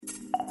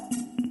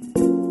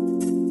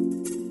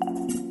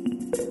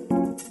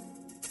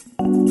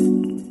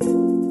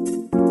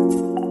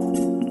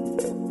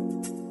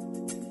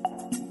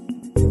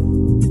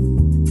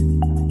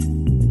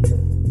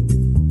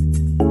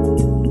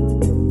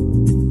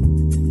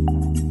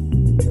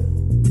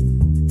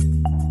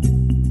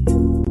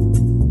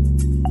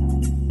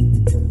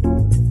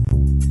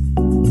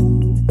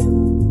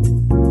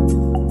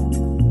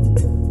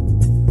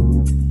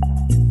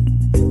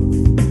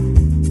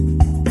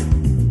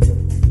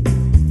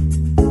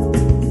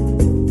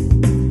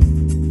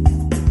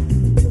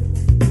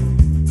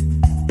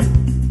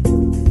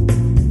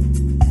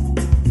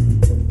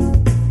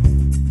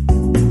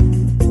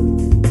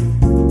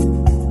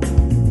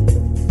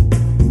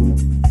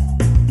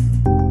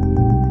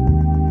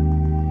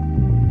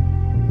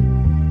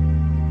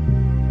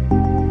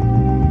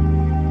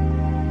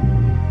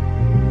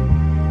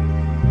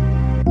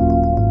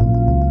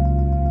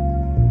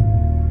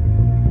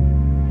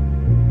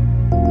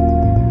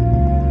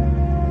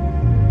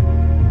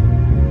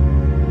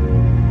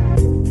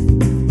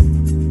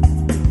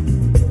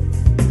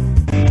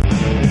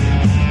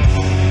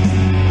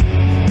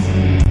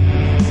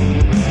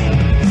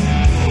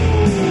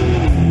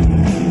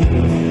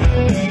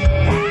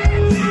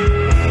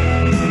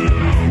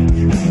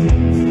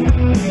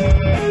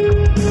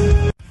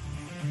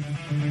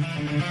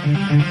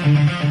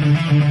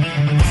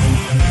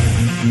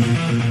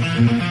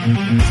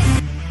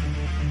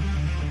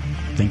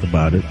Think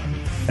about it.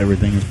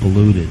 Everything is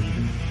polluted.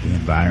 The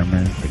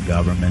environment, the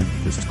government,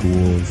 the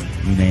schools,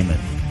 you name it.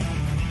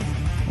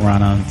 We're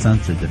on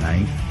Uncensored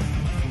tonight.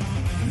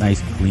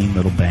 Nice, clean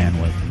little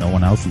bandwidth. No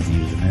one else is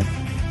using it.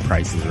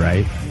 Price is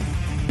right.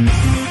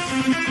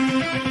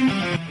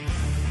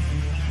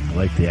 I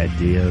like the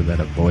idea that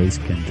a voice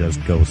can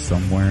just go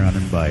somewhere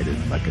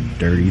uninvited, like a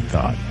dirty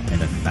thought, in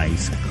a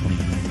nice,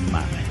 clean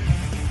mind.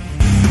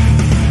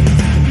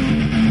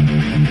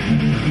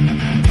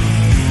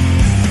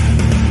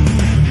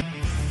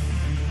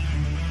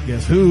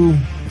 Guess who?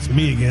 It's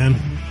me again.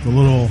 The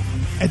little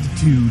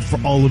attitude for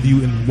all of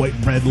you in white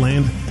bread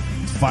land.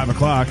 It's 5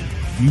 o'clock.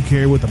 Do you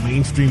care what the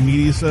mainstream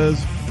media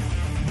says?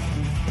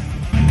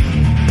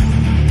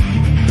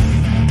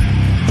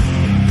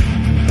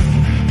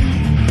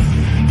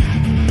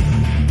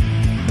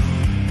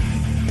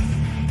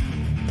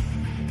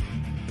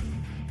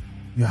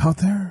 You out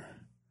there?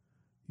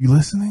 You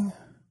listening?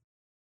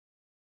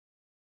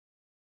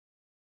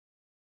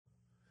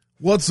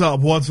 What's up?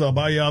 What's up?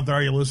 Are you out there?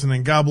 Are you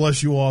listening? God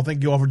bless you all.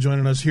 Thank you all for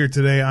joining us here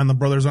today on the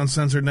Brothers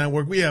Uncensored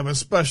Network. We have a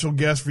special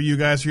guest for you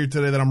guys here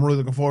today that I'm really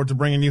looking forward to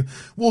bringing you.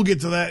 We'll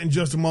get to that in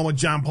just a moment.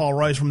 John Paul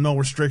Rice from No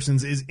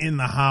Restrictions is in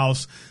the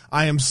house.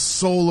 I am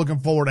so looking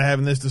forward to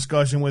having this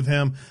discussion with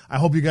him. I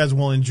hope you guys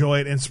will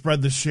enjoy it and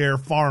spread the share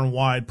far and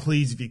wide,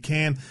 please, if you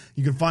can.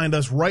 You can find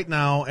us right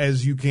now,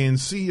 as you can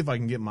see, if I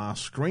can get my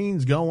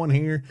screens going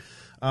here.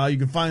 You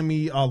can find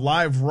me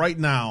live right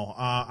now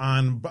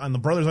on the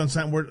Brothers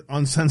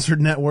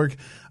Uncensored Network.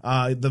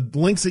 The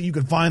links that you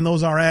can find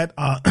those are at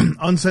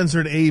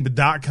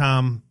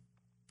uncensoredabe.com.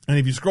 And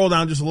if you scroll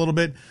down just a little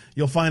bit,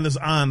 you'll find us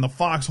on the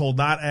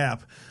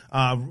Foxhole.app.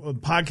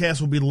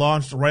 Podcast will be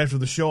launched right after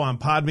the show on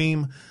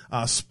Podbeam,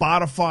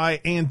 Spotify,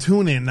 and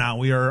TuneIn now.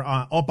 We are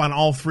up on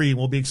all three.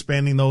 We'll be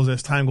expanding those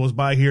as time goes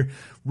by here.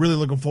 Really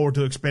looking forward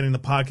to expanding the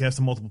podcast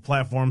to multiple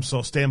platforms,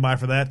 so stand by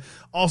for that.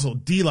 Also,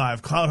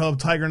 DLive, Cloud Hub,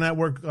 Tiger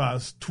Network,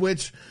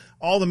 Twitch,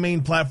 all the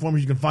main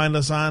platforms you can find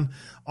us on.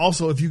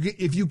 Also, if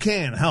you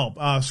can help,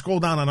 scroll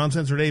down on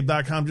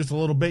uncensoredabe.com just a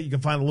little bit. You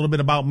can find a little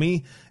bit about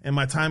me and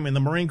my time in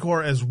the Marine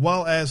Corps, as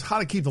well as how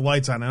to keep the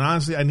lights on. And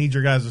honestly, I need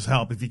your guys'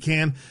 help. If you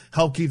can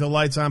help keep the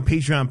lights on,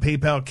 Patreon,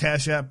 PayPal,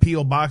 Cash App,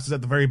 P.O. Box is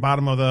at the very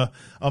bottom of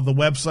the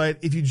website.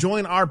 If you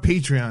join our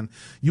Patreon,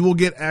 you will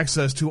get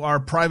access to our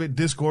private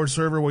Discord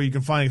server where you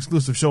can find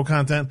exclusive show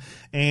content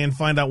and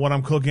find out what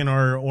I'm cooking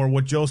or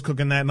what Joe's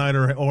cooking that night,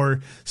 or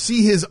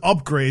see his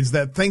upgrades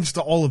that, thanks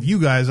to all of you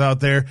guys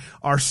out there,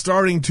 are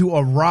starting to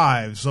arrive.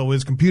 So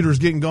his computer's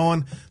getting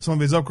going. Some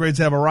of his upgrades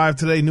have arrived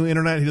today. New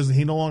internet.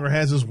 He no longer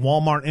has his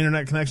Walmart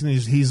internet connection.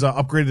 He's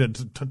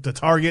upgraded to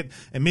Target,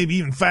 and maybe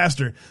even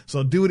faster.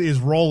 So dude is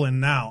rolling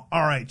now.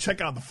 All right,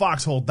 check out the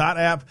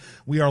Foxhole.app.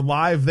 We are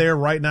live there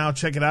right now.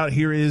 Check it out.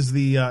 Here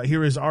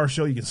is our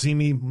show. You can see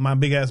me, my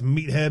big ass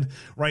meathead,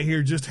 right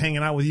here, just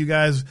hanging out with you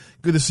guys.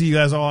 Good to see you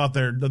guys all out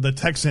there. The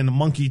Texan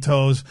Monkey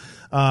Toes.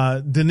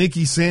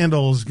 Danicki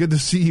Sandals, good to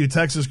see you,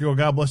 Texas girl.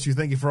 God bless you.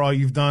 Thank you for all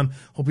you've done.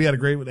 Hope you had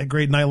a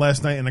great night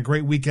last night and a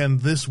great weekend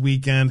this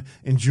weekend.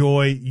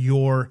 Enjoy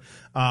your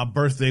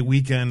birthday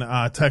weekend,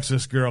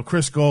 Texas girl.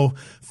 Crisco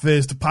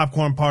Fizzed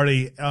Popcorn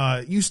Party.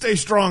 You stay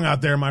strong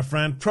out there, my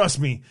friend. Trust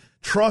me.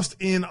 Trust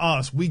in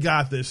us. We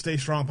got this. Stay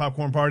strong,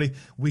 Popcorn Party.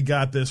 We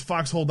got this.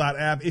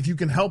 Foxhole.app. If you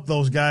can help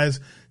those guys,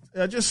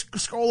 just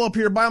scroll up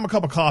here, buy them a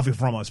cup of coffee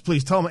from us.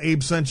 Please tell them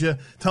Abe sent you.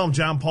 Tell them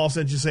John Paul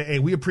sent you. Say, hey,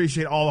 we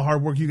appreciate all the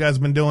hard work you guys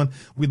have been doing.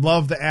 We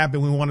love the app,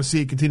 and we want to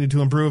see it continue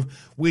to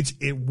improve, which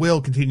it will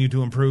continue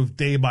to improve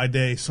day by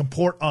day.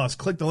 Support us.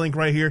 Click the link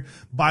right here.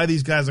 Buy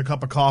these guys a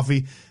cup of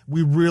coffee.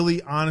 We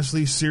really,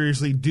 honestly,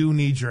 seriously do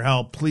need your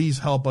help. Please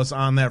help us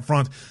on that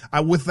front.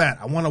 With that,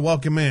 I want to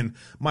welcome in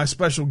my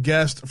special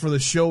guest for the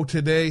show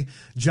today,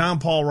 John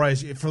Paul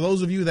Rice. For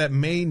those of you that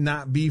may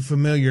not be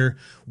familiar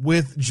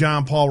with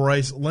John Paul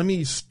Rice, let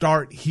me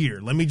start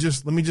here. Let me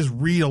just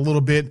read a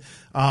little bit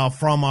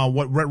from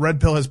what Red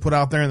Pill has put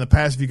out there in the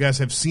past. If you guys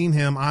have seen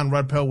him on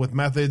Red Pill with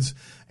Methods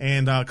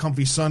and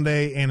Comfy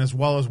Sunday, and as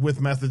well as with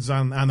Methods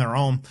on their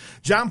own.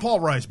 John Paul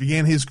Rice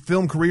began his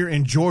film career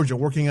in Georgia,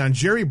 working on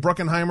Jerry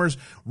Bruckheimer's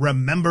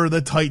Remember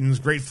the Titans,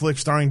 great flick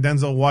starring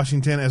Denzel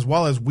Washington, as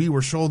well as We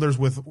Were Soldiers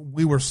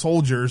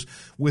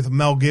with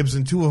Mel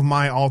Gibson, two of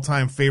my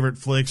all-time favorite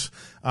flicks.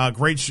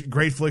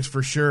 Great flicks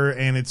for sure,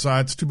 and it's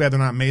too bad they're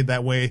not made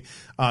that way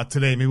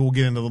today. Maybe we'll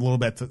get into a little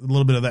bit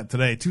of that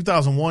today.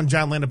 2001,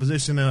 John landed a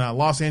position in a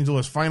Los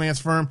Angeles finance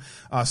firm,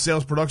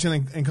 sales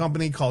production and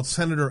company called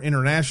Senator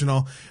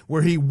International,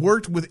 where he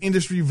worked with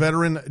industry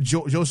veteran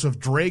Joseph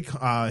Drake.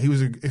 He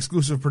was an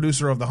exclusive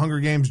producer of The Hunger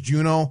Games,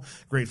 Juno,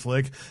 great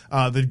flick,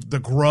 The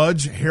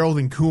Grudge, Harold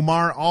and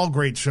Kumar, all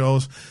great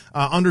shows.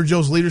 Under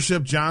Joe's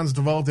leadership, John's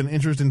developed an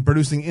interest in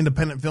producing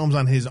independent films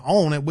on his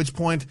own, at which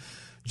point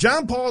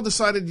John Paul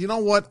decided, you know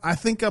what? I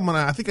think I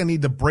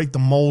need to break the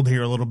mold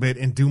here a little bit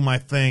and do my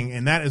thing,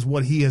 and that is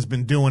what he has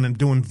been doing and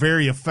doing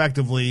very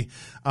effectively,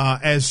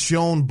 as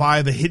shown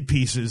by the hit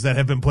pieces that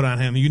have been put on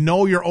him. You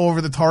know you're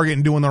over the target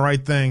and doing the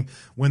right thing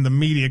when the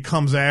media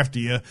comes after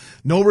you.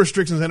 No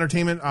Restrictions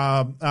Entertainment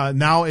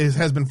now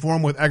has been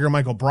formed with Edgar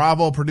Michael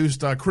Bravo,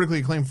 produced critically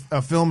acclaimed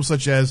films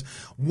such as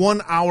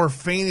 1 Hour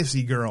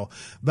Fantasy Girl,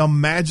 The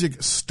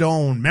Magic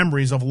Stone,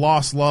 Memories of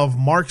Lost Love,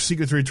 Mark's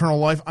Secret to Eternal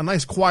Life, A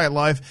Nice Quiet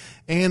Life,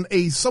 and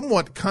a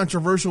somewhat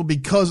controversial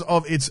because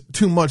of its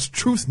too much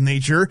truth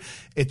nature,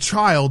 A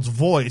Child's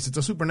Voice. It's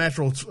a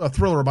supernatural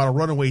thriller about a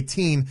runaway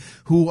teen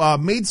who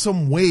made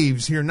some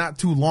waves here not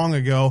too long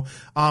ago,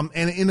 and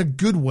in a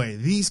good way.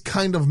 These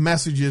kind of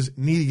messages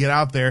need to get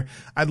out there.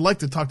 I'd like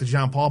to talk to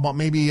John Paul about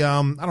maybe,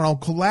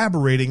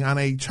 collaborating on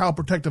a Child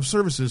Protective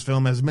Services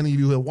film. As many of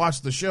you who have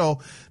watched the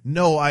show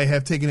know, I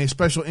have taken a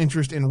special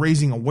interest in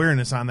raising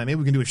awareness on that. Maybe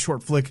we can do a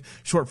short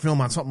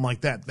film on something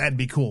like that. That'd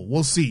be cool.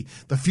 We'll see.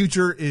 The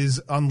future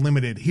is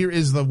unlimited. Here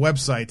is the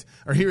website,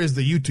 or here is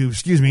the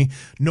YouTube,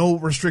 No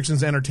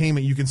Restrictions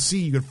Entertainment. You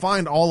can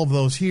find all of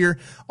those here,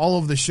 all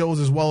of the shows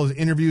as well as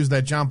interviews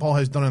that John Paul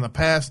has done in the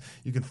past.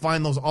 You can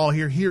find those all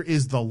here. Here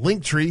is the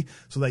link tree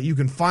so that you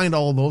can find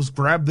all of those.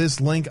 Grab this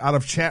link out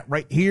of chat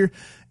right here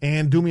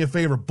and do me a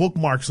favor,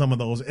 bookmark some of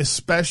those,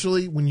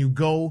 especially when you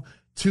go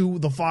to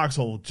the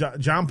Foxhole.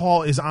 John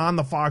Paul is on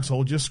the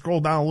Foxhole. Just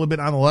scroll down a little bit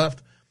on the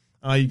left.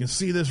 You can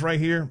see this right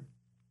here,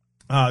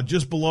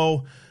 just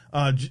below.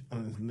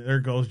 There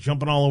it goes,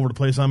 jumping all over the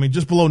place on me.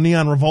 Just below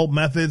Neon Revolt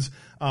Methods,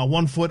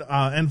 1 Foot,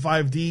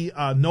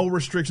 N5D, No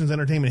Restrictions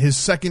Entertainment. His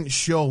second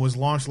show was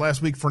launched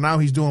last week. For now,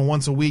 he's doing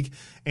once a week,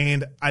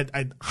 and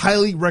I'd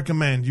highly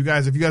recommend you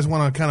guys, if you guys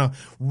want to kind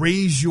of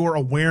raise your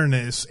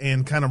awareness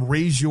and kind of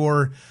raise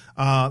your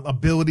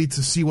ability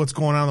to see what's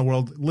going on in the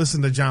world,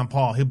 listen to John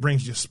Paul. He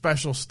brings you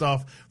special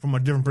stuff from a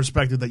different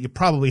perspective that you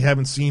probably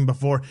haven't seen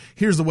before.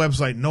 Here's the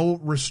website, No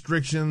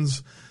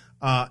Restrictions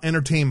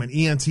Entertainment,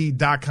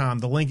 ENT.com.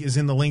 The link is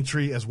in the link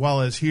tree as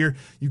well as here.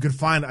 You can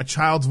find A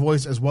Child's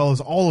Voice as well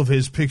as all of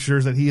his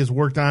pictures that he has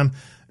worked on,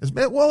 as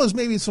well as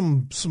maybe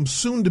some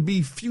soon to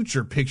be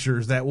future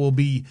pictures that we'll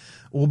be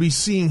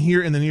seeing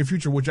here in the near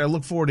future, which I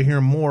look forward to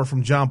hearing more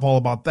from John Paul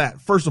about that.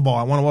 First of all,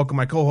 I want to welcome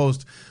my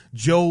co-host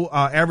Joe,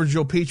 Average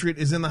Joe Patriot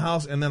is in the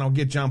house, and then I'll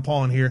get John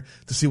Paul in here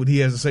to see what he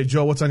has to say.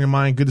 Joe, what's on your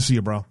mind? Good to see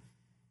you, bro.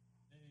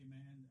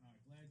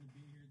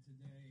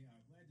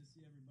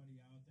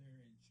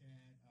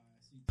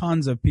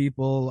 Tons of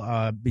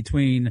people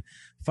between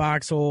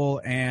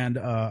Foxhole and,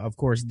 of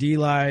course,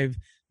 D-Live.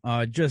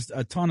 Just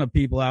a ton of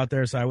people out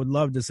there. So I would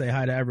love to say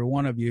hi to every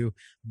one of you,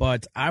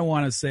 but I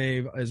want to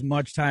save as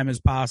much time as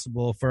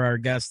possible for our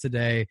guest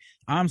today.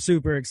 I'm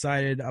super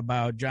excited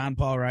about John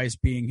Paul Rice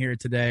being here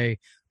today.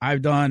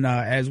 I've done,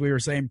 as we were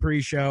saying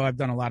pre-show, I've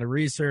done a lot of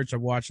research.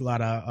 I've watched a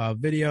lot of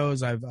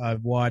videos.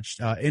 I've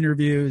watched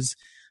interviews.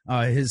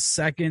 His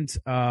second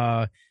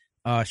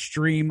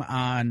stream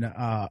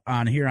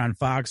on here on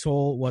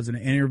Foxhole was an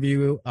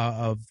interview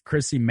of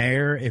Chrissy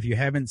Mayer. If you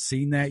haven't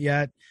seen that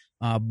yet,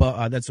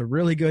 but that's a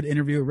really good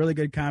interview, a really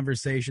good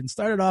conversation.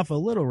 Started off a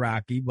little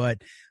rocky,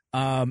 but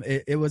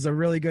it was a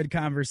really good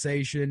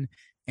conversation.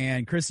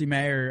 And Chrissy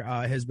Mayer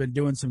has been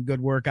doing some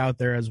good work out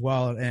there as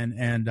well,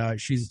 and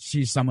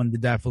she's someone to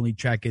definitely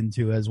check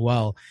into as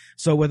well.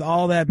 So with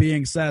all that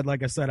being said,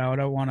 like I said, I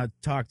don't want to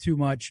talk too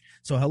much.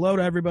 So hello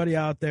to everybody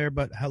out there,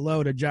 but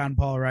hello to John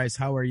Paul Rice.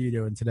 How are you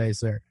doing today,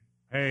 sir?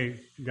 Hey,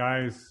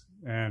 guys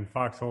and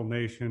Foxhole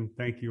Nation,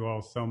 thank you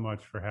all so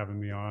much for having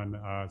me on.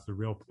 It's a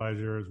real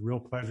pleasure. It's a real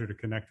pleasure to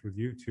connect with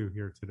you two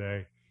here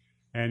today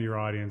and your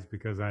audience,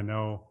 because I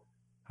know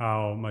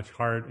how much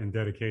heart and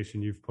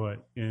dedication you've put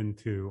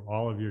into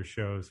all of your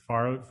shows,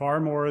 far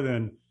more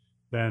than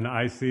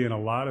I see in a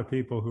lot of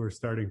people who are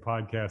starting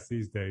podcasts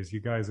these days. You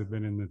guys have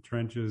been in the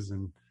trenches,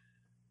 and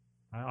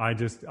I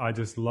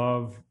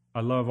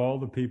love all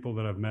the people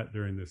that I've met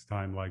during this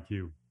time, like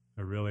you.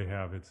 I really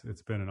have.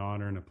 It's been an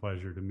honor and a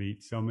pleasure to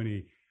meet so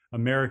many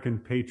American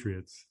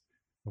patriots.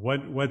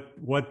 What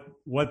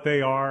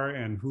they are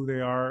and who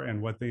they are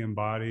and what they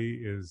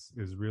embody is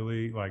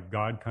really like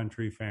God,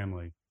 country,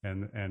 family,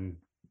 and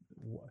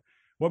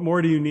what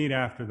more do you need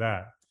after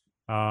that?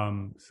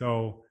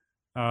 So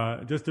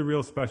just a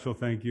real special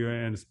thank you,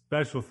 and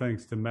special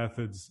thanks to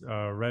Methods,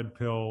 Red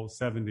Pill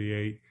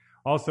 78.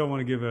 Also, I want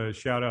to give a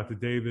shout out to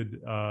David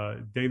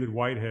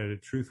Whitehead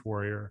at Truth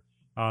Warrior.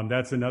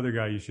 That's another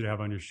guy you should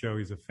have on your show.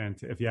 He's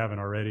if you haven't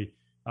already,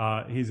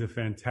 he's a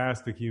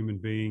fantastic human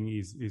being.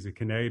 He's a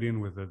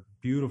Canadian with a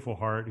beautiful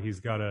heart. He's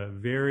got a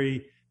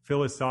very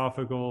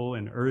philosophical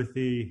and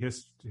earthy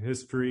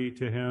history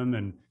to him,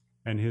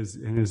 and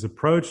his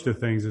approach to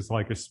things is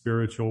like a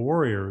spiritual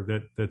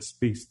warrior that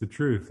speaks the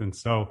truth. And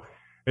so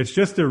it's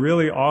just a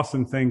really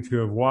awesome thing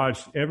to have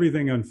watched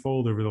everything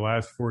unfold over the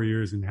last 4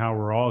 years, and how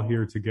we're all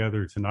here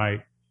together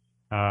tonight,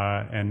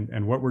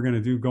 and what we're going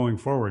to do going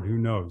forward. Who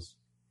knows?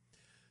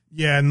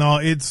 Yeah, no,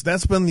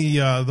 that's been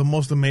the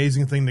most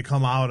amazing thing to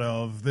come out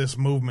of this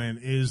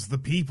movement is the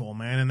people,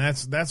 man, and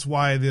that's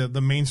why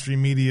the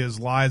mainstream media's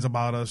lies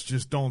about us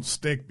just don't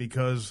stick,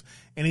 because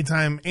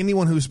anytime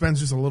anyone who spends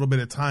just a little bit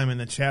of time in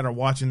the chat or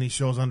watching these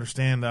shows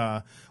understand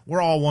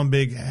we're all one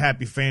big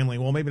happy family.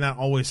 Well, maybe not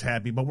always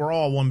happy, but we're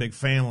all one big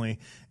family,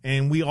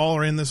 and we all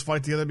are in this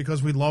fight together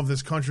because we love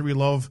this country, we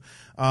love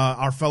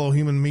our fellow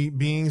human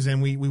beings,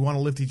 and we want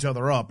to lift each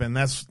other up. And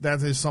that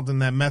is something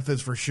that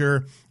Methods for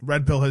sure,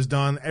 Red Pill has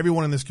done.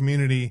 Everyone in this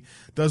community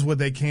does what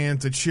they can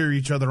to cheer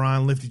each other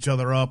on, lift each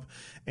other up.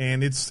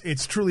 And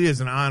it's truly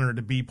is an honor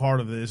to be part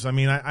of this. I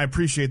mean, I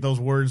appreciate those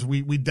words.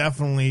 We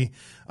definitely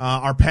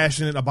are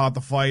passionate about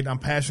the fight. I'm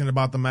passionate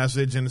about the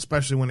message, and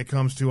especially when it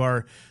comes to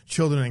our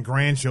children and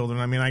grandchildren.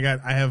 I mean,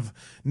 I have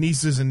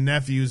nieces and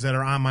nephews that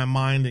are on my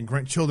mind,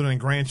 and children and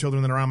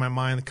grandchildren that are on my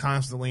mind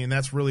constantly, and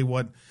that's really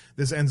what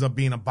this ends up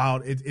being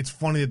about. It's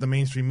funny that the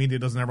mainstream media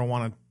doesn't ever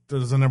want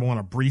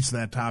to breach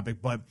that topic,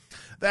 but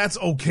that's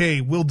okay.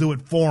 We'll do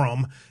it for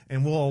them,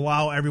 and we'll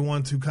allow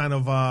everyone to kind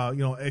of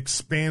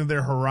expand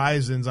their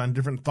horizons on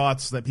different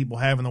thoughts that people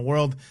have in the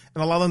world,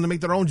 and allow them to make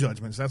their own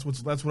judgments. That's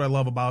what I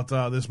love about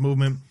this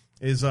movement.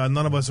 Is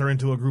none of us are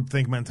into a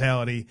groupthink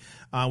mentality.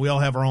 We all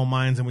have our own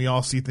minds, and we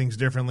all see things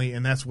differently,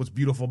 and that's what's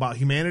beautiful about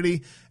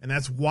humanity, and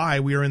that's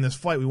why we are in this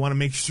fight. We want to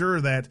make sure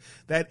that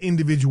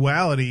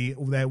individuality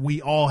that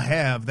we all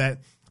have, that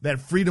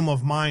freedom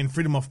of mind,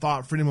 freedom of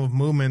thought, freedom of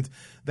movement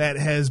that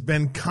has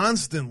been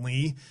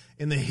constantly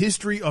in the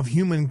history of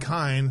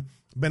humankind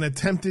been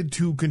attempted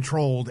to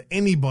control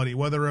anybody,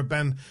 whether it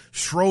been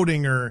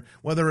Schrodinger,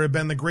 whether it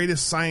been the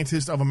greatest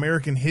scientist of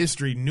American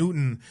history,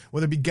 Newton,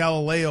 whether it be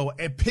Galileo.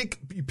 Pick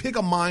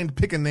a mind,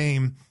 pick a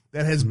name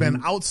that has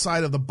been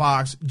outside of the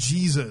box,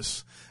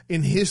 Jesus,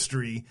 in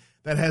history,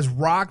 that has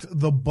rocked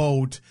the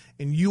boat,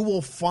 and you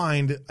will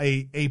find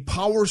a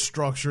power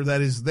structure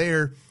that is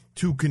there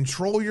to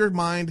control your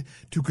mind,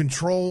 to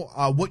control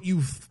what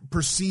you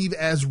perceive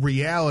as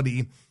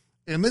reality.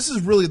 And this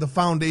is really the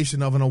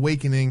foundation of an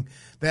awakening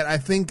that I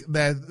think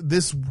that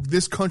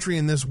this country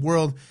and this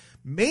world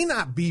may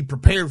not be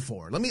prepared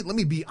for. Let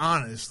me be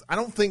honest. I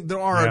don't think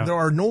there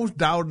are no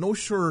doubt, no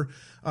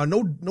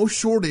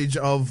shortage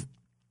of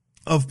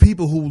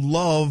people who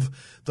love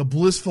the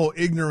blissful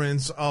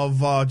ignorance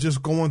of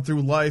just going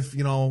through life,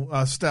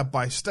 step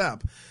by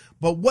step.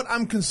 But what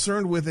I'm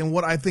concerned with, and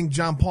what I think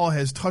John Paul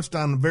has touched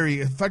on very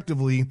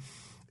effectively,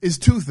 is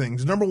two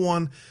things. Number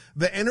one,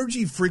 the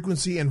energy,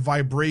 frequency, and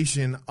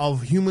vibration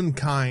of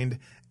humankind,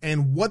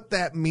 and what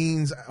that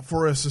means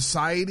for a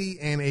society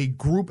and a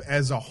group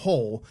as a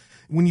whole.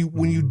 When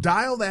you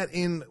dial that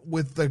in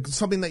with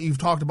something that you've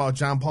talked about,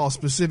 John Paul,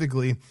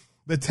 specifically,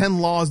 the 10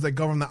 laws that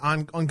govern the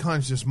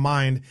unconscious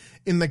mind,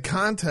 in the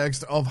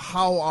context of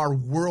how our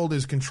world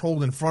is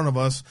controlled in front of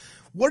us,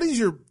 what is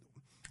your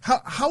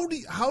how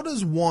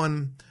does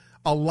one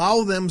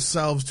allow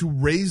themselves to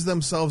raise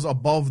themselves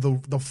above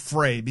the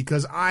fray?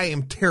 Because I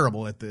am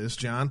terrible at this,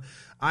 John.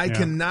 I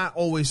cannot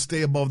always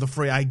stay above the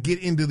fray. I get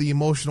into the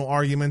emotional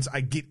arguments.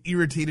 I get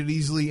irritated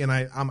easily, and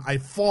I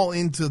fall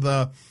into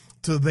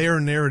their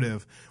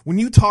narrative. When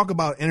you talk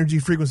about energy,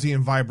 frequency,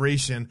 and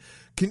vibration,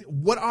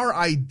 what are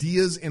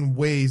ideas and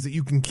ways that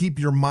you can keep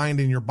your mind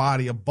and your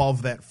body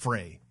above that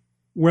fray?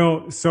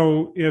 Well,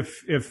 so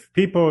if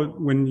people,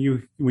 when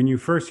you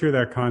first hear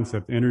that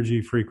concept,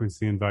 energy,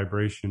 frequency, and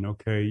vibration,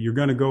 okay, you're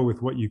going to go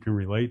with what you can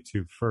relate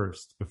to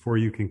first before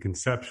you can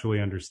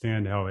conceptually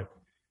understand how it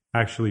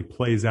actually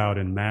plays out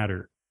in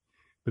matter.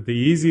 But the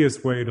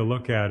easiest way to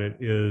look at it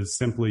is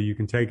simply you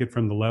can take it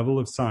from the level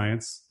of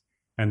science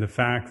and the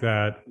fact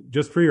that,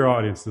 just for your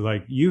audience,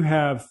 like, you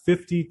have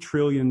 50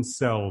 trillion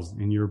cells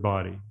in your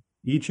body.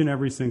 Each and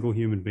every single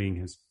human being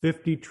has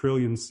 50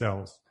 trillion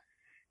cells.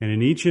 And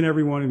in each and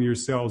every one of your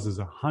cells is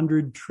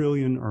 100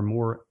 trillion or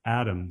more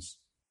atoms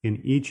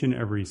in each and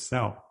every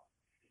cell.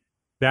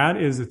 That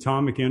is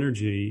atomic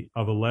energy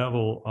of a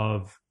level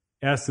of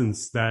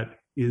essence that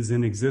is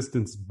in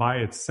existence by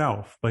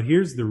itself. But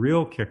here's the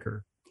real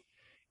kicker.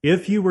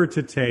 If you were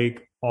to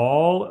take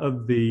all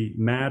of the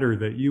matter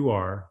that you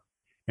are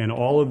and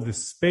all of the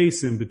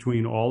space in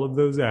between all of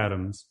those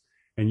atoms,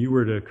 and you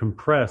were to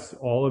compress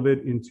all of it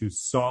into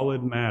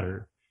solid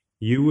matter,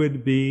 you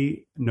would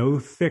be no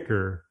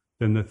thicker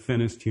than the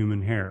thinnest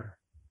human hair.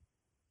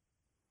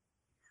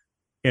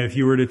 If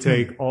you were to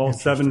take all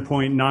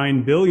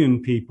 7.9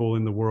 billion people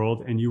in the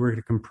world and you were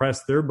to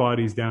compress their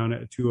bodies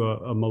down to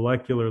a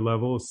molecular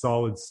level, a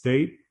solid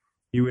state,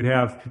 you would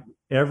have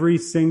every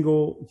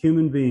single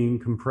human being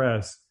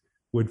compressed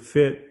would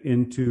fit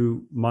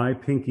into my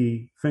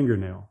pinky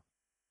fingernail.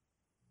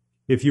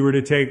 If you were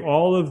to take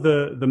all of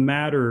the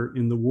matter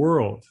in the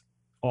world,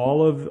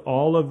 all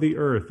of the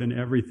earth and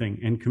everything,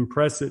 and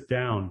compress it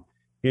down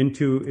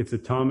into its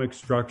atomic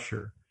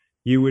structure,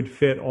 you would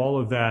fit all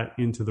of that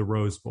into the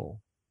Rose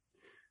Bowl.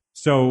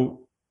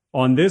 So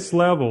on this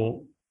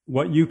level,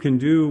 what you can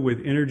do with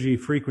energy,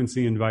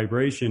 frequency, and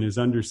vibration is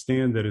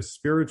understand that a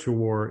spiritual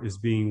war is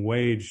being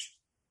waged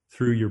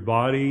through your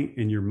body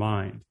and your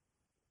mind.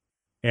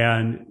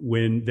 And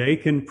when they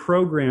can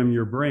program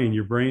your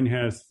brain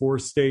has 4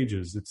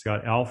 stages. It's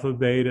got alpha,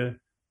 beta,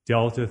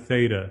 delta,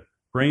 theta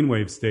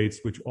brainwave states,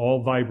 which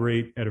all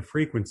vibrate at a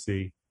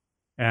frequency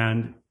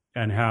and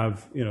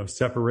have,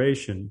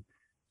 separation.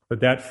 But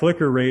that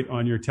flicker rate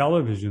on your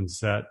television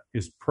set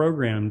is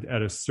programmed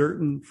at a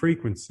certain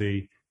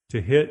frequency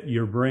to hit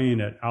your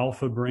brain at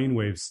alpha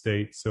brainwave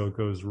state. So it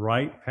goes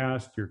right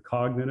past your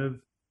cognitive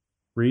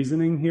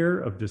reasoning here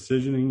of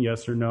decisioning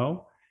yes or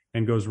no,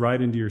 and goes right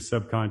into your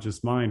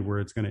subconscious mind where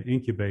it's going to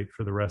incubate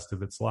for the rest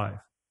of its life.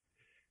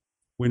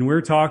 When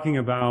we're talking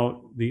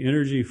about the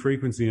energy,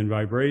 frequency, and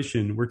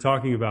vibration, we're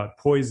talking about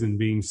poison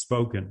being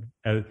spoken,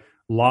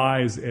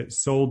 lies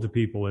sold to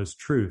people as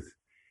truth.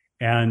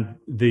 And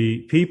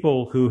the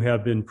people who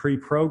have been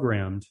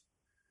pre-programmed,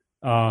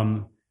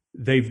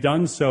 they've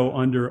done so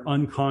under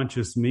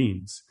unconscious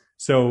means.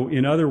 So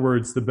in other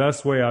words, the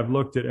best way I've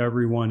looked at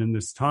everyone in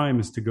this time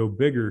is to go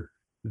bigger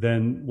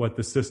than what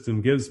the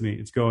system gives me.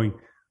 It's going,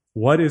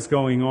 what is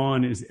going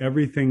on is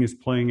everything is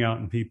playing out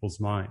in people's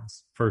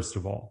minds, first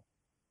of all.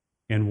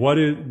 And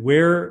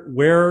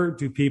where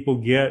do people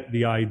get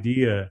the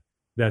idea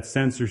that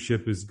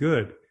censorship is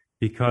good?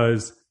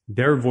 Because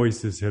their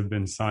voices have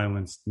been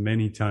silenced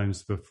many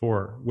times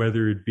before,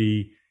 whether it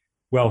be,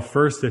 well,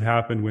 first it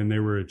happened when they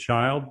were a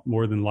child,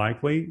 more than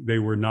likely. They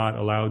were not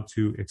allowed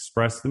to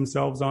express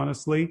themselves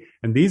honestly.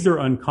 And these are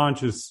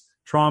unconscious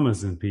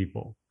traumas in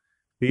people.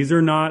 These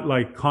are not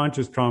like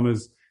conscious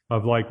traumas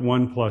of like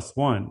 1 +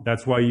 1.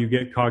 That's why you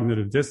get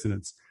cognitive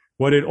dissonance.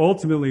 What it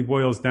ultimately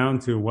boils down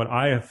to, what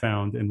I have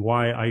found and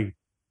why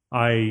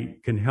I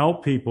can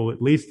help people,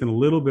 at least in a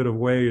little bit of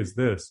way, is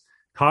this.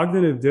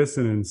 Cognitive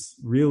dissonance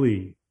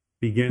really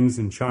begins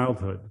in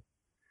childhood,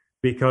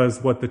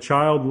 because what the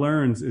child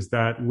learns is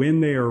that when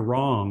they are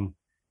wrong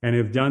and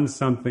have done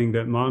something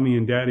that mommy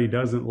and daddy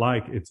doesn't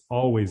like, it's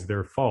always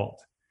their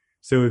fault.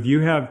 So if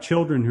you have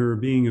children who are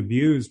being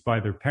abused by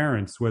their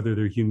parents, whether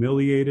they're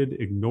humiliated,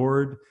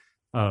 ignored,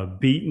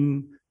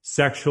 beaten,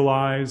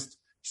 sexualized,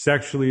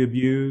 sexually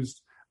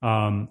abused,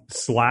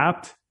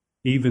 slapped,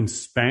 even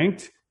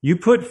spanked, you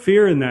put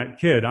fear in that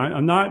kid.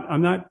 I'm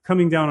not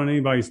coming down on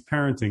anybody's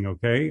parenting,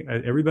 okay?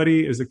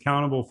 Everybody is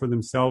accountable for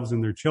themselves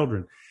and their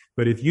children.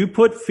 But if you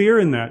put fear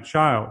in that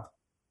child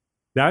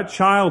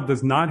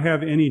does not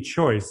have any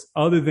choice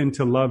other than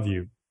to love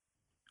you.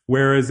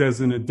 Whereas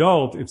as an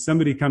adult, if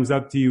somebody comes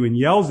up to you and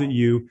yells at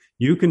you,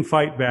 you can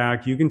fight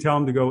back, you can tell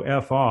them to go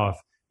F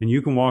off, and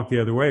you can walk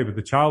the other way, but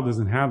the child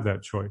doesn't have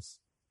that choice.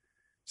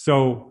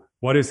 So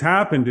what has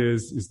happened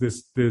is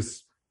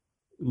this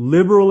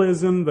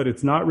liberalism, but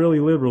it's not really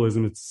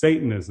liberalism, it's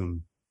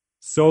Satanism,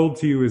 sold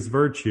to you as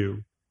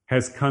virtue,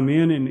 has come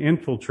in and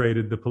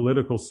infiltrated the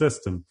political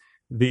system.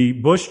 The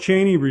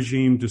Bush-Cheney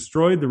regime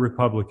destroyed the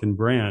Republican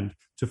brand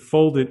to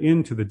fold it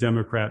into the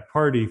Democrat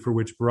Party, for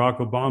which Barack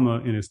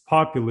Obama in his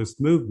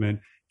populist movement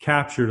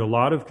captured a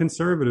lot of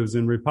conservatives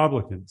and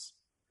Republicans.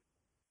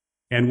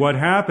 And what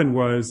happened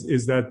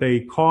is that they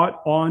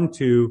caught on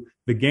to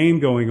the game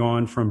going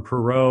on from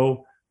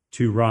Perot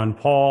to Ron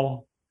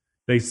Paul.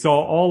 They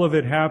saw all of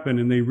it happen,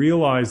 and they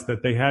realized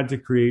that they had to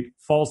create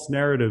false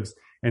narratives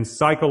and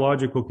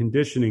psychological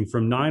conditioning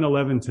from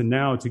 9/11 to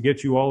now to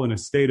get you all in a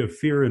state of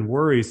fear and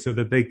worry so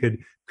that they could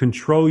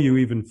control you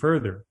even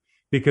further,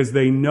 because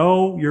they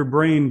know your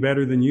brain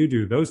better than you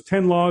do. Those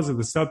 10 laws of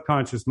the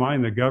subconscious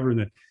mind that govern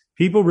it,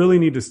 people really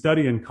need to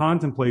study and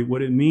contemplate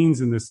what it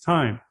means in this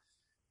time,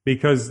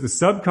 because the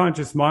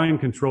subconscious mind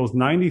controls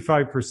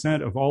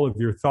 95% of all of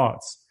your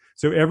thoughts.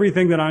 So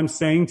everything that I'm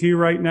saying to you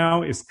right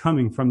now is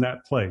coming from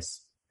that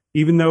place.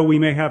 Even though we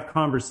may have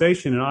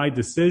conversation and I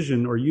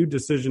decision or you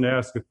decision to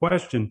ask a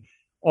question,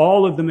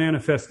 all of the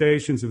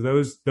manifestations of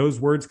those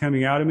words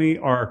coming out of me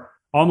are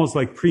almost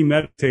like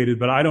premeditated,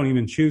 but I don't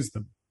even choose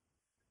them.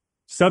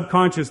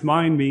 Subconscious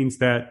mind means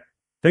that,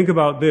 think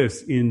about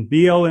this, in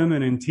BLM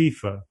and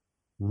Antifa,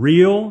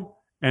 real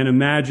and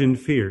imagined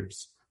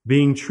fears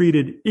being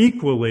treated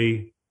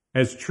equally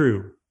as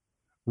true.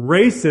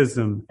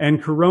 Racism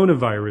and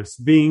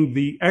coronavirus being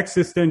the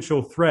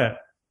existential threat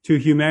to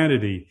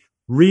humanity,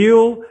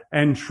 real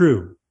and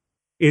true,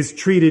 is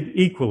treated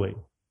equally.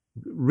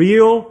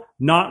 Real,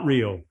 not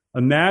real.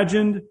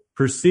 Imagined,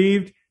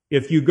 perceived.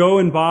 If you go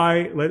and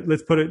buy,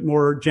 let's put it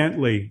more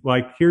gently,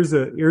 like here's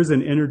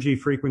an energy,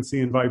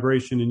 frequency, and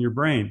vibration in your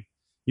brain.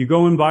 You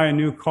go and buy a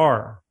new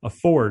car, a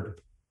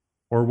Ford,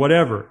 or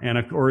whatever,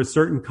 or a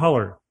certain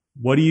color.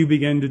 What do you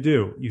begin to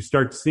do? You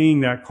start seeing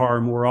that car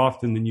more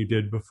often than you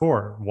did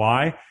before.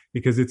 Why?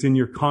 Because it's in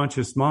your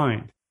conscious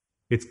mind.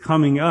 It's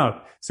coming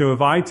up. So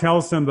if I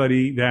tell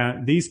somebody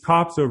that these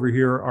cops over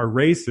here are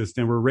racist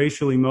and were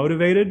racially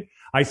motivated,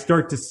 I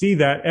start to see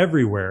that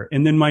everywhere.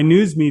 And then my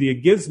news media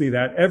gives me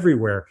that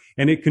everywhere.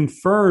 And it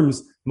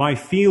confirms my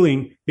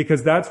feeling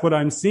because that's what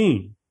I'm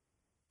seeing.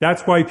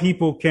 That's why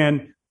people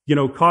can,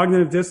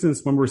 cognitive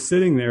dissonance when we're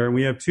sitting there and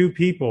we have two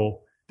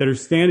people that are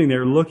standing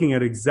there looking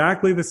at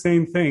exactly the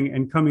same thing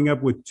and coming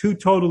up with two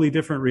totally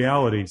different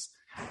realities.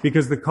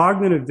 Because the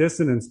cognitive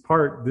dissonance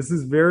part, this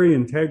is very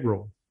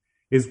integral,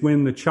 is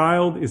when the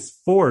child is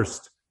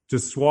forced to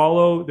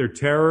swallow their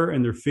terror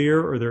and their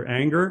fear or their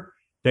anger.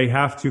 They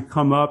have to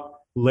come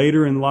up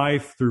later in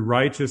life through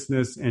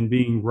righteousness and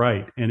being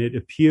right. And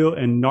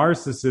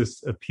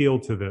narcissists appeal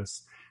to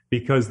this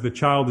because the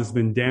child has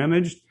been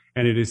damaged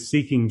and it is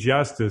seeking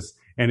justice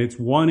and it's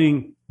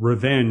wanting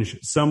revenge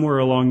somewhere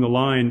along the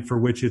line for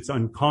which it's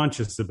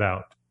unconscious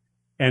about.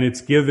 And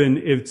it's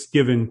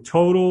given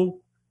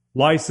total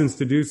license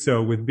to do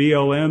so with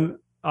BLM.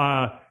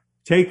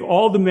 Take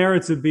all the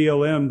merits of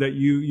BLM that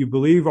you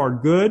believe are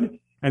good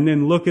and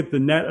then look at the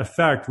net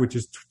effect, which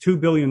is $2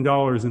 billion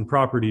in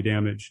property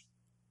damage.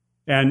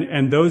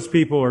 And those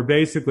people are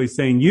basically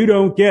saying, you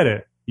don't get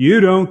it. You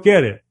don't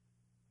get it.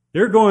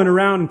 They're going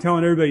around and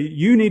telling everybody,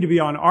 you need to be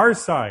on our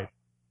side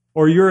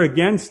or you're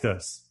against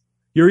us.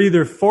 You're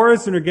either for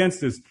us or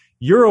against us.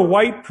 You're a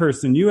white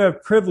person. You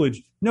have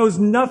privilege. Knows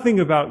nothing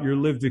about your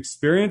lived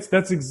experience.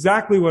 That's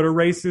exactly what a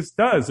racist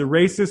does. A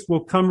racist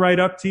will come right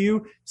up to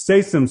you,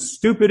 say some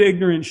stupid,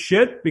 ignorant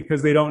shit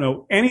because they don't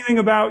know anything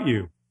about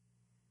you.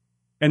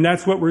 And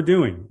that's what we're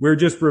doing. We're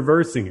just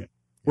reversing it.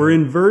 We're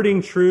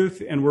inverting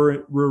truth and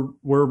we're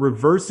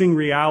reversing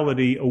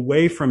reality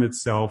away from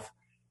itself.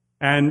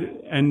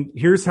 And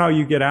here's how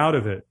you get out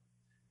of it.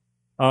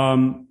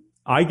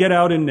 I get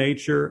out in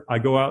nature. I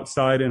go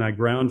outside and I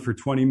ground for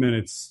 20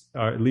 minutes.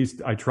 At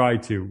least I try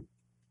to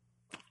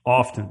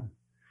often.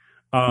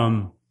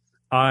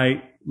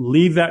 I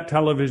leave that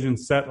television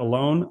set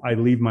alone. I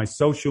leave my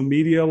social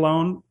media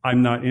alone.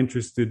 I'm not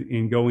interested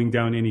in going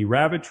down any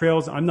rabbit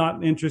trails. I'm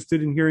not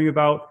interested in hearing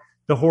about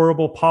the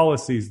horrible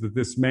policies that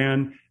this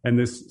man and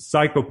this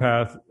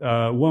psychopath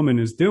woman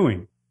is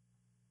doing.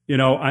 You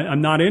know,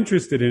 I'm not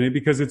interested in it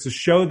because it's a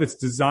show that's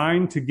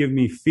designed to give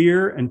me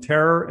fear and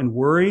terror and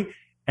worry.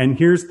 And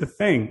here's the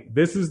thing.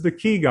 This is the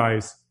key,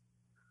 guys.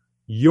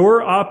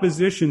 Your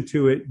opposition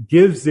to it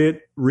gives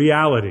it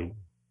reality.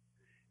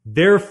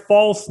 Their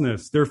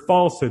falseness, their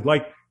falsehood,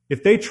 like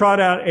if they trot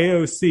out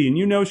AOC and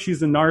you know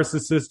she's a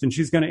narcissist and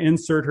she's going to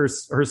insert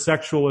her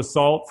sexual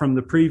assault from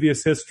the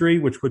previous history,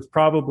 which was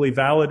probably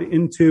valid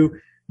into,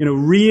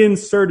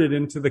 reinserted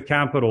into the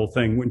Capitol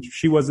thing when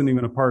she wasn't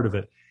even a part of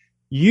it.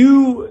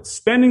 You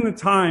spending the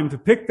time to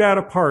pick that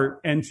apart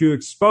and to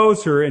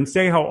expose her and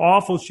say how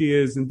awful she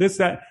is and this,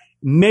 that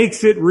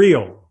makes it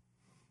real.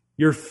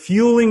 You're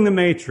fueling the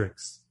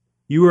matrix.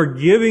 You are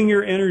giving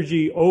your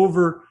energy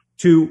over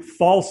to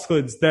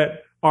falsehoods that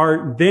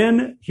are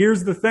then,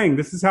 here's the thing,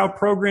 this is how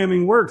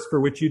programming works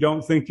for which you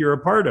don't think you're a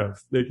part of.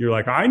 That you're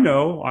like, I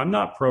know, I'm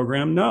not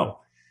programmed. No.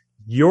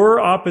 Your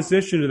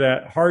opposition to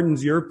that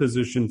hardens your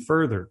position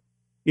further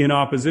in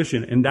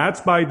opposition. And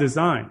that's by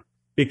design.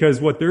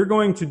 Because what they're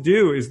going to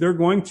do is they're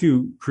going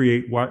to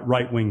create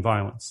right-wing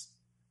violence.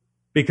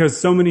 Because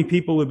so many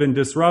people have been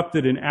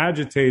disrupted and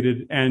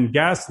agitated and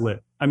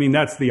gaslit. I mean,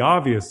 that's the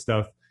obvious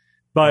stuff.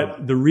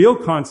 But the real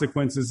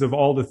consequences of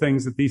all the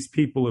things that these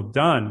people have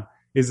done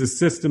is a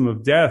system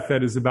of death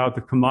that is about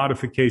the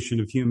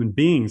commodification of human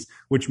beings,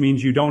 which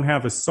means you don't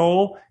have a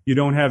soul, you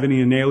don't have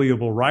any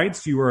inalienable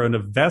rights, you are in a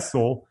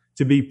vessel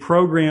to be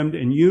programmed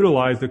and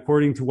utilized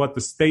according to what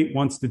the state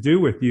wants to do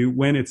with you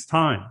when it's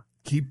time.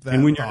 Keep that.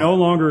 And when thought. You're no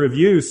longer of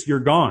use, you're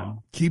gone.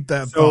 Keep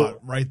that thought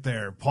right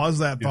there. Pause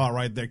that thought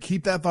right there.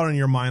 Keep that thought in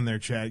your mind there,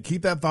 Chad.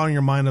 Keep that thought in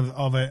your mind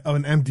of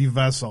an empty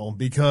vessel,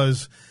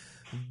 because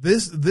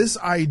this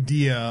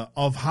idea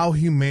of how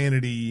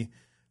humanity,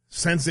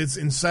 since its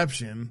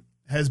inception,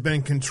 has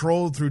been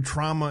controlled through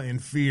trauma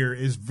and fear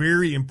is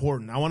very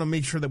important. I want to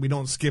make sure that we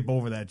don't skip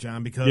over that,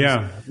 John, because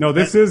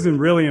this isn't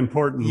really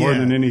important more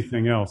than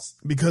anything else.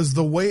 Because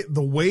the way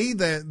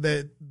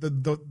that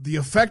the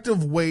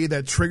effective way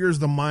that triggers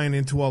the mind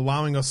into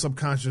allowing a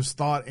subconscious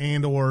thought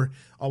and or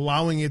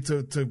allowing it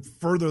to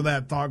further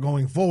that thought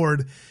going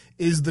forward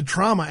is the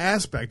trauma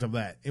aspect of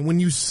that. And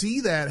when you see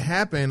that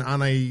happen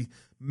on a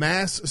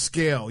mass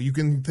scale, you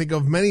can think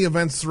of many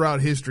events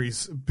throughout history.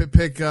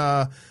 Pick,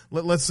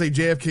 let's say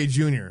JFK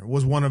Jr.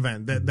 was one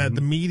event that the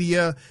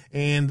media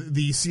and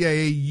the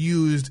CIA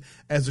used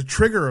as a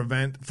trigger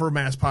event for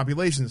mass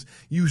populations.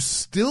 You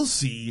still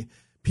see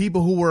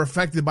people who were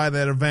affected by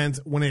that event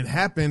when it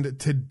happened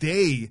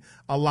today,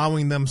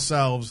 allowing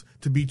themselves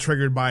to be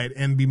triggered by it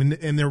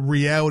and their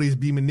realities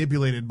be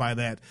manipulated by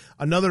that.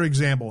 Another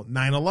example,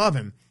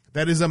 9/11.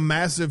 That is a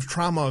massive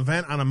trauma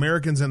event on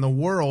Americans and the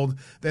world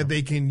that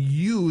they can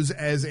use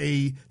as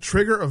a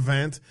trigger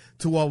event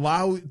to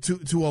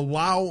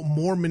allow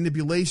more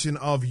manipulation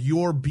of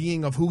your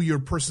being, of who your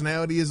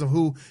personality is, of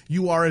who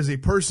you are as a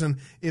person.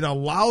 It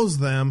allows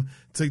them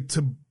to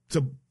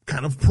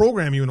kind of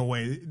program you in a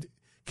way.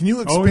 Can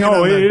you expand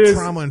on the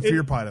trauma and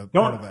fear part of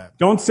that?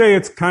 Don't say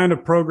it's kind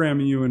of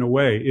programming you in a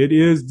way. It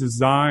is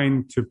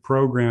designed to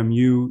program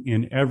you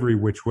in every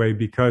which way,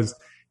 because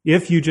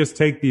if you just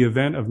take the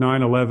event of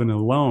 9/11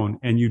 alone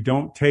and you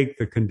don't take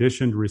the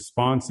conditioned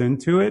response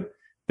into it,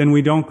 then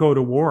we don't go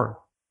to war.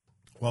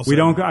 Well, we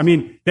don't go, I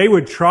mean, they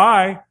would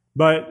try,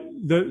 but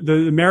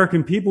the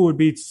American people would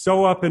be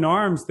so up in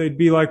arms. They'd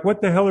be like,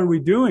 what the hell are we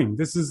doing?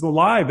 This is a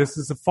lie. This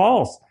is a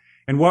false.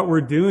 And what we're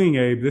doing,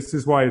 Abe, this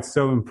is why it's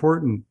so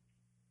important.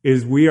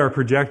 is we are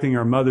projecting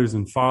our mothers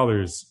and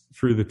fathers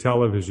through the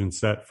television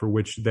set for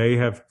which they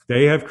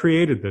have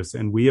created this,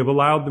 and we have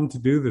allowed them to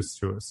do this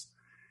to us.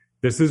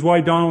 This is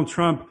why Donald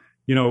Trump,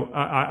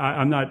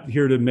 I'm not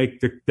here to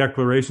make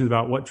declarations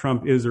about what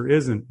Trump is or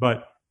isn't,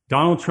 but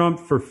Donald Trump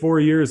for 4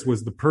 years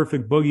was the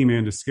perfect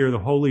boogeyman to scare the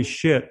holy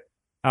shit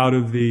out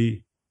of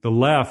the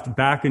left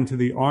back into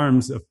the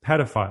arms of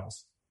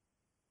pedophiles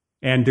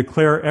and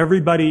declare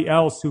everybody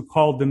else who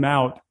called them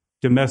out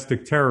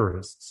domestic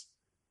terrorists.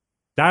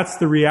 That's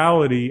the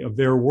reality of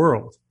their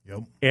world. Yep.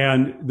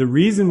 And the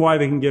reason why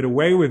they can get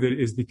away with it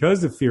is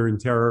because of fear and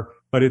terror,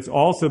 but it's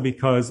also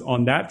because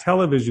on that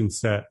television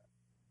set,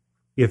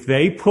 if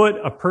they put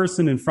a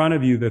person in front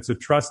of you that's a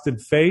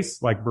trusted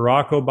face, like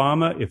Barack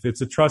Obama, if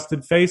it's a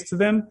trusted face to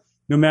them,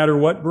 no matter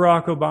what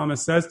Barack Obama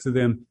says to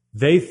them,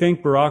 they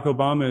think Barack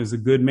Obama is a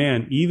good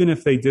man, even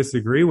if they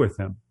disagree with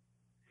him.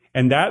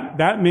 And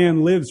that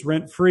man lives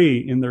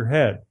rent-free in their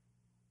head.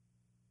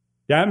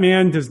 That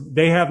man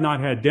they have not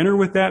had dinner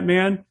with that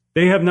man.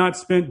 They have not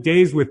spent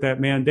days with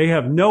that man. They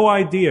have no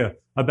idea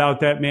about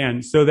that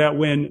man. So that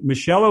when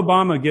Michelle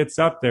Obama gets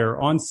up there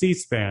on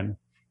C-SPAN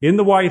in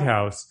the White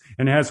House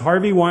and has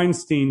Harvey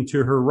Weinstein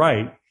to her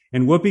right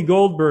and Whoopi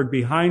Goldberg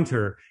behind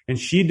her, and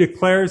she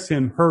declares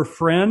him her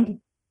friend,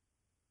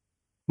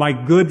 my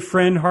good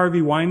friend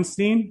Harvey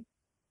Weinstein,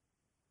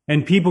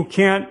 and people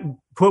can't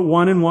put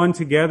one and one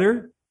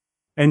together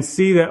and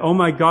see that, oh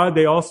my God,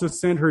 they also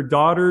sent her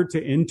daughter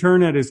to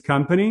intern at his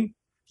company.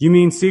 You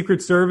mean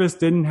Secret Service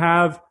didn't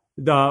have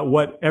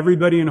what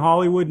everybody in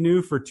Hollywood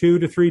knew for 2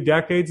 to 3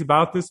 decades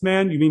about this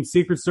man? You mean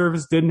Secret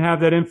Service didn't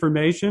have that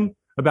information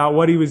about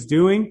what he was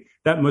doing?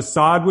 That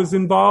Mossad was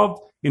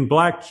involved in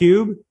Black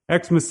Cube?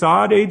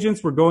 Ex-Mossad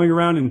agents were going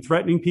around and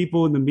threatening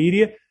people in the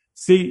media?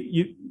 See,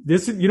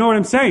 you know what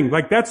I'm saying?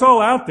 Like, that's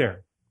all out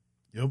there.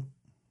 Yep.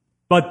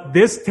 But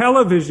this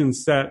television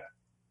set,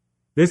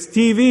 this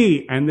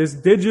TV, and this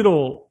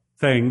digital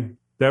thing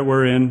that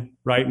we're in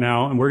right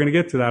now, and we're going to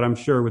get to that, I'm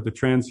sure, with the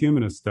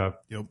transhumanist stuff.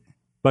 Yep.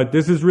 But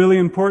this is really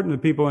important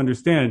that people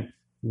understand.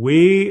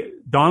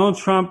 Donald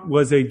Trump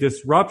was a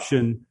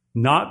disruption,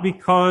 not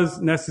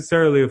because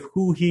necessarily of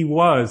who he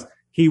was.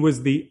 He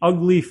was the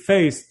ugly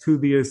face to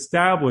the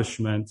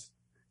establishment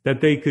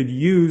that they could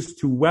use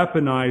to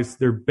weaponize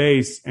their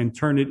base and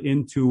turn it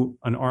into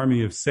an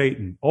army of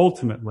Satan,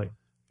 ultimately.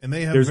 And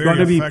they have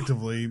very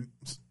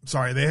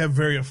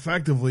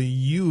effectively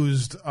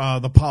used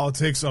the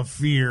politics of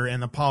fear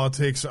and the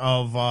politics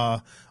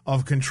of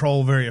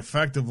control very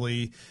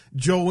effectively.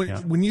 Joe,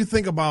 when you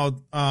think about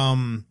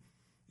how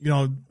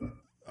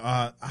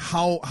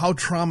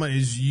trauma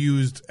is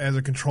used as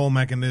a control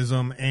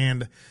mechanism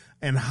and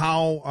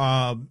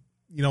how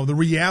the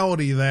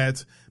reality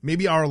that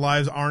maybe our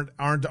lives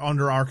aren't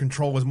under our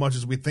control as much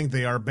as we think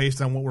they are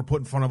based on what we're put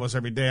in front of us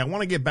every day. I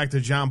want to get back to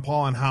John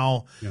Paul and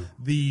how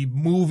the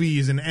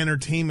movies and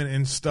entertainment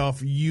and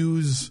stuff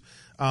use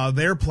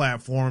their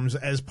platforms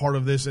as part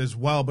of this as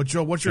well. But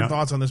Joe, what's your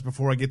thoughts on this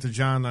before I get to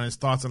John and his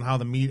thoughts on how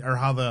the media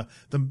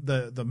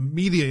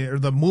or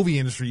the movie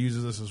industry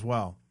uses this as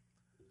well?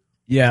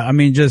 Yeah, I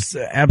mean, just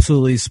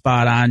absolutely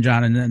spot on,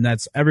 John. And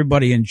that's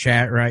everybody in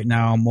chat right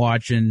now. I'm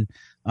watching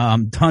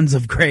tons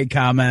of great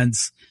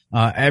comments.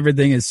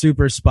 Everything is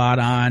super spot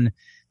on.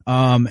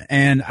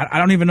 And I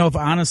don't even know if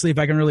I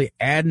can really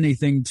add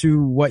anything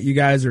to what you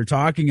guys are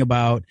talking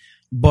about.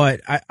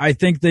 But I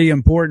think the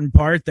important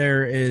part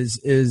there is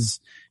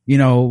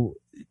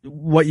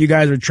what you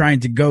guys are trying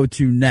to go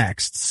to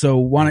next. So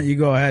why don't you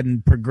go ahead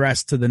and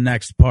progress to the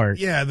next part?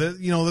 Yeah,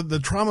 the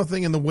trauma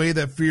thing and the way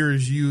that fear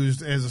is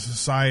used as a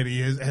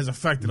society has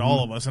affected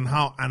all of us, and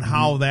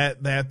how that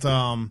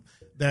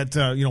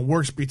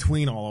works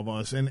between all of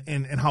us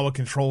and how it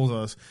controls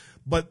us.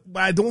 But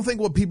I don't think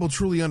what people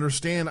truly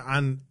understand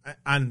on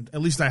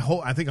at least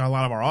I think a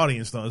lot of our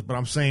audience does, but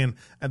I'm saying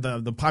at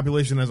the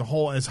population as a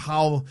whole is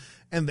how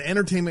and the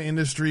entertainment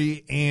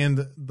industry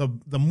and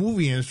the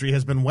movie industry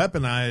has been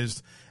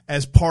weaponized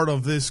as part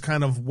of this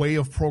kind of way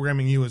of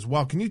programming you as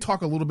well. Can you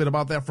talk a little bit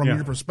about that from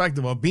your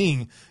perspective of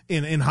being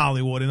in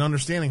Hollywood and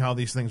understanding how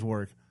these things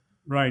work?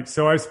 Right.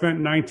 So I spent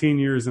 19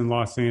 years in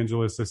Los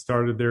Angeles. I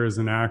started there as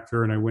an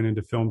actor, and I went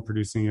into film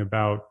producing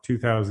about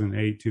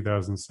 2008,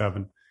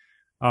 2007.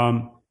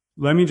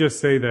 Let me just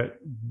say that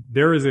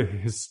there is a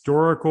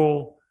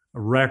historical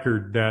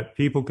record that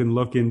people can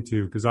look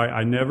into, because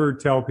I never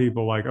tell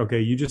people like, okay,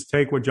 you just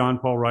take what John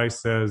Paul Rice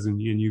says and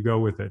you go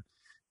with it.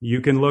 You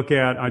can look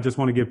at, I just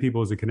want to give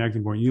people as a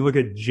connecting point. You look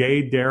at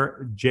Jay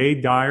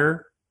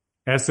Dyer,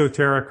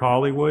 Esoteric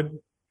Hollywood.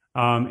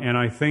 And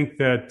I think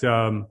that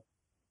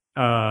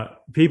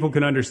people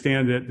can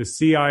understand that the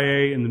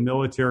CIA and the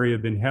military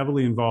have been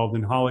heavily involved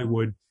in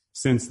Hollywood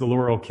since the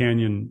Laurel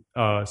Canyon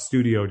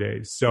studio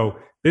days. So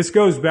this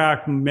goes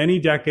back many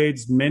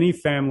decades, many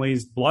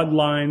families,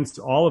 bloodlines,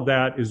 all of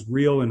that is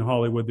real in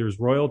Hollywood. There's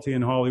royalty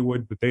in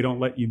Hollywood, but they don't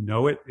let you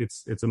know it.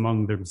 It's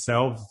among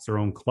themselves. It's their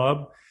own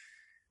club.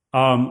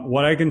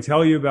 What I can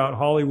tell you about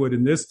Hollywood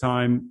in this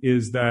time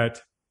is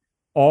that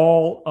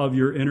all of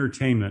your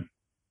entertainment,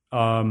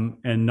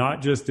 and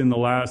not just in the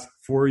last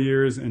 4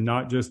 years and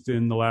not just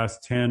in the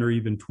last 10 or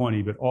even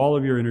 20, but all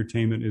of your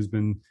entertainment has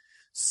been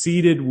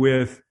seeded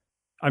with,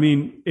 I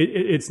mean,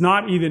 it's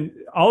not even,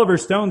 Oliver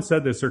Stone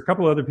said this, or a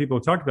couple other people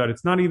have talked about it,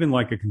 it's not even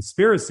like a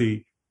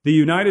conspiracy. The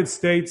United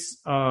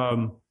States,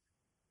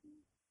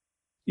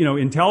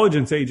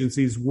 intelligence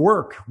agencies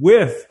work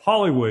with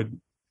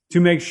Hollywood to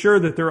make sure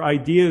that their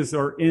ideas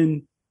are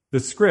in the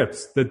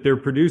scripts that they're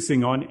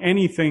producing on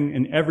anything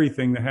and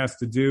everything that has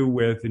to do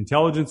with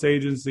intelligence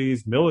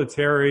agencies,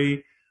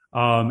 military,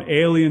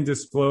 alien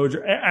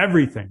disclosure,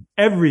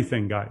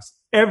 everything, guys,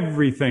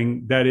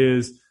 everything that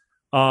is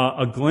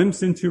a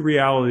glimpse into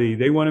reality.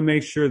 They want to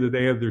make sure that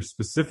they have their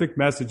specific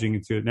messaging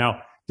into it.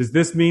 Now, does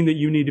this mean that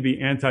you need to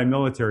be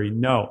anti-military?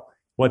 No.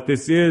 What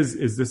this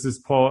is this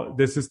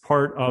is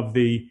part of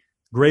the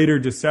greater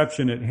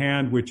deception at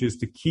hand, which is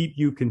to keep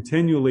you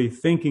continually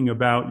thinking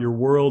about your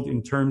world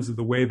in terms of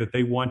the way that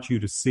they want you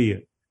to see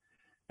it.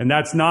 And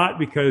that's not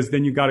because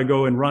then you got to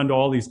go and run to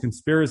all these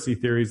conspiracy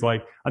theories.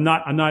 Like, I'm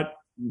not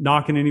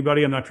knocking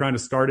anybody. I'm not trying to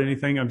start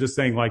anything. I'm just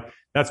saying, like,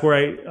 that's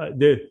where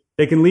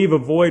they can leave a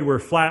void where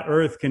flat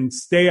earth can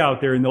stay out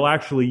there, and they'll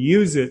actually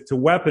use it to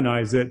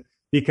weaponize it,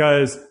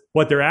 because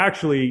what they're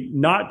actually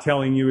not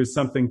telling you is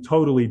something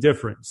totally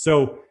different.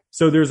 So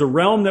there's a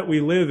realm that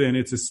we live in.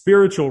 It's a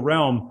spiritual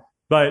realm,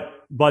 but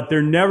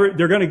they're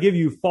going to give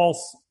you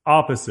false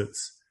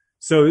opposites.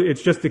 So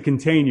it's just to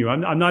contain you.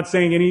 I'm not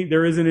saying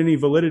there isn't any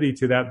validity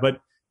to that,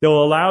 but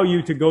they'll allow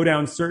you to go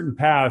down certain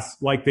paths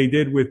like they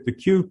did with the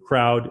Q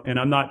crowd. And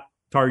I'm not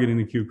targeting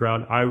the Q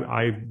crowd.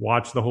 I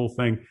watched the whole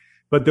thing,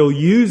 but they'll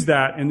use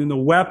that and then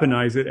they'll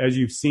weaponize it, as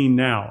you've seen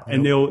now.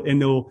 And they'll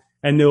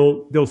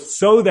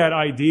sow that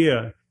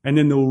idea and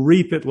then they'll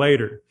reap it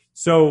later.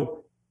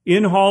 So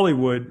in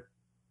Hollywood,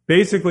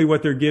 basically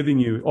what they're giving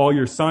you, all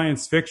your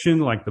science fiction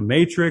like The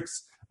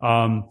Matrix,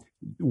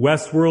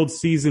 Westworld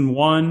Season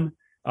 1,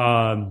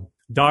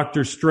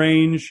 Doctor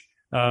Strange,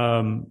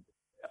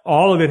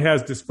 all of it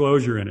has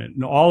disclosure in it,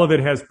 and all of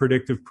it has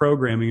predictive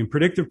programming. And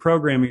predictive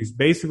programming is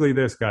basically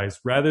this, guys,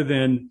 rather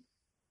than,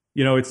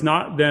 it's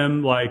not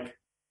them like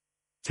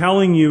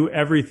telling you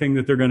everything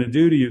that they're going to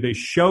do to you. They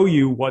show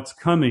you what's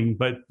coming,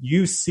 but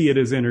you see it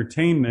as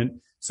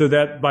entertainment, so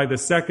that by the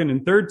second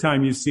and third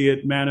time you see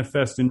it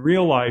manifest in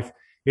real life,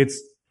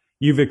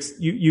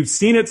 you've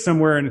seen it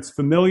somewhere and it's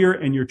familiar,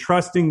 and you're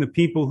trusting the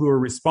people who are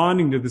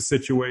responding to the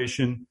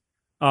situation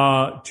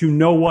to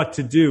know what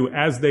to do,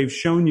 as they've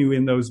shown you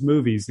in those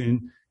movies,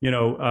 in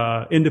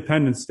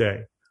Independence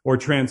Day or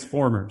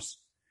Transformers.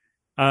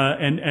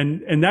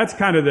 And that's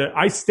kind of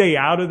I stay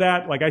out of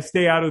that. Like, I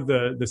stay out of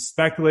the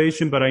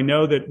speculation, but I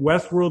know that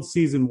Westworld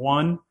Season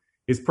 1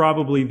 is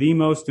probably the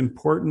most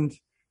important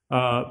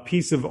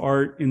piece of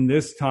art in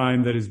this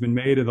time that has been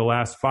made in the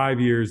last 5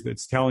 years,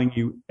 that's telling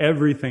you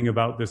everything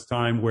about this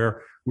time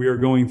where we are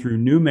going through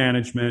new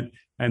management,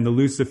 and the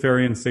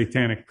Luciferian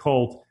satanic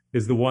cult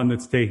is the one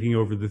that's taking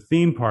over the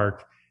theme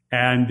park.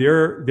 And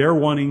they're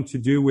wanting to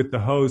do with the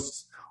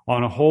hosts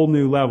on a whole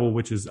new level,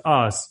 which is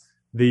us,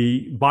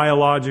 the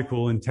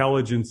biological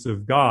intelligence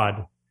of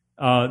God.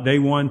 They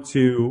want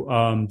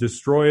to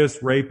destroy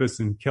us, rape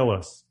us, and kill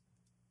us,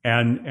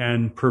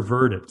 and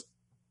pervert it.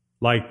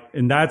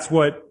 And that's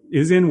what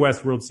is in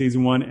Westworld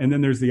Season 1. And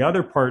then there's the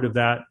other part of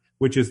that,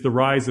 which is the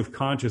rise of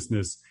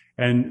consciousness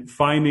and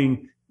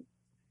finding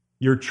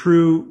your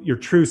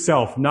true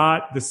self,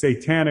 not the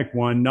satanic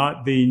one,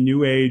 not the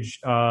New Age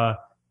moral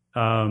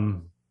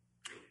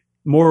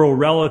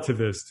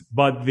relativist,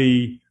 but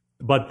the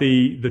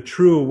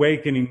true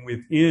awakening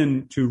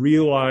within, to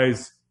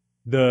realize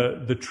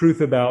the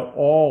truth about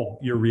all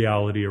your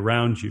reality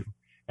around you.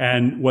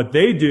 And what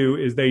they do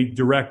is they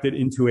direct it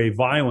into a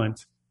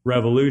violent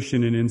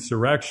revolution and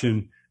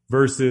insurrection,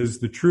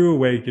 versus the true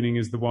awakening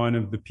is the one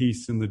of the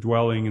peace and the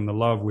dwelling and the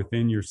love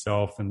within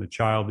yourself and the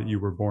child that you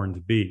were born to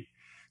be.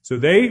 So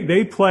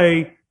they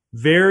play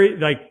very,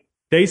 like,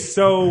 they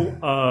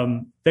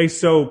sow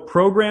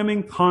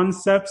programming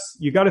concepts.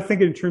 You got to think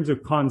in terms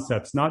of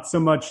concepts, not so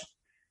much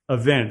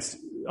events.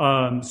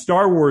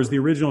 Star Wars, the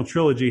original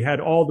trilogy, had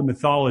all the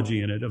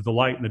mythology in it of the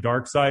light and the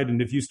dark side.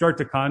 And if you start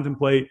to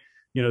contemplate,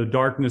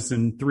 darkness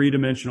in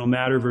 3-dimensional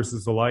matter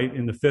versus the light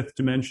in the 5th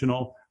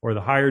dimensional or the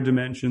higher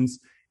dimensions,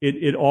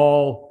 it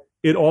all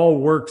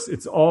works.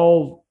 It's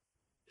all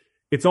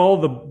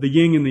the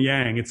yin and the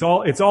yang. It's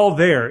all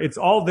there. It's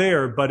all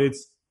there, but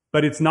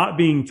it's not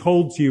being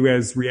told to you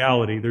as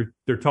reality.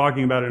 They're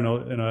talking about it in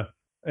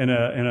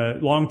a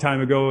long time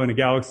ago in a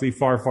galaxy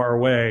far, far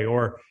away,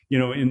 or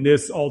in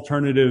this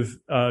alternative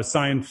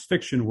science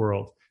fiction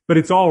world. But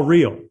it's all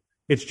real.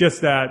 It's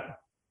just that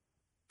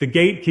the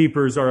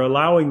gatekeepers are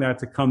allowing that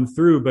to come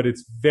through, but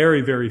it's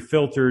very, very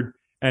filtered.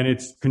 And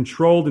it's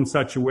controlled in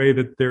such a way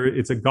that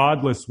it's a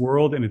godless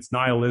world, and it's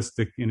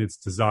nihilistic in its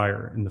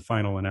desire in the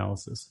final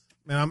analysis.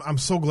 Man, I'm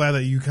so glad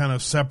that you kind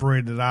of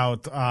separated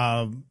out,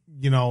 the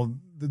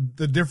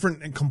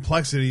different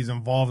complexities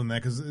involved in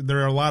that, because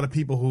there are a lot of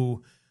people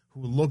who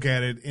who look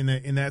at it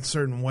in that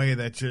certain way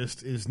that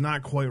just is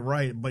not quite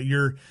right. But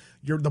you're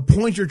the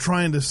point you're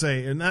trying to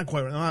say, and not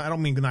quite. I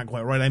don't mean not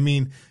quite right. I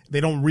mean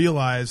they don't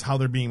realize how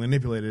they're being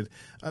manipulated.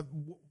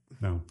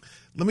 No.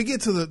 Let me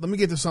get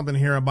to something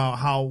here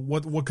about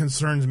what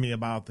concerns me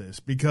about this,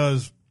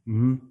 because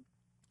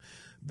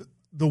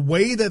the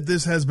way that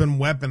this has been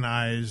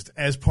weaponized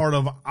as part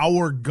of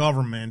our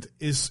government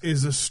is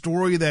a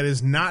story that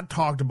is not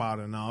talked about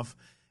enough.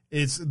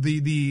 It's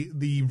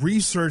the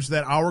research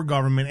that our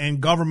government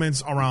and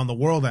governments around the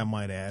world, I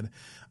might add,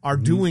 are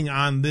doing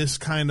on this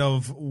kind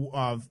of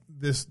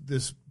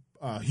this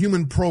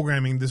human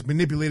programming, this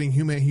manipulating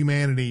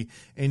humanity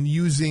and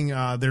using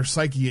their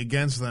psyche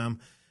against them,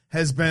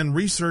 has been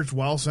researched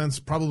well since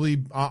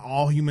probably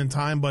all human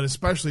time, but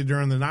especially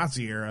during the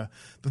Nazi era.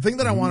 The thing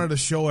that I wanted to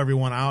show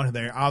everyone out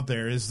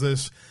there is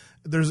this.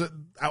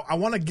 I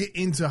want to get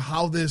into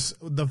how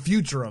the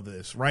future of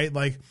this, right?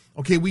 Like,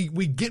 okay,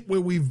 we get where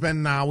we've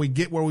been now. We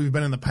get where we've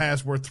been in the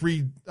past, where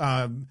 3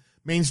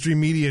 mainstream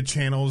media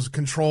channels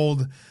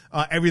controlled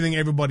everything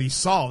everybody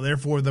saw.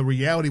 Therefore, the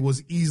reality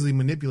was easily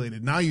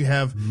manipulated. Now you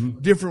have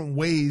different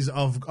ways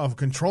of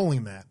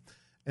controlling that.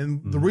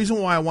 And the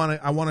reason why I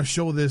want to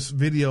show this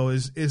video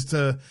is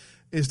to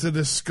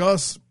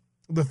discuss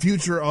the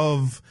future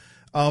of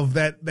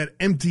that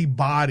empty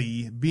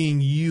body being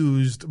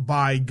used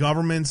by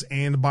governments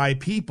and by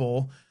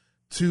people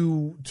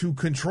to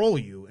control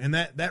you. And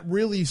that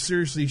really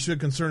seriously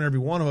should concern every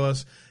one of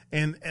us.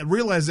 And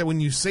realize that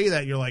when you say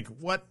that, you're like,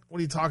 what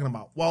are you talking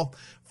about? Well,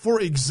 for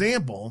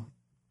example,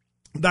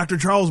 Dr.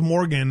 Charles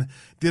Morgan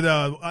did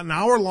an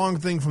hour-long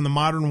thing from the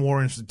Modern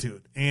War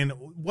Institute. And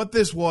what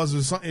this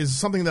is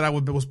something that I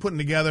was putting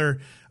together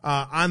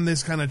on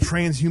this kind of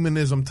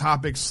transhumanism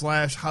topic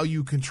 / how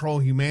you control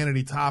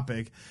humanity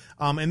topic.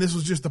 And this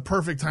was just the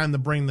perfect time to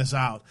bring this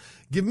out.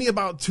 Give me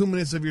about 2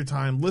 minutes of your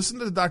time. Listen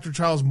to Dr.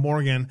 Charles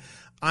Morgan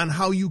on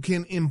how you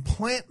can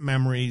implant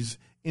memories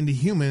into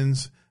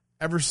humans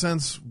ever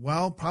since,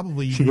 well,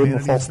 probably... She gave him a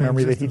false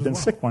memory that he'd been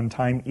sick one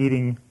time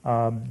eating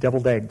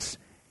deviled eggs.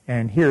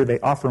 And here they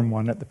offer him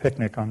one at the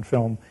picnic on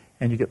film,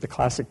 and you get the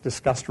classic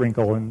disgust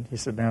wrinkle. And he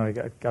said, no, I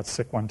got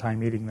sick one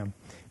time eating them.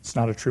 It's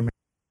not a true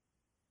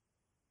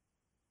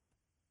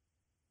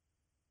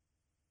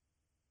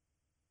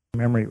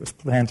memory. It was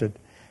planted.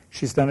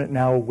 She's done it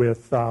now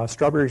with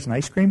strawberries and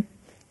ice cream,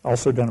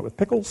 also done it with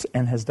pickles,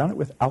 and has done it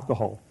with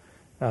alcohol.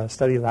 A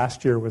study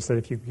last year was that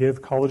if you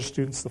give college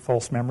students the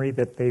false memory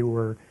that they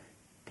were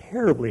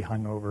terribly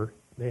hungover,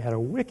 they had a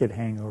wicked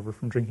hangover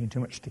from drinking too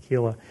much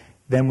tequila,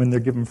 then when they're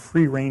given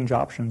free-range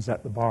options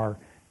at the bar,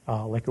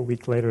 like a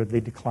week later, they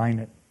decline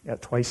it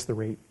at twice the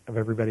rate of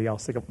everybody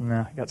else. They go,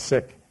 nah, I got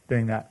sick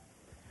doing that.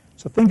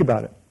 So think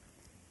about it.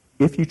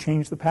 If you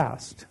change the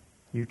past,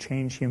 you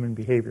change human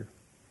behavior.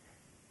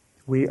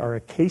 We are a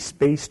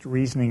case-based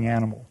reasoning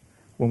animal.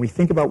 When we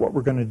think about what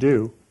we're going to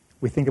do,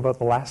 we think about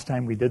the last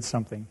time we did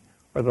something,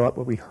 or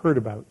what we heard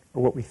about,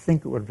 or what we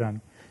think it would have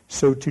done.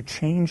 So to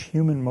change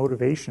human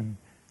motivation,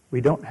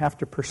 we don't have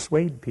to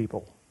persuade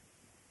people.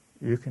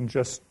 You can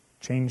just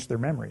change their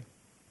memory.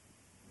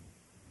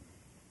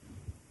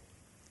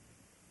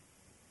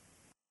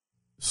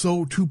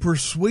 So to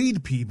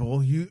persuade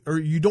people,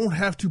 you don't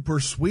have to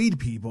persuade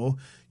people.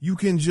 You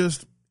can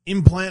just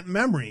implant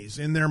memories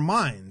in their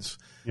minds.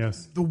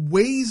 Yes. The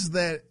ways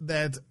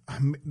that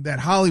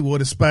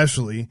Hollywood,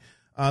 especially,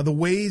 the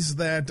ways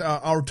that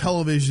our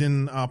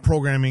television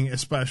programming,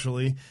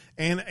 especially,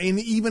 and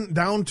even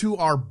down to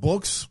our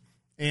books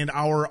and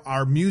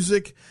our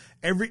music,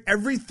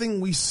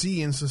 everything we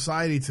see in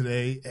society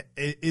today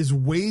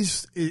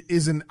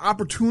is an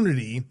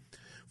opportunity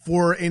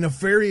for a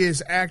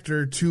nefarious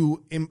actor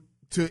to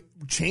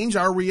change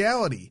our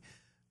reality.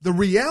 The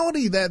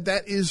reality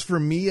that is for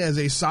me as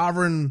a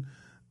sovereign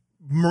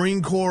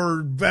Marine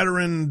Corps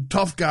veteran,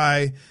 tough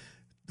guy,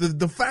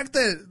 the fact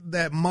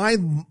that my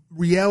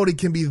reality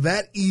can be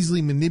that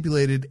easily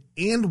manipulated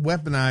and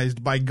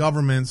weaponized by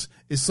governments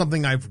is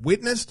something I've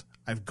witnessed,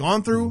 I've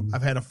gone through,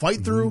 I've had to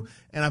fight through,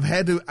 and I've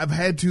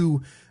had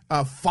to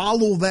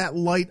follow that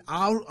light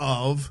out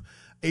of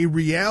a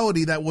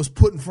reality that was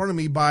put in front of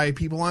me by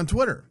people on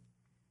Twitter.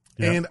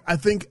 Yep. And I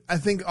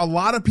think a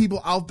lot of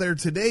people out there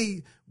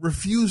today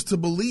refuse to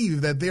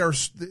believe that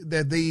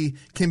they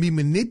can be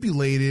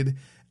manipulated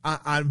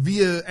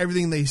via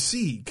everything they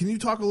see. Can you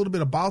talk a little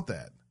bit about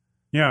that?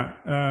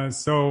 Yeah.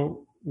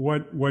 So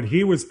what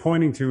he was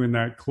pointing to in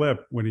that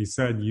clip when he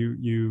said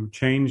you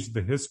change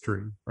the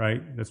history,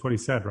 right? That's what he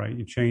said, right?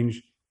 You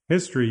change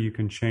history, you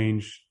can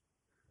change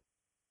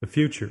the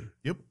future.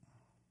 Yep.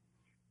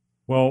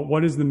 Well,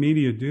 what does the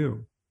media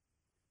do?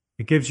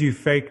 It gives you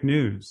fake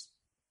news.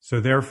 So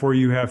therefore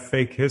you have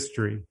fake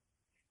history.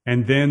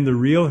 And then the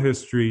real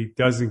history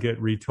doesn't get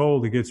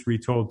retold. It gets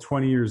retold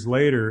 20 years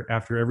later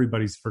after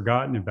everybody's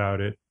forgotten about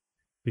it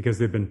because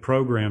they've been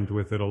programmed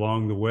with it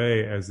along the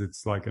way as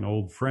it's like an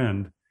old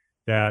friend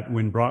that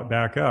when brought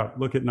back up,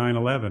 look at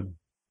 9/11,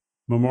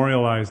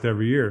 memorialized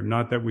every year.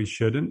 Not that we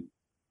shouldn't,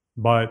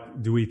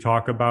 but do we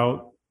talk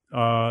about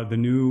the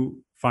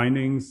new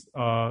findings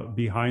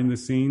behind the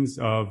scenes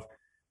of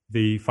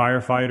the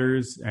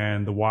firefighters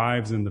and the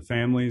wives and the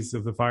families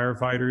of the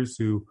firefighters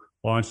who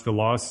launched a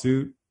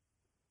lawsuit?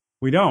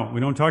 We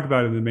don't talk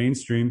about it in the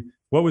mainstream.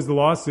 What was the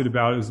lawsuit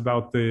about? It was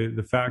about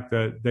the fact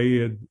that they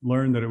had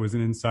learned that it was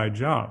an inside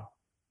job.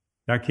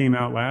 That came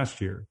out last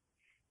year.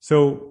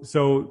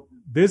 So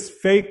this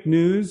fake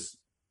news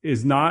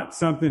is not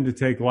something to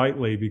take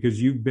lightly,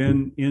 because you've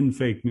been in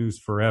fake news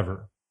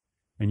forever.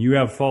 And you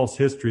have false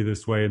history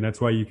this way, and that's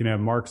why you can have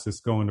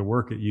Marxists going to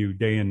work at you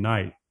day and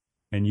night,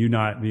 and you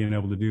not being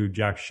able to do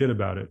jack shit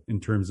about it in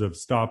terms of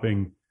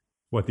stopping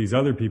what these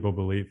other people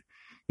believe.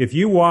 If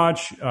you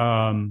watch,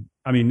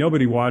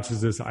 nobody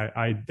watches this.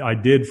 I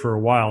did for a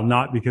while,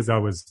 not because I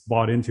was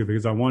bought into it,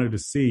 because I wanted to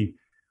see.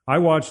 I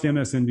watched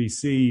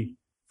MSNBC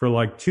for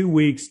like 2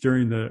 weeks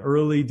during the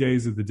early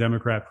days of the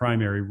Democrat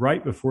primary,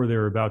 right before they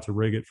were about to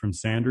rig it from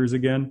Sanders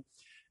again.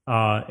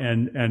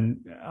 And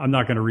I'm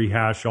not going to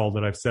rehash all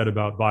that I've said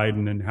about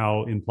Biden and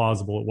how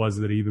implausible it was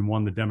that he even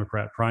won the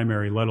Democrat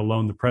primary, let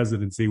alone the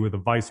presidency, with a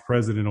vice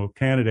presidential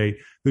candidate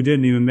who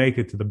didn't even make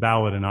it to the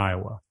ballot in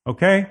Iowa.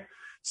 Okay?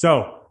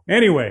 So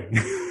anyway,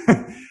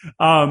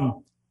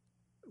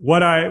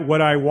 what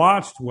I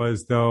watched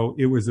was, though,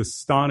 it was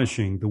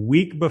astonishing. The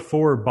week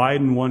before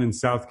Biden won in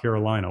South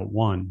Carolina,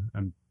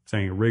 I'm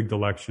saying a rigged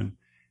election,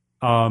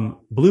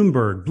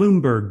 Bloomberg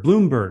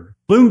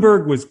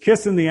was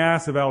kissing the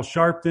ass of Al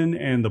Sharpton,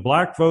 and the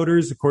black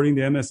voters, according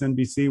to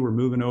MSNBC, were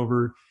moving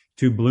over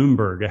to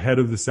Bloomberg ahead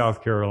of the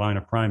South Carolina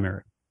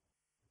primary.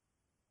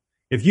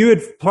 If you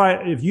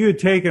had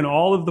taken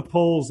all of the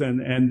polls,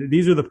 and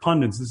these are the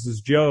pundits, this is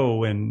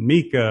Joe and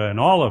Mika and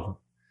all of them,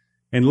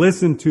 and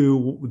listened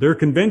to their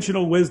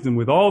conventional wisdom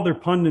with all their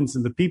pundits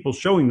and the people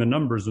showing the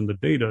numbers and the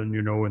data and,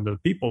 and the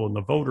people and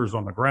the voters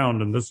on the ground,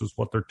 and this is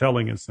what they're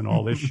telling us and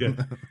all this shit.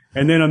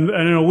 And then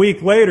a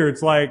week later,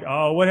 it's like,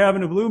 oh, what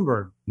happened to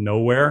Bloomberg?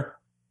 Nowhere.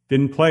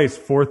 Didn't place,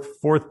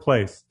 fourth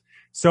place.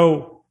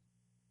 So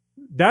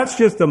that's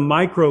just a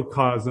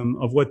microcosm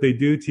of what they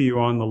do to you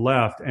on the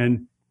left.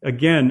 And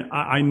again,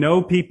 I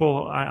know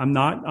people, I'm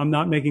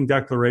not making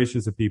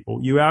declarations of people.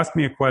 You ask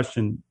me a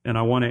question and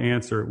I want to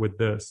answer it with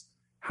this.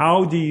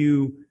 How do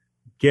you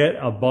get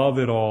above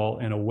it all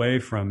and away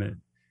from it?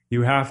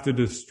 You have to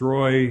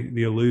destroy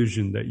the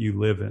illusion that you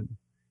live in.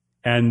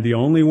 And the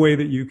only way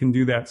that you can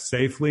do that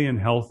safely and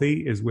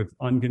healthy is with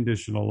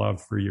unconditional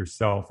love for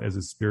yourself as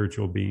a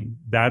spiritual being.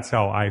 That's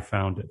how I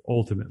found it,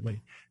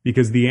 ultimately,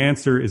 because the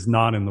answer is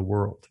not in the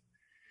world.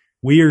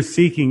 We are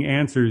seeking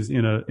answers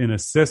in a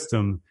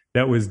system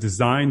that was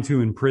designed to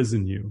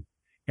imprison you,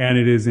 and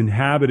it is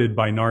inhabited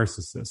by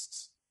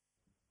narcissists.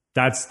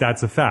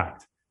 That's a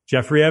fact.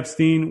 Jeffrey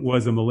Epstein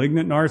was a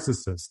malignant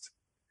narcissist.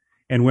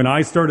 And when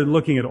I started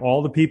looking at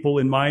all the people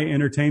in my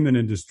entertainment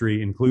industry,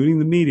 including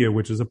the media,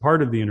 which is a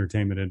part of the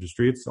entertainment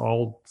industry, it's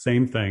all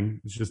same thing.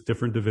 It's just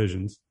different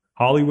divisions.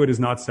 Hollywood is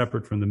not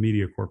separate from the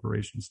media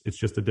corporations. It's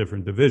just a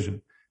different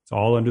division. It's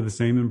all under the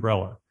same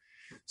umbrella.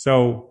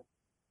 So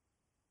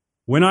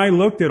when I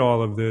looked at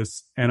all of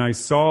this and I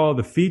saw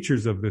the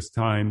features of this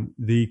time,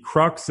 the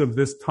crux of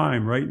this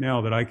time right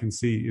now that I can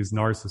see is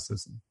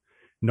narcissism.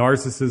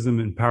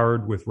 Narcissism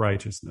empowered with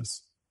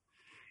righteousness.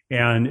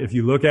 And if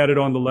you look at it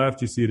on the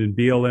left, you see it in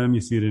BLM, you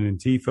see it in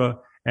Antifa.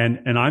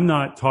 And I'm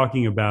not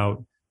talking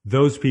about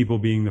those people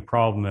being the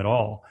problem at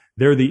all.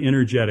 They're the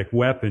energetic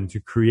weapon to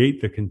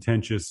create the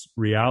contentious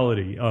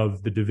reality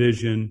of the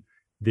division,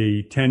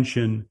 the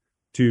tension,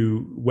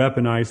 to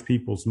weaponize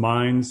people's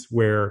minds,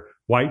 where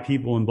white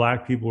people and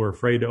black people are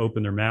afraid to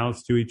open their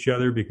mouths to each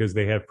other because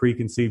they have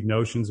preconceived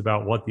notions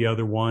about what the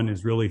other one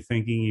is really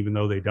thinking, even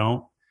though they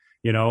don't.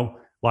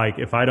 Like,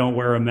 if I don't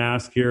wear a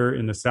mask here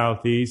in the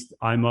Southeast,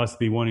 I must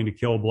be wanting to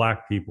kill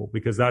black people,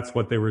 because that's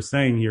what they were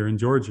saying here in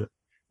Georgia.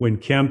 When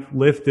Kemp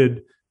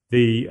lifted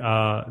the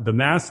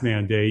mask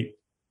mandate,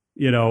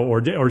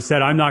 or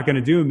said, I'm not going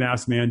to do a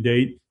mask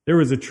mandate, there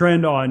was a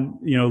trend on,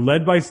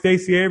 led by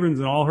Stacey Abrams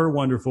and all her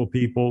wonderful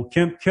people,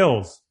 Kemp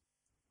kills.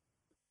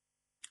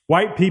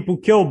 White people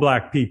kill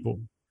black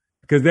people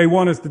because they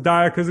want us to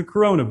die because of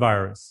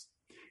coronavirus.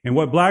 And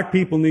what black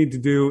people need to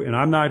do, and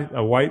I'm not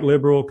a white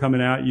liberal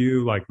coming at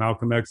you like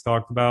Malcolm X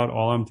talked about.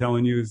 All I'm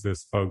telling you is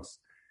this, folks.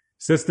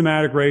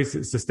 Systemic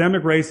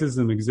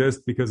racism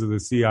exists because of the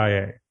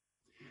CIA.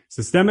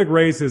 Systemic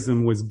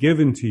racism was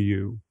given to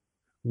you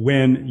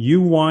when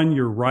you won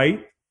your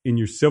right in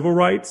your civil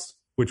rights,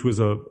 which was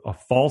a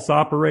false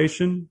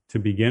operation to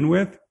begin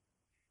with.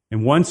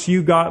 And once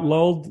you got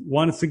lulled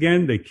once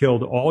again, they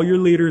killed all your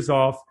leaders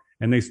off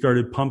and they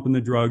started pumping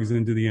the drugs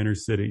into the inner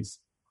cities.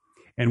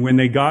 And when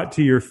they got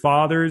to your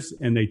fathers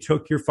and they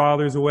took your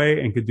fathers away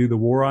and could do the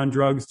war on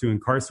drugs to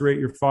incarcerate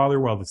your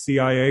father while the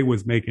CIA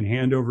was making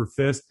hand over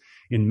fist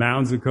in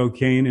mounds of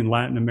cocaine in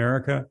Latin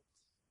America,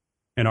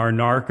 and our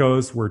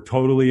narcos were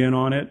totally in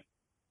on it,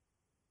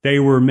 they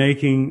were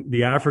making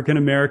the African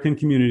American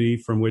community,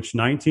 from which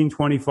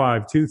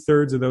 1925,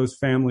 2/3 of those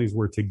families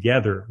were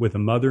together with a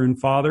mother and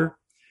father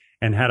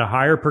and had a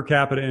higher per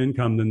capita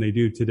income than they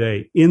do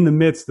today in the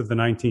midst of the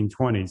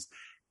 1920s.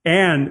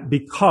 And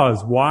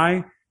because,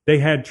 why? They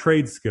had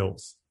trade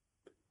skills.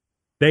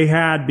 They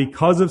had,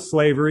 because of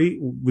slavery,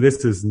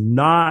 this is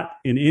not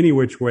in any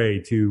which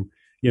way to,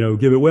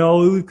 give it,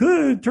 well, it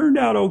could have turned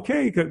out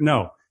okay.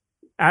 No.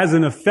 As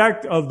an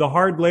effect of the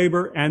hard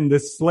labor and the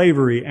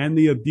slavery and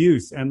the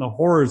abuse and the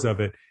horrors of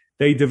it,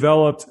 they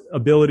developed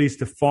abilities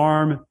to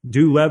farm,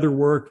 do leather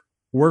work,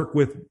 work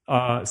with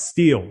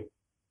steel,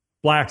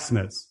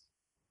 blacksmiths.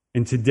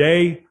 And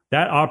today,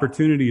 that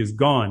opportunity is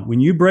gone. When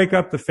you break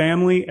up the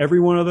family,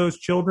 every one of those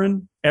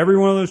children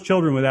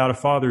without a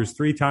father is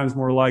 3 times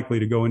more likely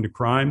to go into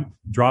crime,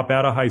 drop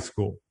out of high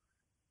school.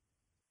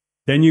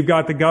 Then you've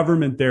got the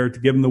government there to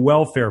give them the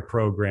welfare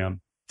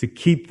program to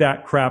keep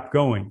that crap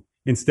going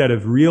instead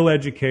of real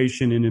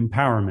education and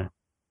empowerment.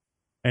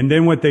 And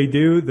then what they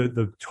do,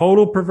 the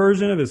total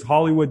perversion of it is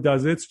Hollywood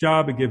does its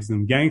job. It gives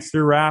them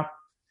gangster rap.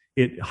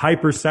 It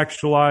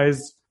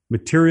hypersexualized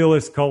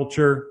materialist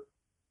culture,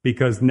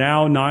 because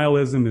now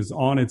nihilism is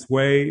on its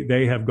way.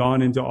 They have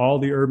gone into all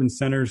the urban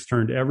centers,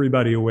 turned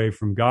everybody away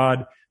from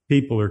God.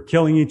 People are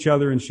killing each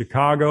other in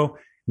Chicago.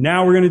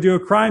 Now we're going to do a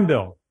crime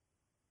bill.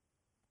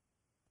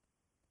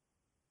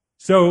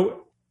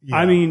 So, yeah.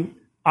 I mean,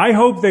 I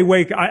hope they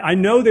wake. I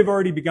know they've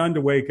already begun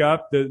to wake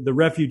up. The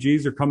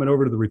refugees are coming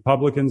over to the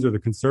Republicans or the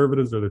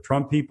conservatives or the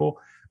Trump people.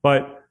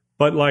 But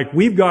like,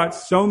 we've got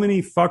so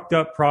many fucked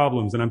up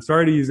problems, and I'm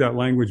sorry to use that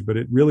language, but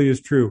it really is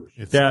true.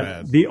 It's that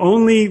bad. The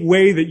only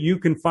way that you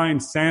can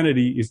find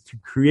sanity is to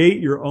create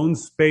your own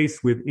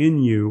space within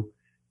you,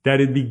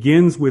 that it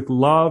begins with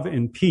love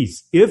and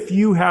peace. If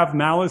you have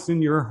malice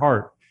in your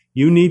heart,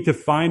 you need to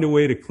find a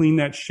way to clean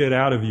that shit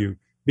out of you,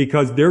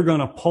 because they're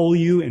going to pull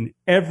you in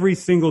every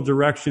single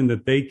direction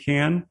that they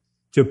can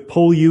to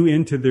pull you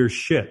into their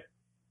shit.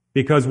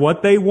 Because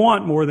what they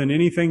want more than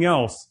anything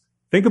else,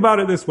 think about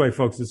it this way,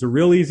 folks. It's a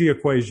real easy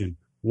equation.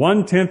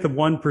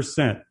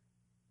 0.1%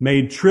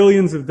 made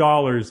trillions of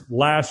dollars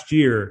last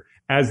year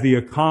as the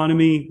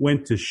economy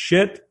went to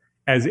shit,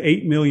 as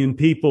 8 million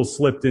people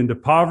slipped into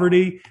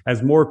poverty,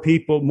 as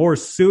more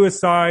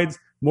suicides,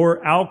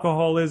 more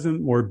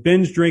alcoholism, more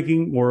binge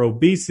drinking, more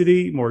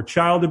obesity, more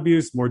child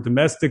abuse, more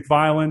domestic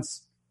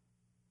violence,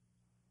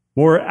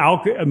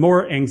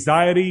 more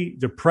anxiety,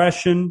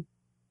 depression,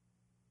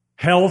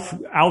 health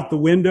out the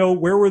window.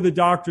 Where were the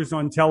doctors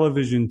on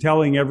television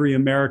telling every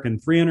American,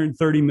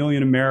 330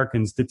 million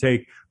Americans, to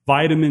take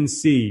vitamin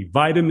C,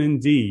 vitamin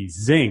D,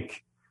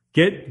 zinc,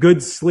 get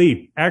good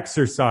sleep,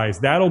 exercise?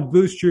 That'll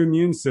boost your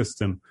immune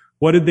system.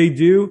 What did they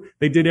do?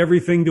 They did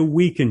everything to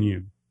weaken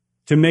you,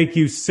 to make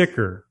you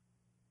sicker,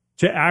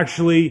 to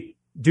actually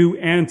do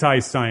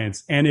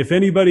anti-science. And if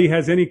anybody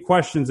has any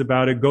questions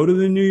about it, go to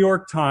the New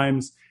York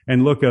Times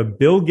and look at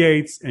Bill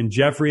Gates and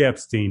Jeffrey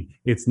Epstein.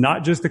 It's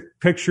not just a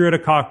picture at a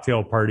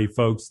cocktail party,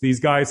 folks. These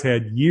guys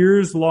had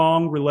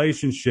years-long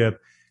relationship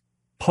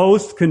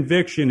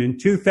post-conviction in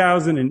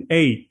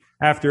 2008,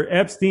 after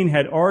Epstein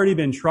had already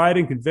been tried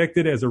and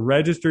convicted as a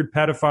registered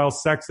pedophile,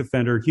 sex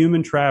offender,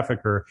 human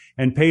trafficker,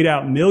 and paid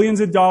out millions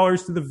of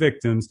dollars to the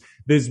victims.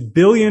 This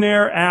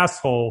billionaire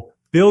asshole,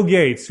 Bill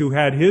Gates, who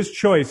had his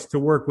choice to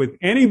work with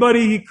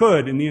anybody he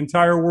could in the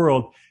entire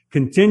world,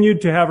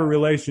 continued to have a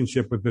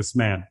relationship with this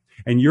man.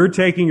 And you're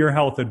taking your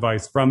health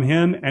advice from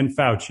him and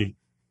Fauci.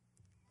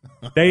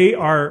 They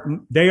are,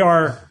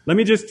 let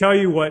me just tell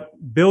you what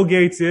Bill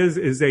Gates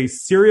is a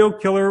serial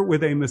killer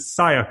with a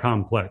messiah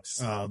complex.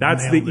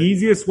 That's the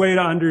easiest way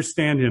to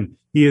understand him.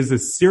 He is a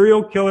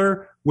serial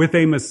killer with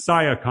a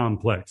messiah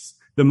complex,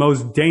 the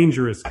most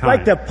dangerous kind. I'd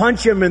like to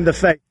punch him in the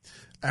face.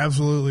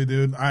 Absolutely,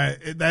 dude.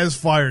 That is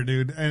fire,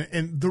 dude.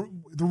 And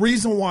the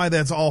reason why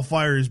that's all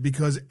fire is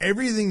because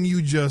everything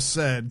you just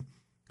said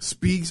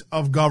speaks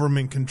of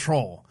government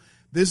control.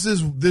 This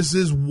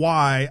is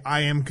why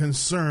I am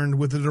concerned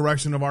with the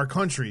direction of our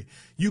country.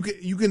 You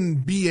can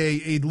be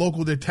a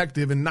local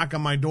detective and knock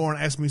on my door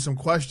and ask me some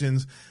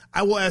questions.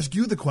 I will ask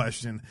you the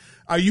question.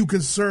 Are you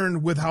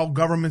concerned with how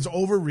government's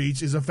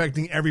overreach is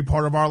affecting every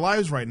part of our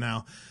lives right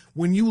now?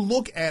 When you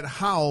look at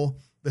how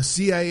the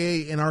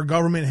CIA and our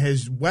government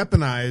has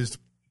weaponized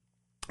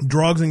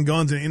drugs and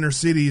guns in inner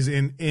cities,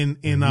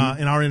 in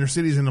our inner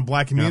cities, in the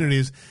black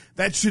communities,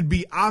 that should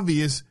be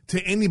obvious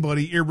to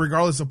anybody,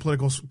 regardless of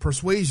political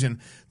persuasion.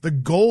 The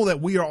goal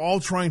that we are all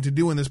trying to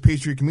do in this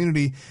patriot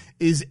community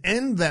is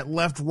end that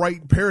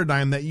left-right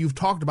paradigm that you've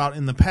talked about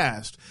in the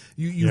past.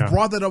 You've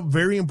brought that up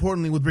very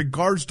importantly with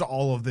regards to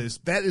all of this.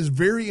 That is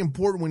very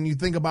important when you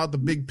think about the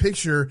big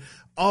picture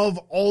of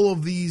all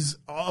of these,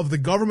 of the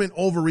government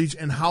overreach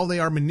and how they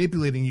are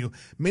manipulating you.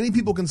 Many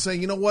people can say,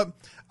 you know what?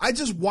 I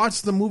just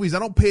watch the movies. I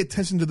don't pay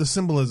attention to the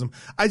symbolism.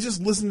 I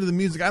just listen to the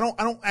music. I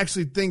don't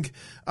actually think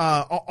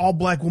all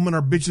black women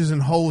are bitches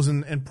and hoes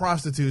and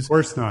prostitutes. Of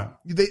course not.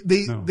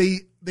 They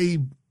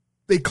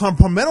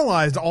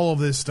compartmentalized all of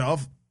this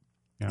stuff.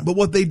 Yeah. But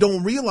what they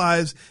don't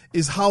realize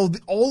is how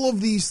all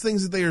of these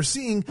things that they are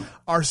seeing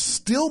are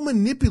still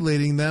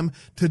manipulating them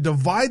to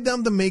divide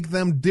them, to make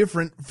them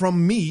different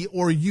from me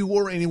or you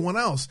or anyone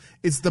else.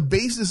 It's the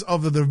basis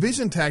of the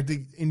division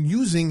tactic in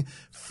using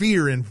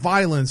fear and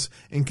violence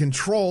and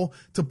control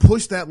to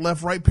push that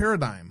left-right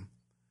paradigm.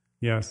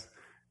 Yes.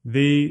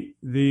 the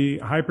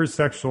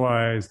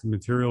hypersexualized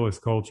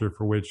materialist culture,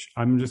 for which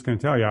I'm just going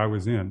to tell you I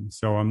was in.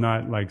 So I'm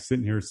not like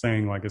sitting here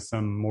saying like as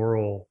some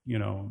moral,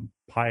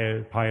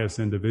 pious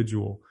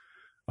individual.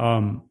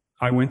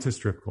 I went to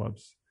strip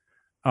clubs.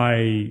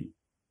 I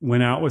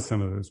went out with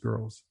some of those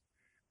girls.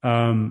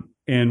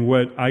 And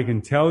what I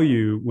can tell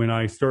you, when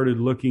I started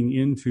looking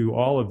into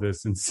all of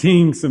this and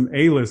seeing some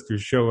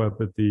A-listers show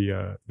up at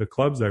the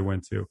clubs I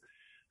went to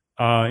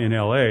in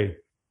LA,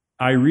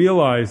 I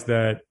realized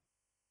that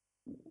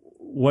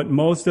what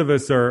most of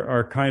us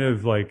are kind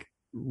of like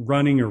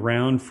running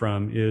around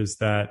from is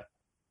that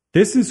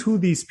this is who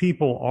these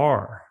people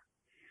are.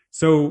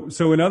 So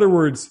in other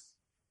words,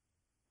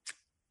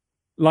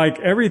 like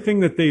everything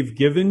that they've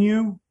given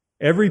you,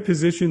 every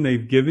position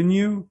they've given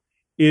you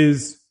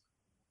is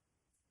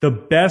the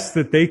best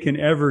that they can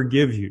ever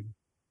give you.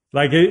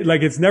 Like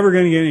it's never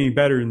going to get any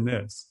better than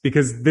this,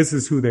 because this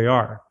is who they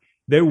are.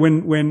 That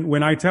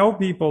when I tell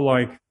people,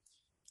 like,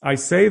 I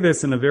say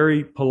this in a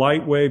very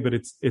polite way, but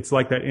it's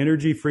like that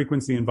energy,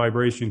 frequency, and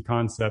vibration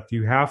concept.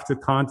 You have to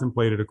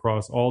contemplate it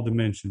across all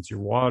dimensions: your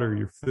water,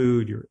 your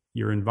food,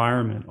 your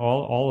environment,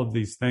 all of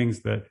these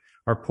things that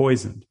are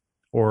poisoned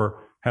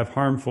or have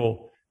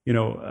harmful,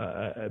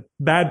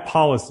 bad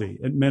policy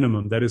at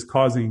minimum that is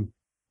causing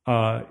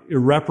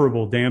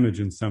irreparable damage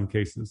in some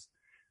cases.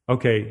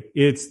 Okay,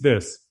 it's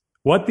this.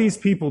 What these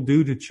people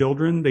do to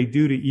children, they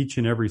do to each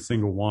and every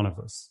single one of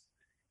us.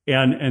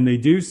 And they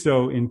do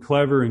so in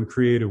clever and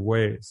creative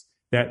ways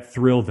that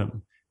thrill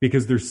them,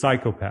 because they're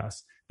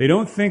psychopaths. They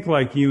don't think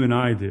like you and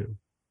I do.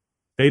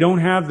 They don't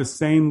have the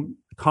same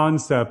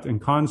concept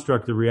and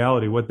construct of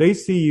reality. What they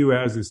see you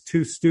as is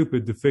too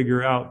stupid to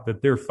figure out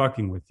that they're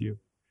fucking with you.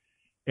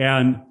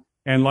 And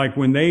like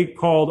when they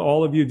called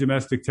all of you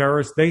domestic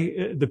terrorists,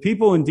 the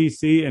people in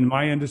DC and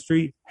my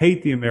industry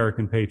hate the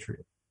American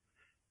patriot.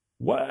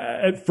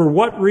 For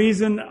what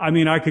reason? I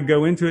mean, I could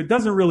go into it. It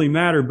doesn't really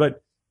matter.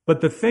 But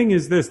the thing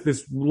is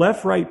this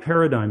left-right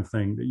paradigm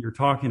thing that you're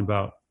talking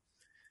about.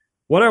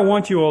 What I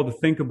want you all to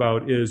think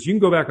about is, you can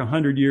go back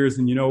 100 years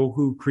and you know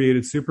who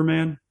created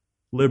Superman?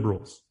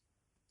 Liberals.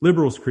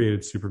 Liberals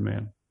created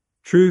Superman.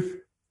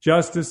 Truth,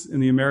 justice,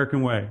 and the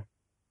American way.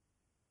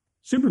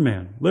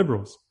 Superman,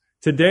 liberals.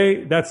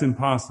 Today, that's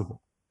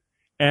impossible.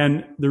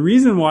 And the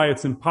reason why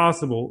it's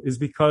impossible is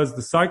because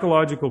the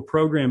psychological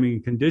programming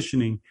and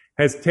conditioning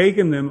has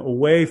taken them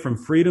away from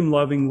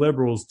freedom-loving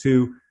liberals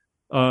to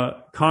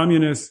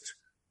communist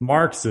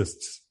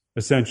Marxists,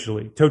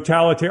 essentially,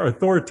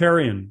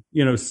 authoritarian,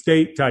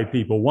 state-type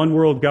people,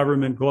 one-world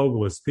government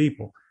globalist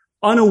people,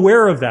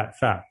 unaware of that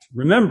fact.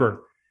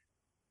 Remember,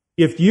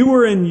 if you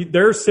were in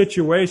their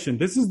situation,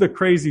 this is the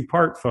crazy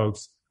part,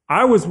 folks.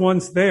 I was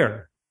once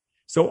there.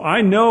 So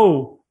I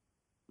know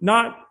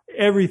not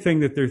everything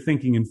that they're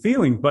thinking and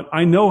feeling, but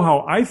I know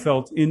how I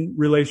felt in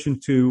relation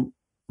to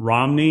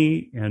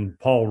Romney and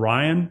Paul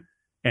Ryan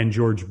and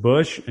George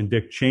Bush and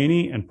Dick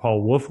Cheney and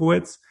Paul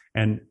Wolfowitz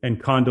and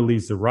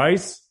Condoleezza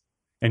Rice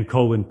and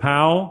Colin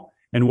Powell,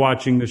 and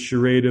watching the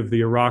charade of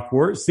the Iraq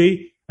War.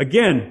 See,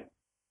 again,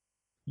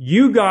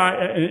 you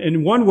got,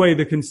 in one way,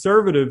 the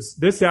conservatives,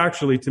 this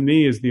actually to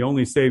me is the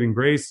only saving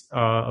grace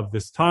of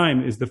this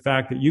time, is the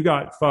fact that you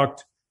got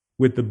fucked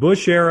with the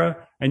Bush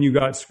era and you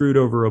got screwed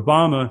over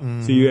Obama.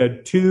 Mm-hmm. So you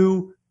had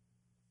two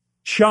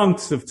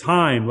chunks of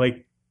time,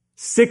 like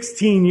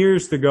 16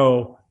 years to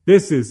go.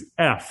 This is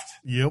effed.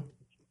 Yep.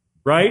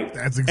 Right?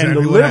 That's exactly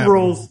and the what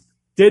liberals happened.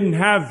 Didn't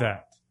have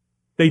that.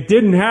 They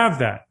didn't have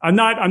that. I'm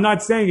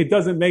not saying it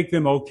doesn't make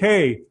them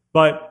okay,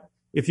 but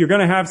if you're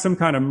going to have some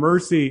kind of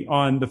mercy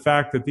on the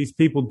fact that these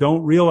people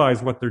don't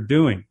realize what they're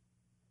doing,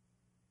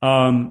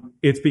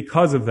 it's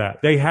because of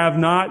that. They have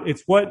not.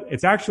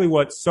 It's actually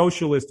what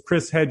socialist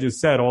Chris Hedges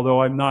said,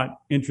 although I'm not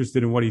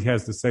interested in what he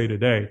has to say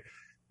today.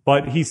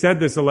 But he said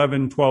this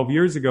 11, 12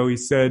 years ago. He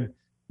said,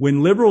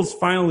 when liberals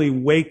finally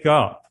wake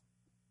up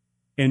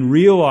and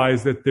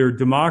realize that their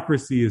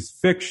democracy is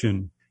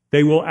fiction,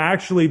 they will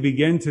actually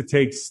begin to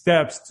take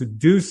steps to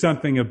do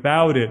something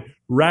about it,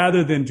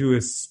 rather than to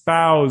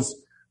espouse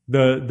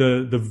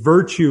the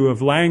virtue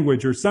of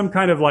language, or some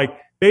kind of like,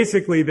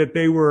 basically that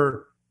they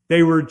were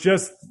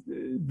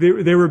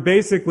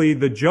basically,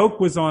 the joke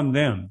was on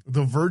them.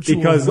 The virtue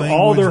because of language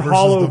all their versus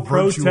hollow the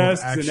virtue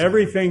protests of and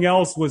everything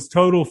else was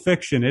total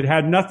fiction. It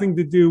had nothing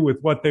to do with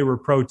what they were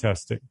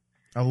protesting.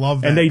 I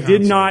love that. And they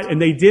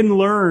didn't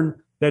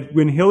learn that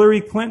when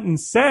Hillary Clinton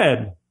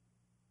said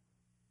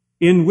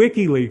in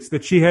WikiLeaks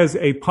that she has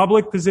a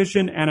public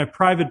position and a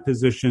private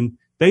position,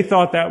 they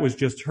thought that was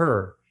just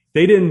her.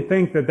 They didn't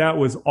think that that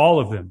was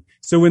all of them.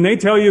 So when they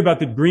tell you about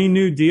the Green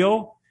New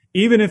Deal,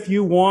 even if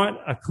you want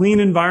a clean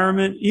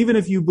environment, even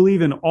if you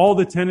believe in all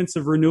the tenets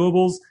of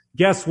renewables,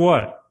 guess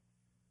what?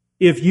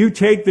 If you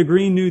take the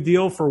Green New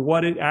Deal for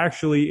what it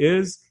actually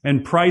is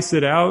and price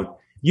it out,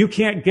 you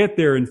can't get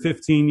there in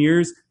 15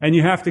 years, and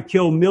you have to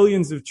kill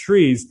millions of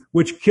trees,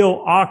 which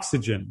kill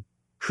oxygen,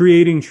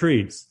 creating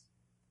trees.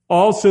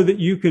 All so that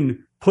you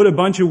can put a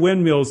bunch of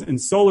windmills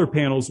and solar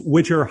panels,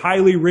 which are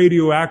highly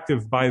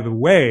radioactive, by the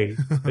way,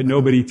 that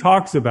nobody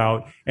talks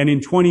about, and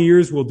in 20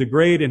 years will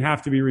degrade and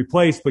have to be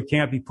replaced, but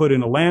can't be put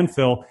in a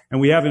landfill.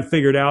 And we haven't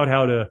figured out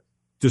how to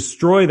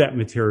destroy that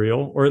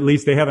material, or at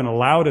least they haven't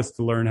allowed us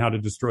to learn how to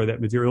destroy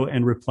that material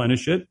and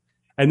replenish it.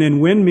 And then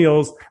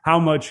windmills, how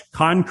much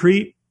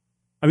concrete?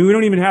 I mean, we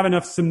don't even have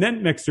enough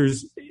cement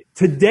mixers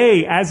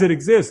today as it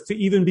exists to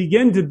even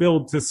begin to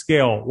build to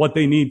scale what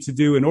they need to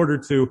do in order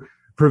to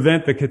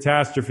prevent the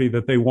catastrophe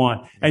that they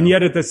want. And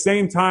yet at the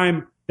same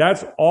time,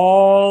 that's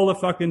all a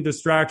fucking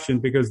distraction,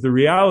 because the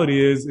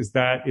reality is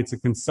that it's a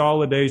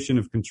consolidation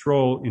of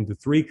control into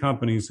 3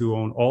 companies who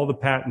own all the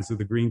patents of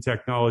the green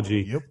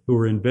technology, who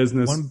are in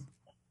business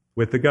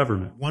with the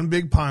government. One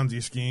big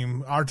Ponzi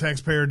scheme. Our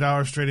taxpayer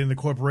dollars straight into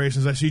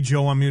corporations. I see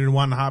Joe unmuted and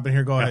wanting to hop in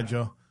here. Go ahead,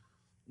 Joe.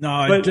 No,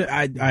 I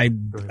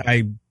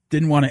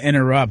didn't want to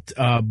interrupt,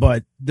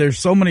 but there's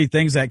so many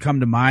things that come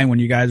to mind when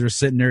you guys are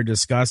sitting there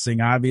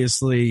discussing,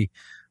 obviously,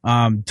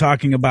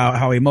 talking about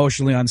how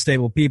emotionally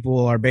unstable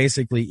people are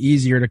basically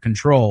easier to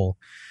control.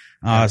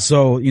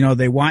 So,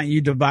 they want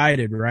you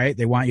divided, right?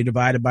 They want you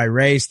divided by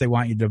race. They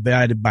want you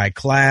divided by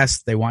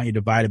class. They want you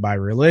divided by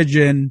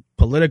religion,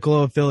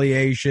 political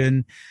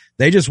affiliation.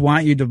 They just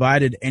want you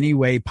divided any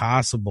way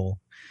possible.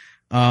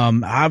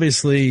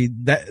 Obviously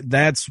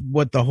that's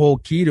what the whole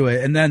key to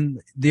it. And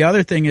then the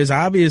other thing is,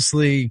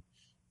 obviously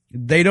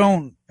they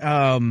don't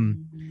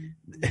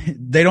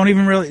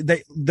even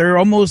really, they're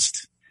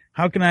almost,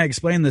 how can I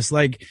explain this?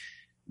 Like,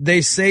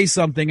 they say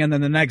something and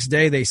then the next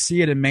day they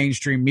see it in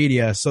mainstream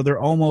media. So they're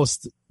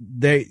almost,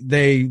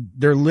 they're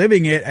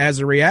living it as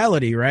a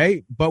reality,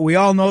 right? But we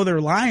all know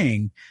they're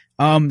lying.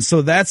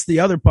 So that's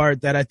the other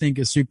part that I think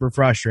is super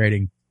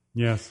frustrating.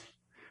 Yes.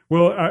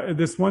 Well,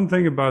 this one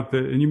thing about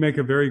and you make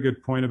a very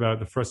good point about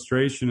the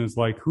frustration is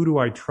like, who do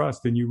I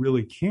trust? And you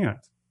really can't,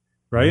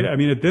 right? Mm-hmm. I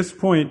mean, at this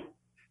point,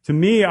 to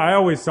me, I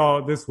always saw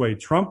it this way.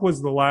 Trump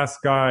was the last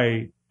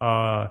guy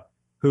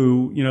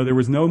who, there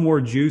was no more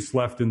juice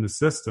left in the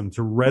system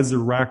to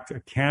resurrect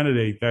a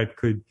candidate that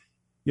could,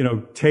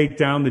 take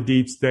down the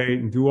deep state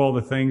and do all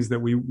the things that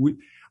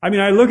I mean,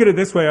 I look at it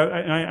this way,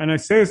 and I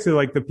say this to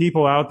like the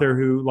people out there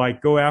who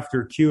like go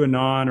after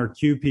QAnon or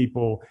Q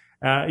people,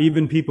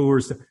 even people who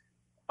are,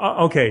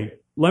 okay,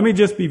 let me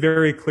just be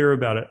very clear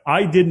about it.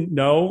 I didn't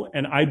know,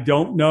 and I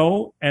don't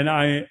know, and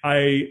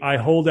I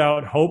hold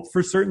out hope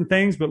for certain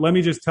things, but let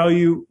me just tell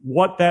you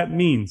what that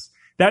means.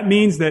 That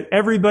means that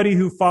everybody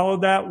who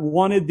followed that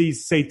wanted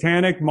these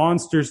satanic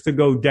monsters to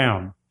go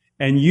down.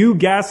 And you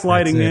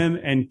gaslighting them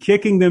and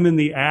kicking them in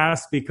the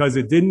ass because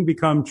it didn't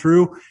become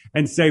true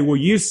and say, well,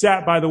 you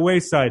sat by the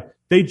wayside.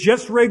 They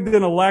just rigged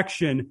an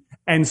election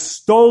and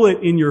stole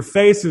it in your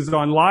faces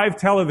on live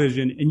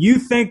television. And you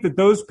think that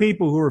those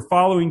people who are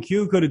following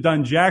Q could have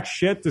done jack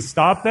shit to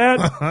stop that?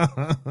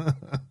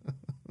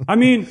 I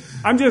mean,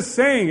 I'm just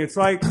saying, it's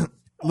like,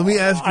 let me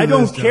ask you I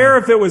don't care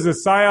if it was a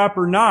psyop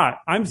or not.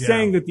 I'm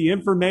saying that the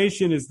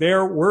information is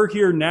there. We're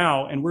here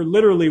now, and we're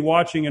literally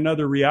watching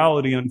another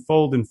reality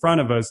unfold in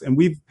front of us.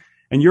 And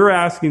you're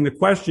asking the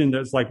question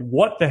that's like,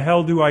 what the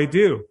hell do I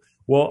do?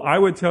 Well, I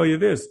would tell you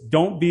this: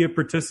 don't be a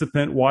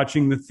participant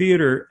watching the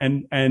theater,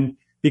 and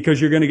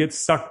because you're going to get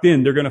sucked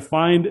in. They're going to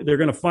find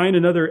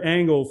another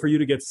angle for you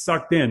to get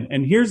sucked in.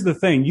 And here's the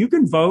thing: you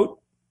can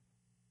vote,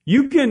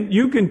 you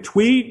can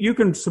tweet, you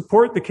can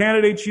support the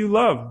candidates you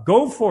love.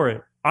 Go for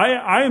it.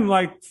 I am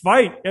like,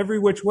 fight every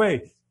which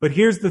way. But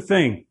here's the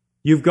thing.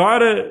 You've got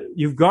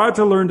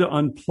to learn to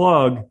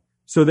unplug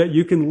so that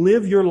you can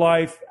live your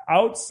life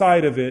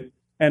outside of it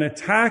and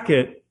attack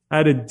it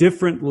at a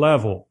different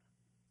level.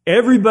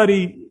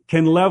 Everybody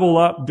can level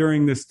up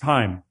during this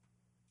time.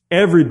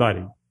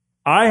 Everybody.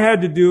 I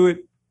had to do it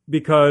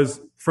because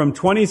from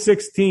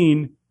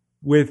 2016,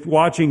 with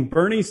watching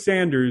Bernie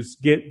Sanders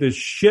get the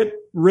shit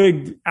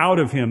rigged out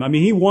of him. I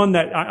mean, he won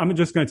that. I'm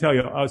just going to tell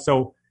you.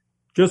 So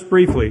just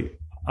briefly,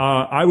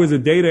 I was a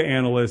data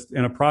analyst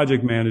and a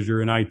project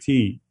manager in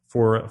IT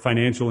for a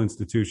financial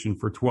institution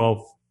for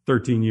 12,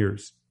 13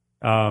 years.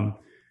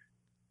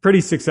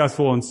 Pretty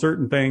successful in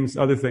certain things,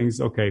 other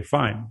things, okay,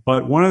 fine.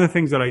 But one of the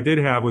things that I did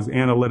have was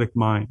analytic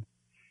mind.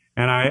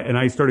 And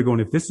I started going,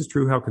 if this is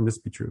true, how can this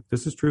be true? If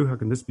this is true, how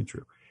can this be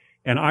true?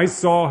 And I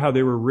saw how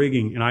they were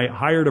rigging, and I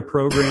hired a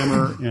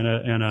programmer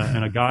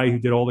and a guy who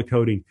did all the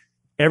coding.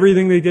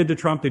 Everything they did to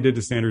Trump, they did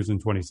to Sanders in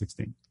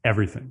 2016.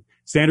 Everything.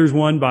 Sanders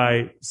won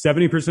by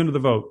 70% of the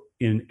vote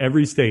in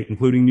every state,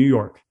 including New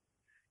York.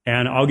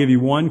 And I'll give you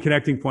one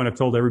connecting point I've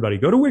told everybody.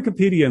 Go to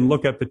Wikipedia and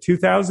look at the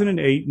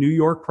 2008 New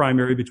York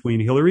primary between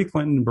Hillary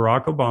Clinton and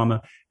Barack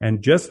Obama,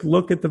 and just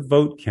look at the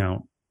vote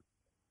count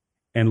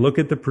and look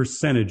at the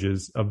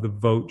percentages of the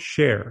vote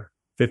share,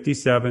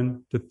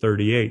 57 to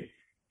 38.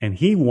 And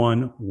he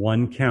won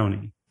one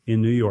county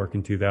in New York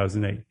in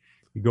 2008.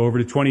 You go over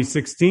to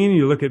 2016,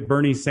 you look at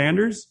Bernie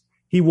Sanders.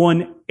 He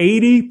won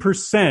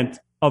 80%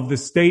 of the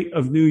state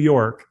of New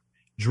York,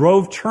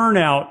 drove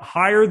turnout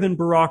higher than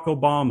Barack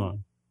Obama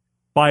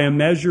by a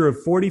measure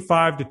of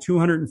 45 to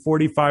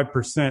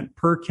 245%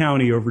 per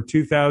county over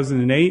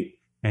 2008.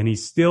 and he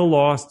still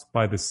lost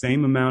by the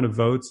same amount of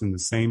votes and the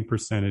same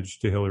percentage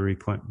to Hillary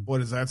Clinton. Boy,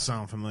 does that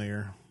sound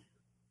familiar.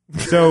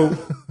 So,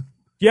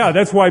 yeah,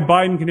 that's why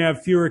Biden can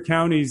have fewer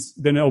counties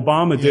than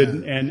Obama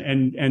did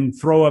and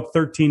throw up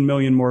 13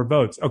 million more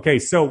votes. Okay,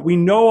 so we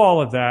know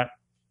all of that.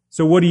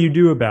 So what do you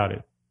do about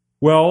it?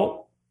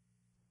 Well,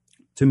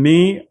 to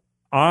me,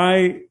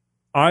 I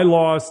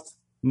lost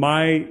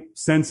my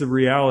sense of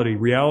reality.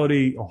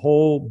 Reality, a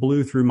hole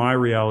blew through my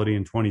reality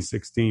in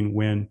 2016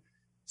 when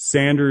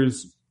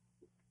Sanders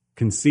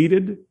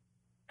conceded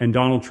and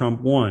Donald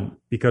Trump won,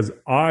 because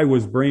I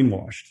was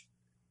brainwashed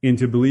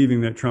into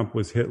believing that Trump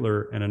was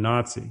Hitler and a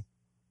Nazi.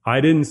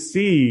 I didn't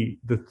see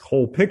the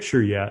whole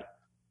picture yet.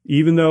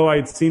 Even though I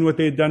had seen what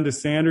they had done to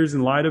Sanders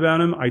and lied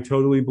about him, I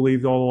totally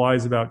believed all the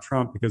lies about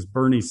Trump because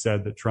Bernie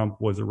said that Trump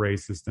was a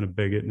racist and a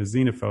bigot and a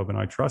xenophobe, and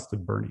I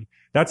trusted Bernie.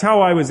 That's how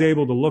I was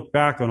able to look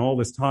back on all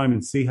this time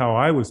and see how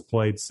I was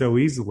played so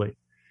easily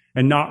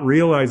and not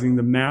realizing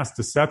the mass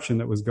deception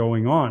that was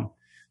going on.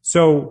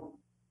 So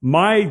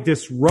my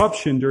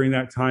disruption during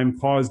that time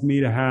caused me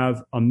to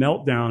have a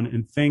meltdown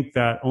and think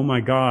that, oh my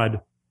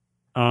God,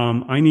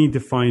 I need to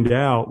find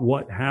out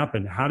what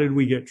happened. How did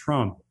we get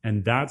Trump?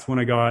 And that's when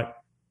I got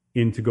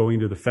into going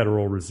to the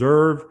Federal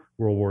Reserve,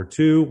 World War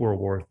II,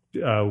 World War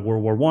I,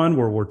 World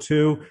War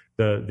II,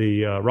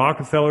 the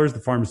Rockefellers,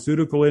 the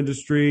pharmaceutical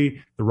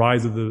industry, the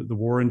rise of the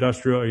war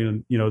industrial,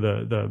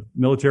 the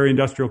military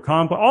industrial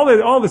complex,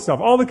 all the stuff,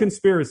 all the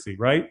conspiracy,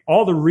 right?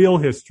 All the real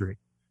history.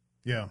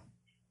 Yeah.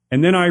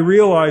 And then I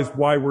realized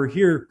why we're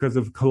here, because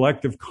of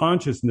collective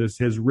consciousness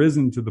has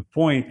risen to the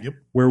point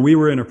where we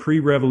were in a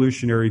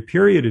pre-revolutionary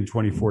period in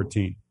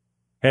 2014.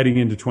 Heading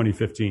into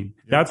 2015. Yep.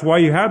 That's why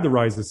you had the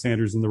rise of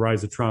Sanders and the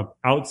rise of Trump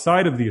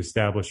outside of the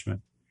establishment.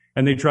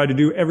 And they tried to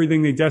do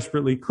everything they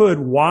desperately could.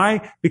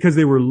 Why? Because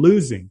they were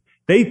losing.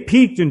 They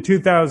peaked in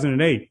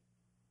 2008.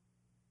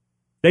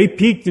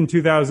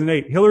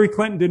 Hillary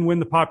Clinton didn't win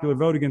the popular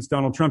vote against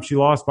Donald Trump. She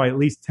lost by at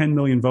least 10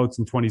 million votes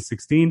in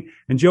 2016.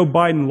 And Joe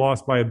Biden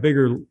lost by a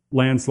bigger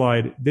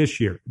landslide this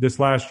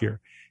last year.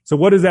 So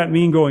what does that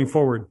mean going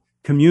forward?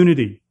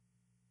 Community.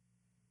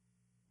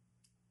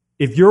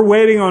 If you're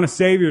waiting on a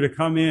savior to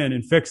come in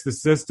and fix the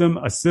system,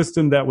 a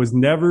system that was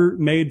never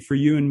made for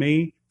you and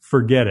me,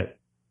 forget it.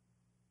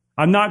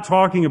 I'm not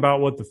talking about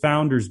what the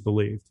founders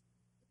believed,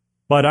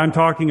 but I'm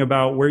talking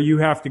about where you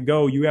have to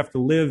go. You have to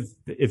live.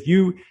 If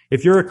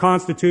you're a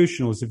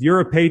constitutionalist, if you're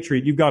a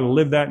patriot, you've got to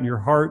live that in your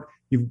heart.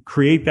 You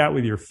create that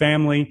with your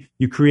family.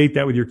 You create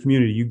that with your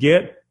community. You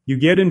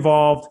get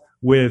involved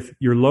with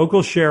your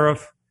local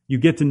sheriff. You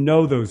get to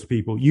know those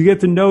people. You get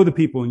to know the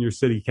people in your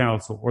city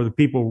council or the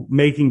people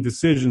making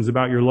decisions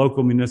about your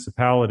local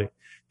municipality.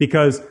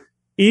 Because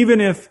even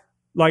if,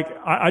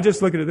 I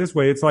just look at it this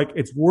way, it's like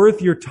it's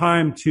worth your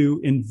time to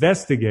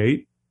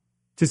investigate,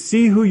 to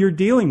see who you're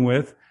dealing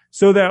with,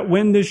 so that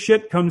when this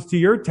shit comes to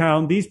your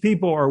town, these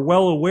people are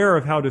well aware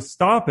of how to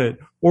stop it,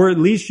 or at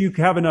least you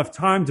have enough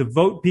time to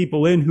vote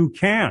people in who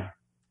can.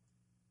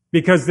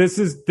 Because this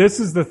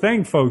is the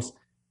thing, folks.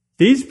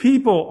 These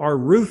people are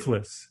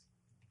ruthless.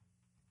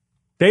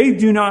 They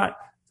do not,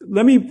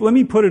 let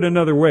me put it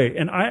another way.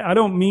 And I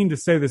don't mean to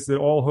say this, that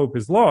all hope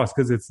is lost,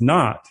 because it's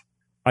not.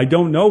 I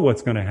don't know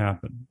what's going to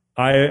happen.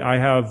 I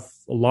have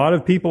a lot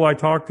of people I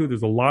talk to.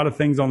 There's a lot of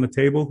things on the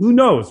table. Who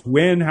knows?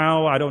 When,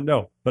 how, I don't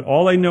know. But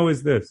all I know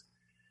is this.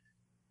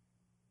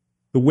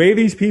 The way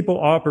these people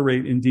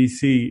operate in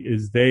DC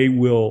is they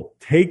will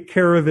take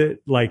care of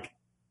it,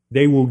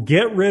 they will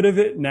get rid of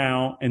it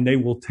now and they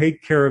will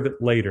take care of it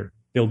later.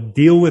 They'll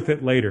deal with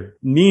it later.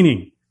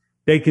 Meaning,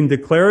 they can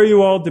declare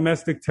you all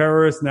domestic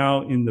terrorists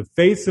now in the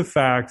face of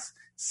facts,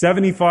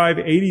 75,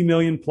 80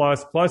 million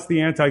plus the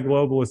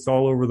anti-globalists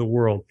all over the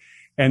world,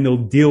 and they'll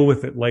deal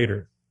with it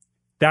later.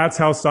 That's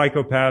how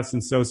psychopaths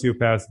and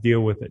sociopaths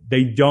deal with it.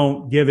 They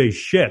don't give a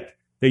shit.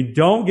 They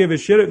don't give a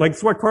shit.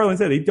 That's what Carlin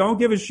said. They don't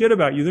give a shit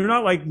about you. They're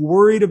not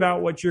worried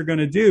about what you're going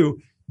to do.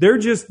 They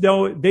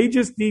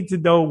just need to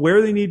know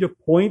where they need to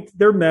point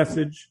their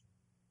message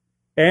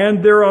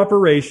and their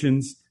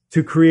operations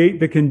to create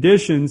the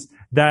conditions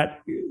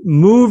that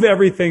move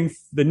everything,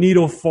 the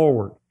needle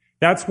forward.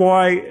 That's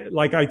why,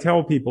 I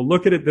tell people,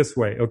 look at it this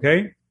way,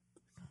 okay?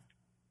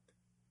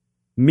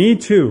 Me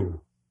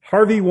Too,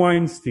 Harvey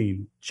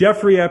Weinstein,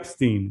 Jeffrey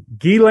Epstein,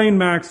 Ghislaine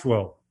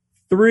Maxwell,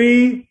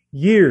 3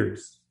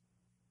 years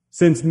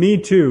since Me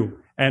Too,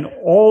 and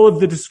all of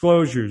the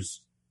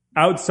disclosures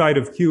outside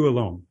of Q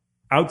alone,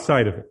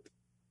 outside of it.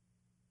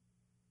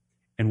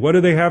 And what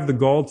do they have the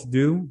gall to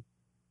do?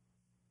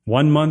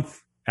 1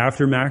 month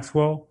after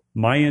Maxwell,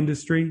 my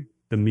industry,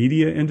 the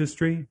media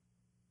industry,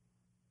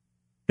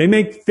 they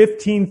make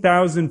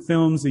 15,000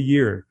 films a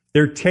year.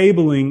 They're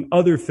tabling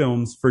other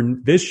films for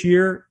this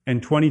year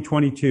and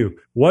 2022.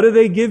 What do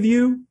they give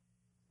you?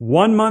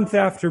 1 month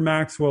after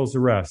Maxwell's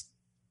arrest,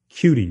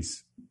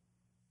 cuties.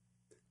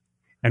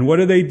 And what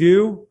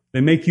do?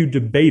 They make you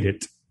debate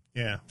it.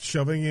 Yeah,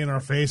 shoving it in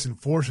our face and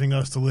forcing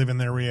us to live in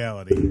their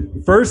reality.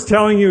 First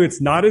telling you it's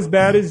not as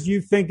bad as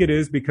you think it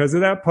is because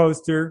of that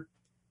poster.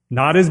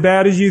 Not as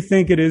bad as you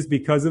think it is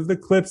because of the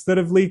clips that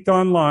have leaked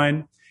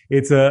online.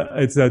 It's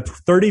a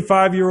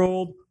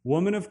 35-year-old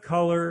woman of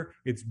color.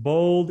 It's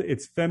bold.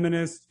 It's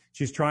feminist.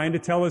 She's trying to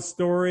tell a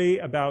story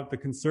about the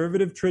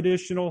conservative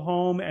traditional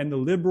home and the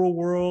liberal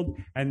world.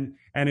 And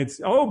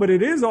but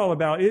it is all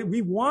about it.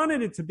 We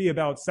wanted it to be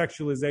about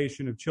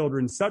sexualization of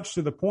children, such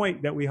to the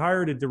point that we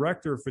hired a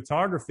director of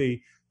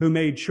photography who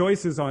made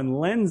choices on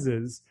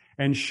lenses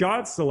and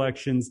shot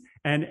selections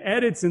and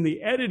edits in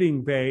the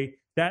editing bay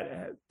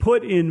that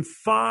put in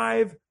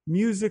 5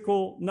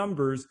 musical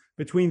numbers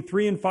between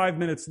 3 and 5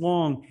 minutes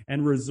long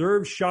and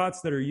reserved shots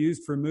that are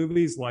used for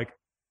movies like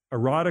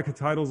erotica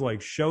titles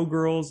like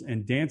Showgirls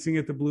and Dancing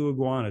at the Blue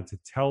Iguana to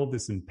tell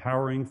this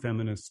empowering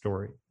feminist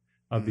story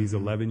of these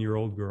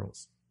 11-year-old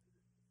girls.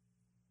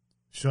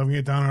 Shoving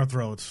it down our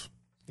throats,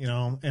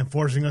 and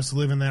forcing us to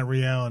live in that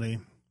reality.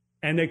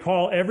 And they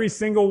call every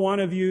single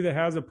one of you that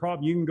has a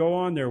problem. You can go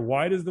on there.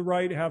 Why does the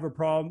right have a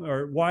problem?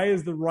 Or why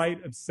is the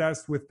right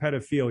obsessed with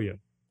pedophilia?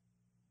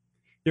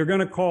 They're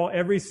going to call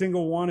every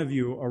single one of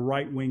you a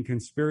right-wing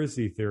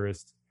conspiracy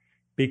theorist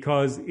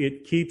because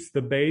it keeps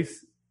the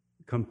base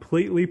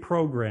completely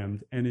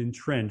programmed and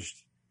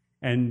entrenched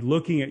and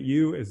looking at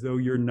you as though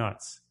you're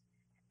nuts.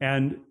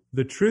 And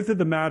the truth of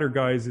the matter,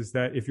 guys, is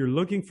that if you're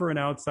looking for an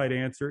outside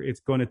answer,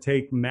 it's going to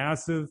take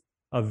massive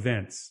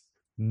events.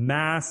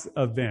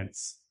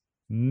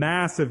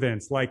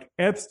 Like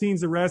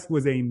Epstein's arrest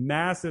was a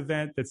mass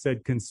event that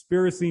said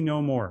conspiracy no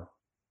more.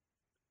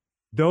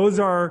 These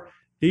are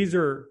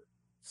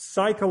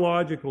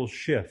psychological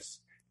shifts.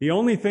 The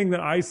only thing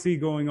that I see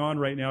going on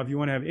right now, if you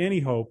want to have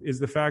any hope, is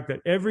the fact that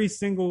every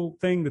single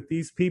thing that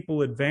these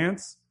people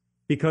advance,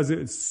 because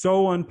it's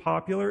so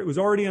unpopular, it was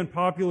already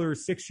unpopular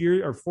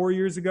 4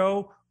 years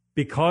ago,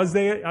 because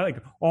they,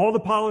 like all the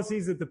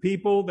policies that the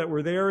people that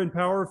were there in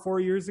power 4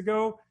 years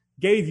ago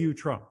gave you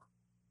Trump.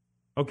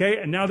 Okay,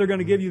 and now they're going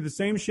to give you the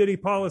same shitty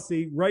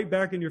policy right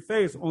back in your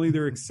face, only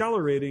they're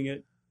accelerating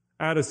it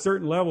at a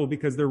certain level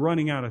because they're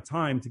running out of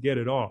time to get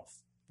it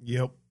off.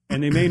 Yep.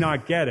 And they may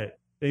not get it.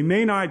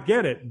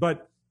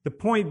 But the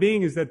point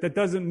being is that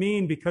doesn't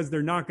mean because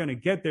they're not going to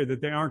get there that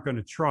they aren't going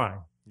to try.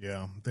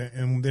 Yeah,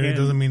 and it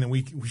doesn't mean that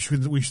we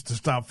should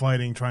stop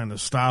fighting, trying to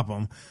stop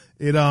them.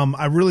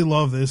 I really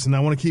love this, and I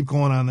want to keep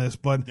going on this,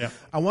 but yeah.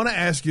 I want to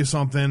ask you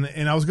something,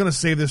 and I was going to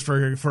save this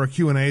for a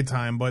Q&A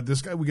time, but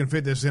we can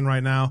fit this in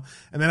right now,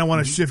 and then I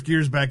want to shift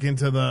gears back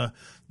into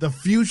the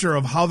future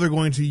of how they're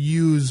going to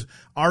use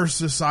our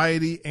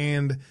society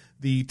and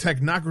the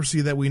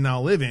technocracy that we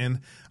now live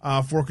in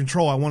for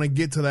control. I want to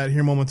get to that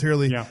here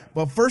momentarily, yeah.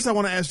 But first I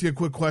want to ask you a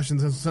quick question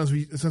since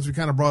we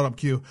kind of brought up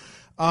Q.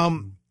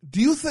 Do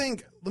you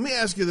think? Let me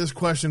ask you this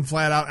question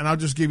flat out, and I'll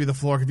just give you the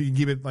floor if you can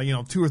keep it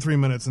 2 or 3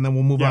 minutes, and then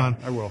we'll move on.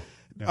 I will.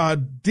 Yeah.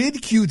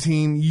 Did Q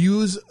Team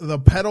use the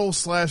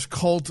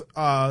pedo/cult,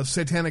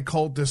 satanic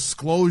cult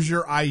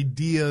disclosure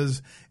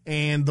ideas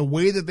and the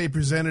way that they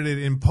presented it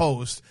in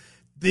post?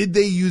 Did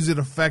they use it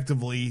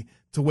effectively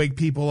to wake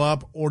people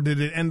up, or did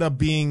it end up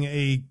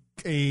being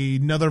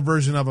another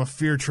version of a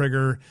fear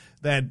trigger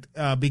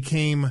that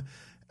became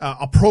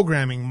a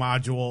programming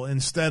module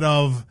instead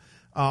of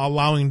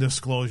allowing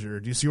disclosure?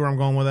 Do you see where I'm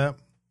going with that?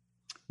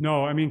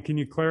 No, I mean, can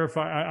you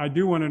clarify? I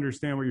do want to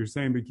understand what you're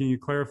saying, but can you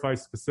clarify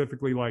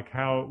specifically like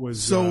how it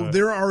was? So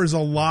there is a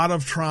lot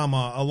of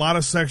trauma, a lot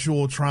of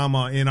sexual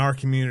trauma in our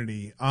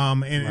community,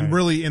 and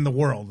really in the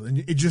world,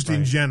 and just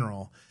in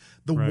general.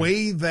 The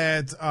way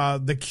that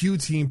the Q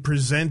Team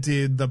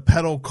presented the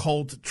pedo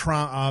cult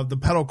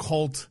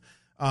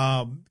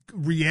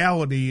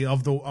reality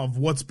of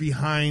what's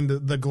behind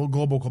the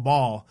global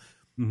cabal,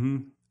 mm-hmm.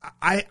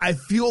 I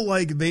feel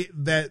like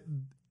that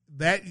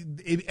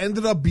it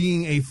ended up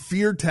being a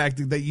fear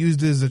tactic that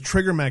used as a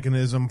trigger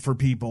mechanism for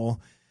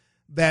people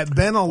that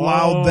then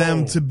allowed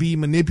them to be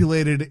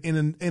manipulated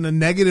in a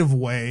negative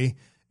way.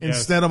 Yes.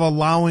 Instead of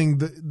allowing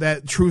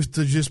that truth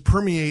to just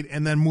permeate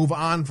and then move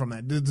on from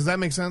that. Does that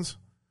make sense?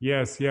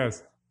 Yes.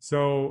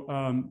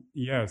 So,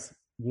 yes.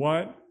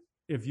 What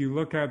if you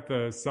look at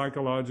the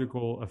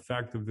psychological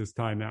effect of this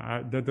time?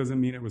 Now, that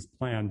doesn't mean it was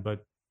planned,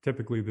 but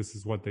typically this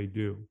is what they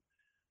do.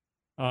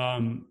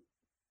 Donald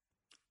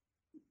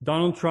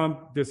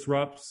Trump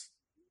disrupts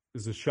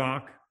is a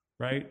shock,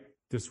 right?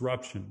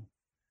 Disruption.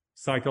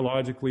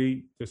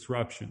 Psychologically,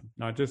 disruption.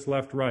 Not just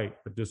left, right,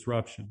 but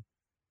disruption.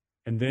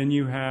 And then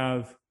you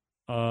have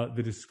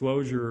the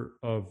disclosure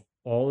of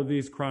all of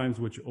these crimes,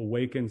 which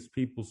awakens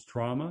people's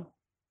trauma,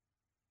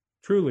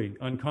 truly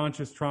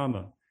unconscious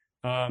trauma.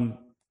 I'm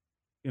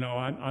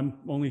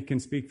only can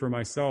speak for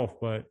myself,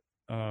 but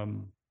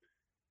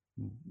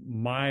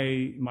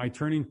my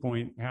turning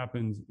point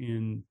happened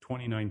in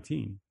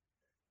 2019,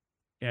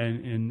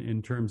 and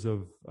in terms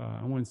of I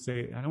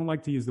don't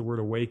like to use the word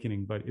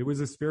awakening, but it was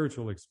a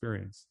spiritual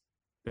experience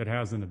that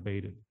hasn't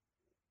abated.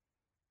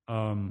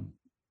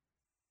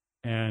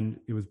 And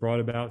it was brought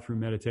about through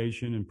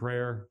meditation and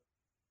prayer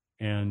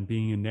and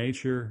being in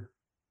nature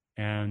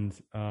and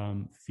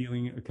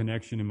feeling a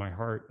connection in my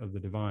heart of the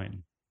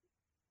divine.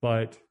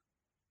 But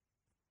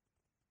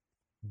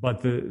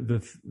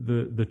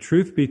the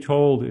truth be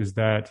told is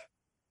that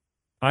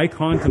I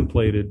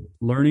contemplated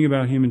learning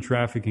about human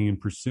trafficking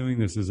and pursuing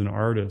this as an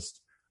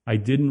artist. I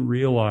didn't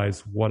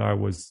realize what I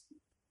was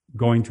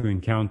going to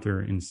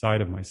encounter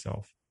inside of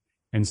myself.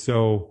 And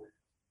so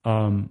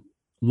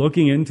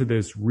looking into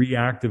this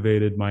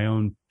reactivated my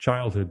own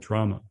childhood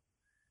trauma.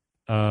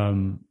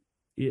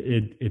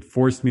 It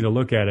forced me to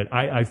look at it.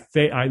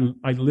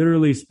 I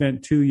literally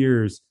spent 2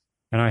 years,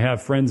 and I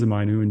have friends of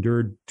mine who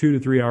endured 2 to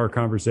 3 hour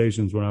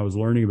conversations when I was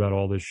learning about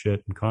all this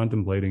shit and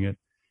contemplating it.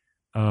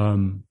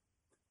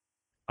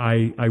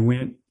 I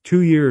went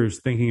 2 years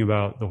thinking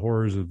about the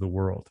horrors of the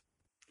world,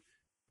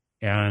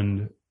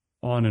 and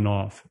on and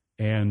off,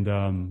 and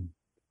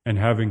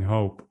having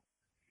hope.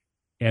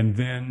 And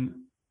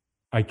then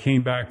I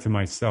came back to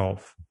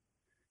myself,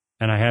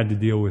 and I had to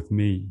deal with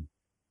me,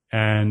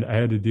 and I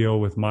had to deal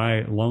with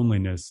my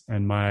loneliness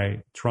and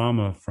my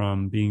trauma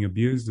from being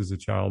abused as a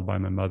child by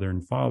my mother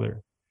and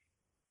father.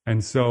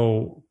 And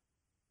so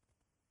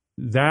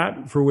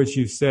that, for which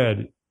you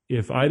said,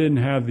 if I didn't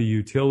have the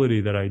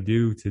utility that I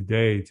do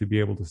today to be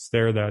able to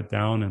stare that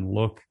down and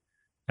look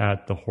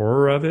at the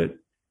horror of it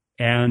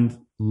and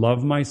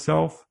love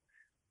myself,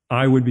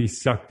 I would be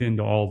sucked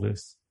into all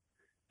this.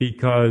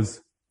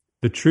 Because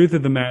the truth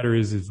of the matter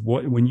is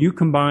when you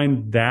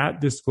combine that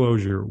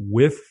disclosure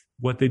with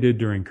what they did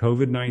during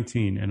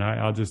COVID-19, and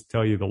I'll just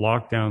tell you, the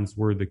lockdowns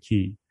were the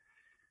key.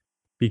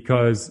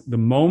 Because the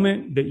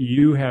moment that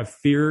you have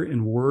fear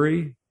and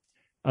worry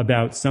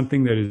about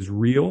something that is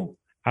real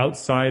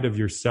outside of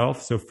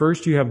yourself, so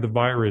first you have the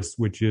virus,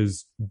 which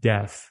is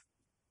death.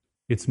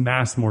 It's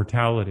mass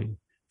mortality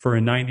for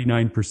a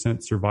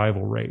 99%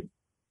 survival rate,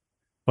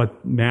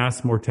 but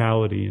mass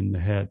mortality in the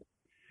head.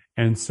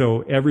 And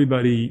so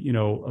everybody,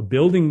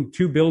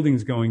 two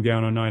buildings going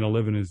down on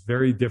 9/11 is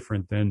very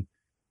different than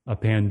a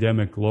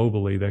pandemic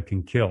globally that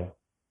can kill.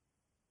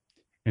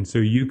 And so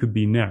you could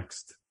be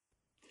next.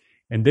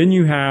 And then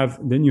you have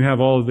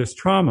all of this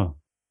trauma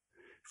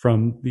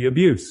from the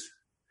abuse.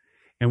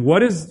 And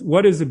what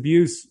is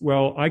abuse?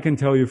 Well, I can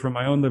tell you from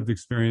my own lived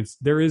experience,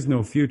 there is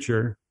no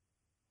future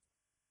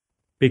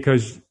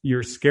because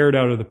you're scared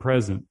out of the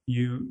present.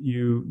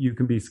 You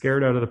can be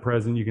scared out of the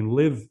present. You can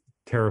live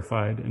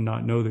terrified and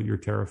not know that you're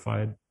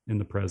terrified in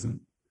the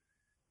present.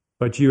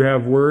 But you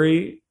have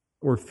worry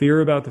or fear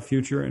about the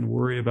future and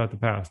worry about the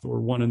past, or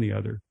one and the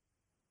other.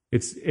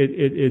 It's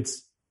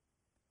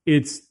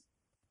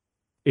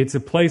a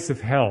place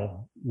of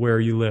hell where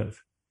you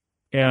live.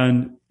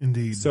 And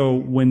indeed. So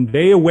when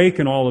they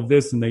awaken all of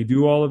this and they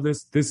do all of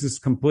this, this is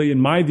complete, in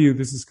my view,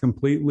 this is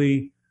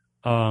completely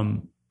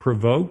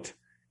provoked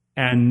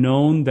and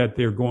known that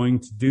they're going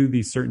to do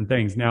these certain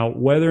things. Now,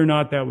 whether or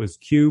not that was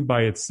Q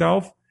by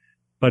itself,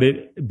 but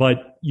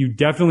you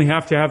definitely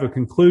have to have a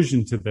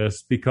conclusion to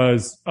this,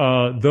 because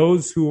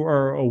those who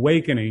are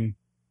awakening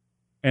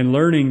and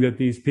learning that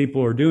these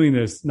people are doing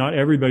this, not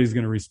everybody's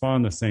going to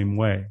respond the same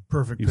way.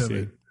 Perfect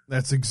pivot.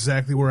 That's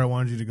exactly where I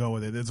wanted you to go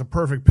with it. It's a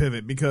perfect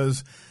pivot,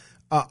 because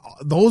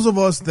those of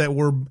us that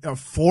were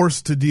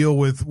forced to deal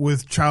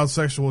with child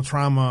sexual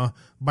trauma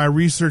by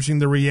researching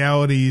the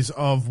realities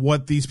of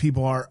what these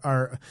people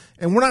are,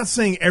 and we're not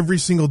saying every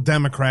single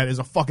Democrat is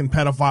a fucking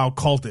pedophile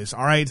cultist,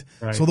 all right?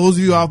 So those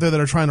of you out there that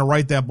are trying to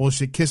write that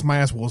bullshit, kiss my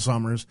ass, Will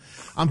Summers.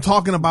 I'm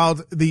talking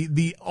about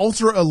the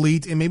ultra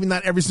elite, and maybe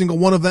not every single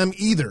one of them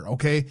either,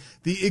 okay?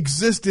 The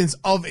existence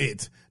of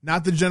it,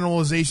 not the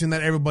generalization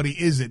that everybody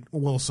is it,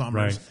 Will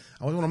Summers. Right.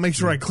 I want to make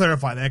sure I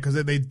clarify that, because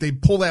they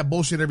pull that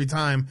bullshit every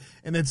time,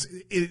 and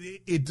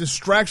it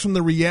distracts from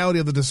the reality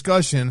of the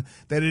discussion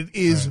that it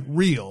is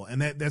real,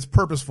 and that's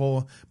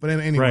purposeful. But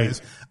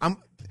anyways,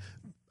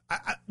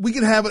 we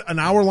could have an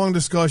hour-long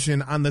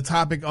discussion on the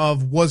topic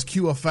of was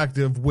Q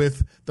effective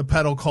with the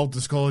pedo cult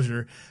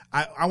disclosure.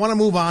 I want to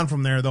move on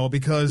from there though,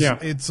 because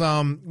it's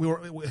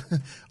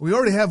we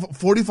already have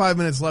 45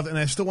 minutes left, and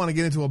I still want to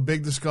get into a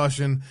big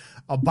discussion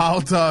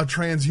about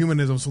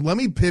transhumanism. So let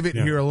me pivot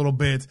here a little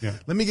bit.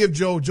 Let me give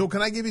Joe,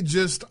 can I give you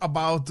just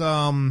about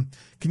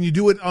can you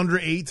do it under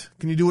 8?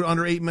 Can you do it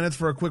under 8 minutes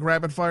for a quick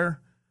rapid fire?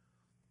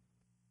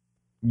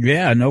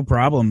 Yeah, no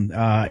problem.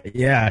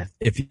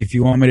 If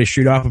you want me to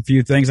shoot off a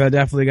few things, I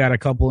definitely got a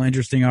couple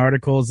interesting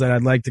articles that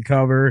I'd like to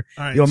cover.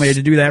 Right. You want me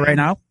to do that right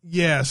now?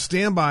 Yeah,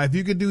 stand by. If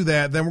you could do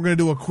that, then we're going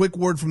to do a quick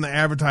word from the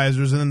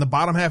advertisers, and then the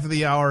bottom half of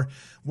the hour,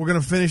 we're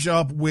going to finish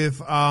up with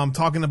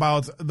talking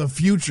about the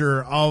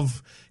future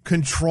of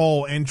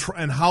control and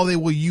how they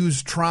will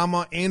use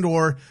trauma, and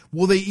or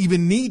will they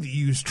even need to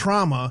use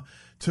trauma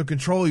to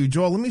control you.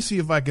 Joel, let me see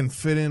if I can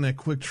fit in a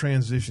quick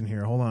transition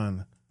here. Hold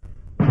on.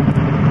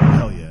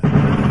 Hell yeah.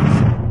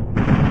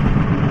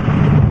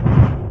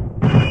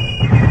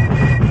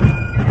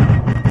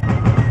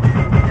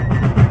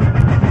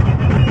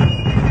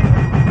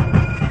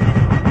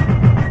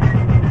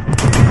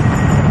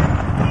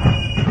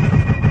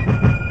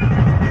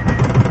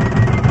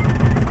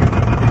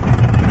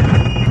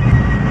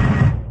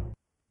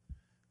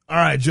 All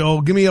right,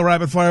 Joel, give me a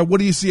rapid fire. What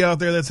do you see out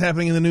there that's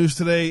happening in the news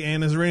today?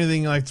 And is there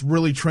anything like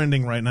really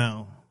trending right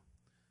now?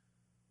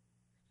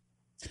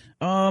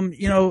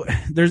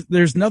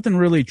 There's nothing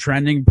really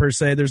trending per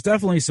se. There's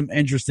definitely some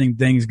interesting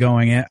things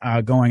going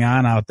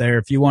on out there.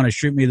 If you want to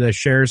shoot me the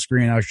share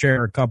screen, I'll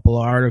share a couple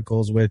of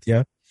articles with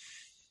you.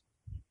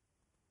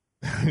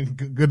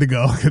 Good to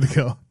go. Good to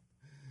go.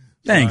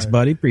 Thanks,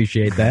 buddy.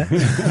 Appreciate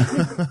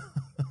that.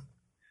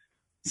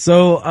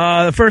 So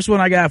the first one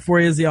I got for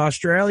you is the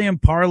Australian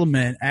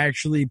Parliament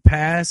actually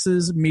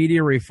passes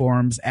media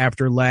reforms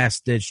after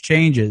last-ditch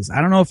changes.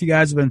 I don't know if you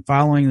guys have been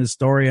following the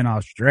story in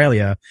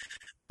Australia,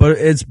 but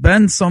it's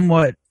been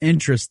somewhat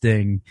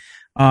interesting.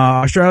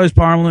 Australia's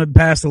Parliament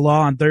passed a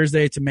law on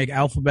Thursday to make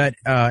Alphabet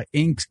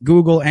Inc.,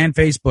 Google, and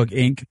Facebook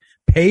Inc.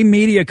 pay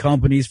media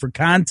companies for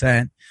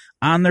content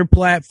on their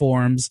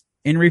platforms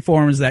in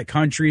reforms that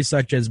countries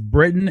such as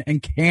Britain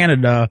and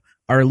Canada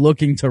are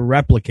looking to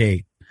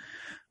replicate.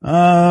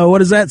 What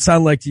does that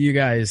sound like to you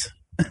guys?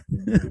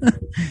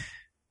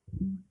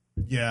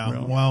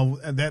 Yeah, well,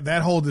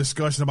 that whole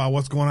discussion about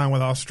what's going on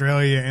with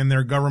Australia and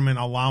their government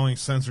allowing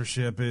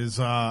censorship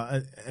is,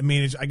 I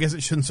guess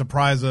it shouldn't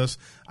surprise us.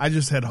 I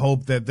just had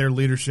hoped that their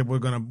leadership we're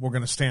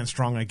gonna stand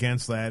strong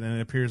against that, and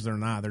it appears they're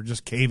not. They're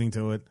just caving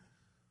to it.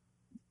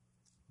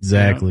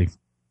 Exactly. Yeah.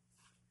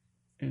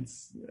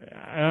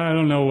 I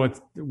don't know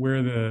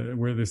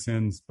where this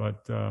ends,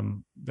 but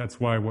that's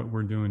why what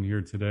we're doing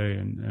here today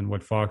and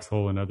what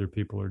Foxhole and other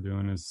people are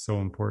doing is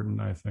so important,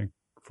 I think,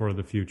 for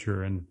the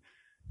future. And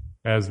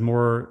as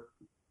more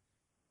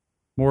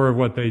of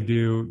what they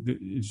do,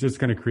 it's just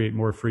going to create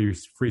more free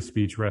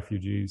speech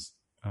refugees.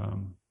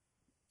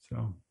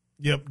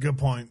 Yep, good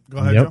point. Go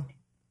ahead, Yep. Joe.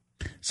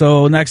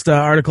 So next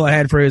article I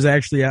had for you is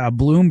actually a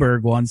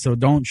Bloomberg one, so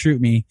don't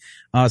shoot me.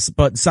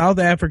 But South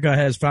Africa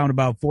has found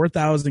about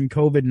 4,000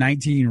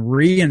 COVID-19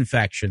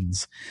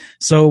 reinfections.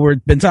 So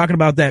we've been talking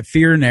about that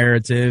fear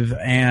narrative,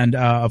 and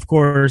of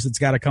course it's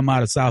got to come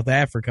out of South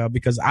Africa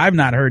because I've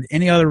not heard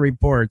any other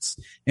reports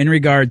in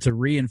regard to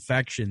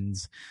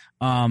reinfections.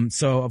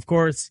 So of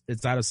course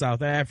it's out of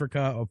South Africa.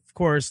 Of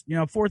course,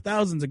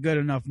 4,000 is a good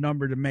enough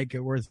number to make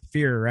it worth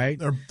fear,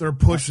 right? They're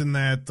pushing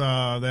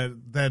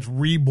that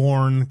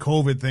reborn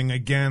COVID thing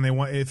again. They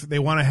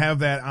want to have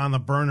that on the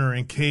burner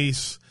in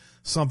case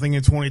something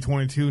in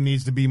 2022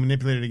 needs to be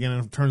manipulated again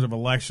in terms of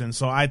elections.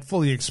 So I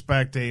fully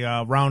expect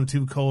a round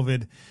 2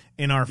 COVID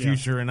in our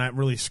future, and that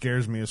really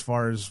scares me as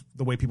far as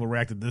the way people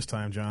reacted this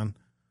time, John.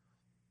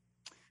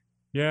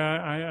 Yeah,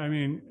 I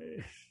mean.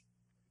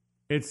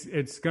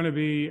 It's going to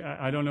be,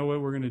 I don't know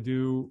what we're going to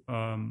do.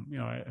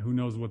 Who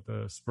knows what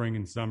the spring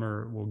and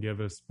summer will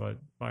give us, but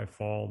by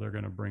fall, they're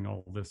going to bring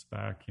all this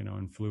back,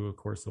 and flu, of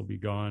course, will be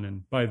gone.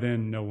 And by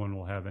then, no one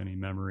will have any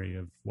memory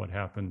of what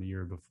happened the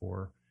year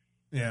before.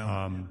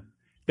 Yeah.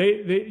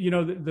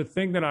 The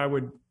thing that I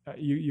would,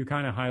 you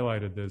kind of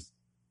highlighted this.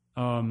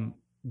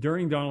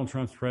 During Donald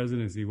Trump's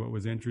presidency, what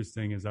was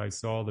interesting is I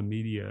saw the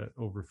media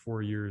over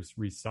 4 years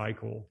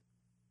recycle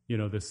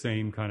the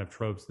same kind of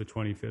tropes, the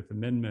 25th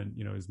Amendment,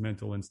 his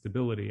mental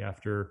instability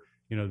after,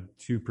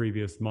 2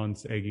 previous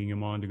months egging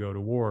him on to go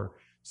to war.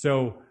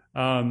 So,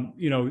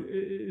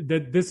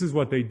 that this is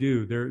what they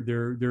do.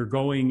 They're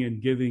going and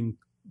giving,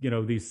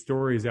 these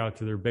stories out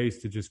to their base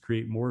to just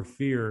create more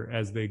fear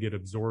as they get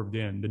absorbed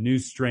in the new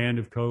strand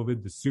of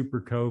COVID, the super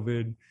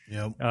COVID.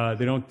 Yep.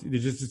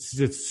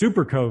 It's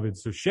super COVID.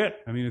 So shit.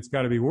 I mean, it's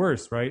got to be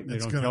worse, right? They're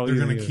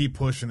going to keep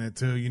pushing it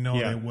too.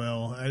 They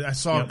will. I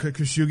saw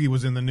Khashoggi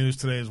was in the news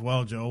today as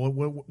well, Joe.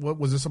 What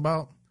was this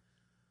about?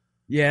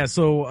 Yeah,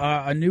 so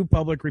a new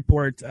public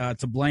report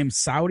to blame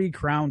Saudi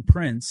Crown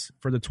Prince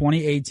for the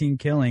 2018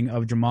 killing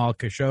of Jamal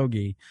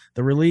Khashoggi.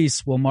 The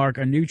release will mark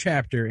a new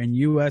chapter in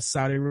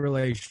U.S.-Saudi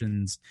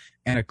relations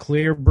and a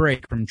clear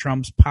break from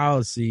Trump's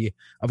policy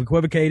of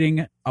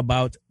equivocating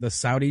about the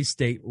Saudi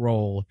state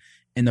role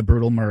in the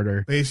brutal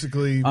murder.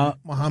 Basically,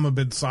 Mohammed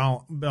bin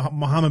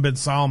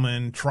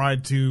Salman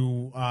tried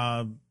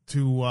to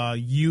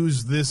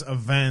use this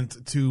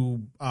event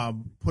to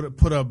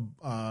put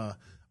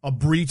a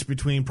breach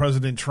between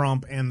President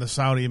Trump and the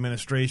Saudi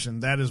administration.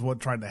 That is what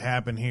tried to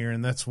happen here,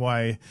 and that's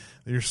why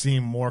you're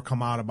seeing more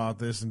come out about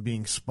this and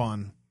being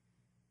spun.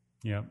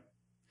 Yeah.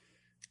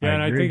 Yeah,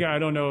 and I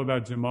don't know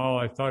about Jamal.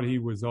 I thought he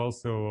was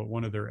also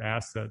one of their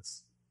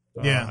assets.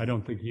 I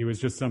don't think he was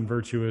just some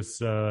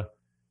virtuous,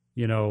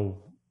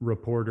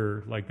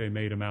 reporter like they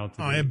made him out to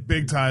be. He had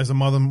big ties to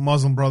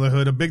Muslim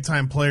Brotherhood, a big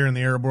time player in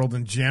the Arab world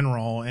in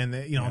general, and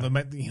they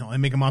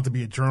make him out to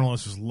be a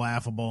journalist is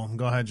laughable.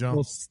 Go ahead, Joe.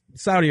 Well,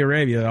 Saudi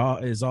Arabia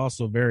is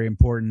also very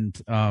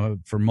important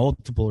for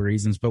multiple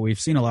reasons, but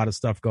we've seen a lot of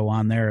stuff go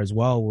on there as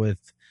well with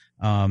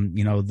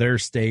their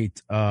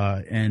state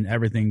and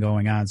everything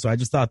going on. So I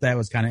just thought that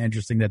was kind of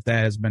interesting that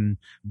has been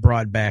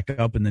brought back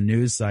up in the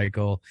news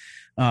cycle.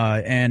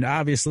 And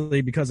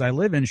obviously, because I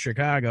live in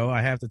Chicago,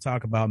 I have to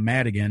talk about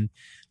Madigan.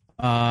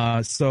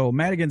 So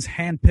Madigan's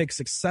handpicked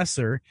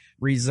successor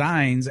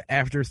resigns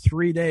after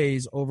 3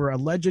 days over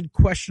alleged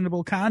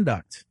questionable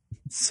conduct.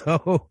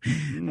 So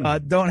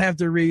don't have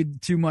to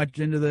read too much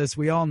into this.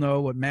 We all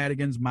know what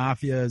Madigan's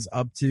Mafia is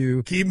up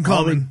to. Keep them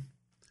coming.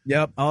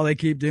 Yep. All they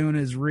keep doing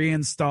is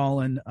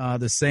reinstalling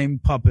the same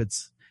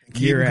puppets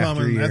Keep year them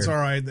after coming. year. That's all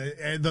right.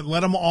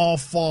 Let them all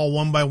fall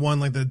one by one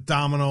like the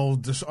domino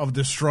of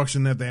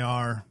destruction that they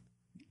are.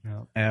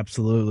 Yeah.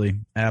 Absolutely.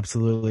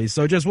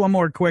 So just one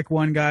more quick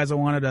one, guys. I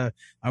wanted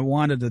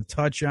to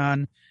touch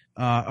on.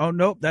 Oh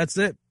nope, that's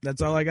it.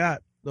 That's all I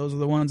got. Those are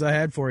the ones I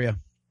had for you.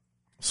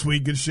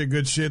 Sweet, good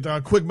shit.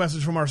 Quick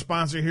message from our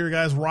sponsor here,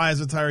 guys.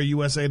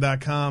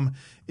 RiseAttireUSA.com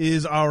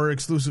is our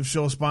exclusive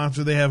show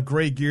sponsor. They have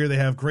great gear. They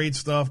have great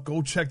stuff.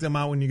 Go check them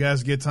out when you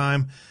guys get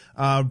time.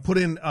 Put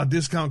in a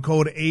discount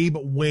code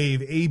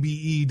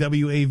ABEWAVE,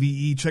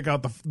 ABEWAVE. Check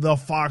out the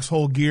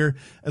Foxhole gear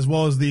as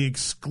well as the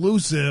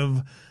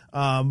exclusive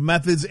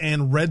Methods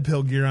and Red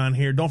Pill gear on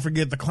here. Don't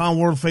forget the Clown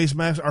World face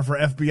masks are for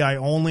FBI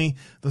only.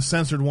 The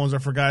censored ones are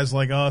for guys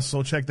like us,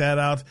 so check that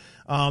out.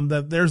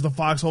 There's the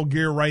Foxhole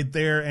gear right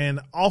there, and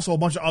also a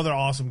bunch of other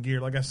awesome gear.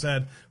 Like I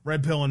said,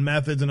 Red Pill and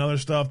Methods and other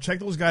stuff. Check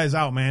those guys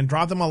out, man.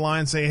 Drop them a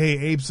line, say, hey,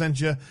 Abe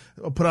sent you.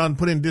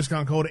 Put in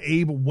discount code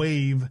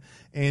ABEWAVE,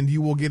 and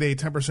you will get a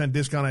 10%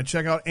 discount at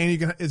checkout.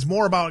 And it's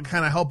more about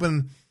kind of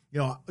helping.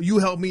 You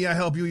help me, I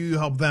help you, you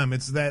help them.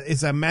 It's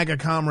that MAGA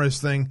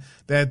commerce thing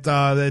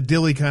that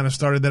Dilly kind of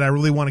started that I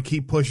really want to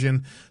keep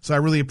pushing. So I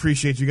really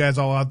appreciate you guys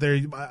all out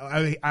there.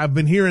 I've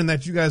been hearing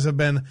that you guys have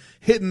been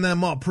hitting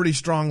them up pretty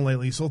strong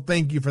lately. So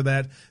thank you for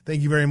that.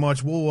 Thank you very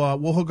much.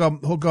 We'll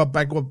hook up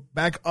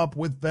back up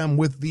with them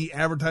with the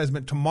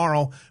advertisement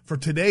tomorrow. For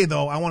today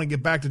though, I want to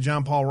get back to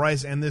John Paul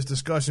Rice and this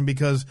discussion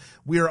because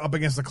we are up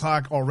against the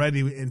clock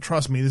already. And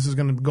trust me,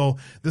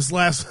 this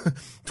last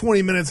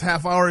 20 minutes,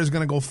 half hour is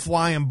going to go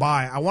flying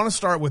by. I want to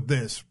start with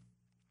this.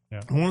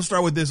 Yeah. I want to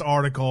start with this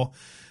article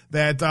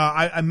that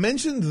I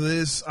mentioned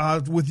this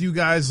with you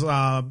guys,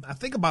 I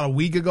think about a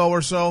week ago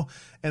or so.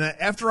 And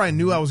after I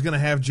knew I was going to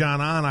have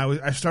John on,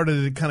 I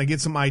started to kind of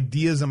get some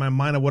ideas in my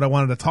mind of what I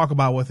wanted to talk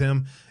about with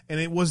him. And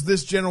it was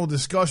this general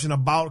discussion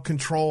about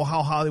control,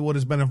 how Hollywood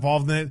has been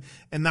involved in it,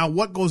 and now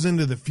what goes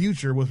into the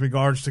future with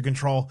regards to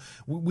control.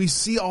 We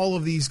see all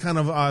of these kind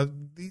of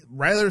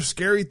rather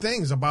scary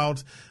things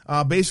about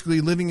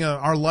basically living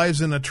our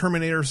lives in a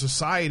Terminator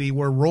society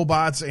where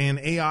robots and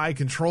AI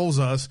controls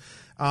us.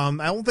 I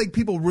don't think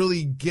people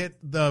really get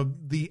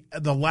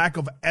the lack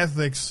of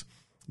ethics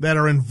that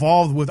are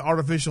involved with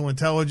artificial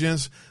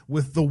intelligence,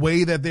 with the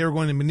way that they are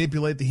going to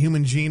manipulate the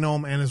human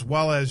genome, and as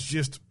well as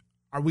just,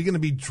 are we going to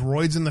be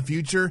droids in the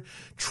future?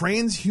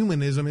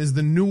 Transhumanism is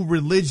the new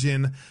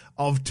religion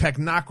of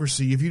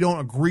technocracy. If you don't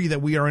agree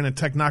that we are in a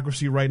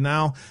technocracy right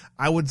now,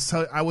 I would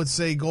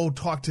say go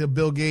talk to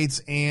Bill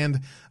Gates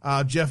and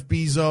Jeff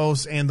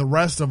Bezos and the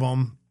rest of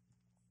them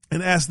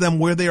and ask them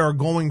where they are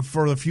going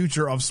for the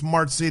future of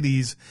smart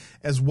cities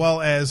as well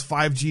as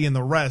 5G and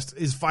the rest.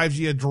 Is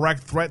 5G a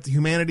direct threat to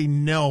humanity?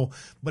 No,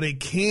 but it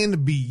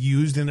can be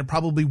used, and it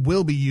probably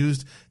will be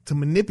used to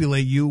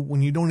manipulate you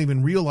when you don't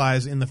even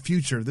realize in the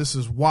future. This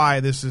is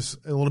why this is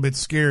a little bit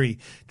scary.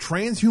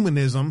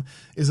 Transhumanism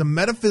is a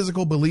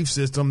metaphysical belief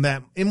system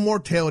that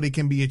immortality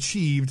can be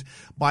achieved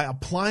by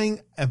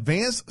applying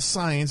advanced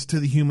science to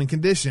the human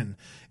condition.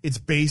 It's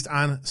based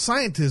on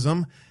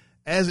scientism,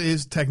 as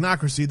is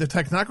technocracy. The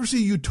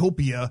technocracy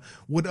utopia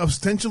would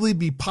ostensibly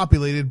be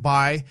populated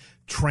by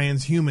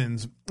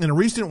transhumans. In a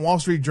recent Wall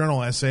Street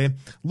Journal essay,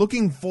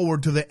 Looking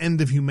Forward to the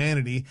End of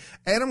Humanity,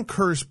 Adam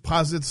Kirsch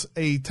posits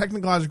a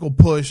technological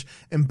push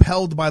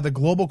impelled by the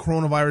global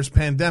coronavirus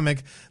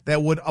pandemic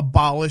that would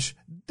abolish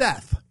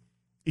death.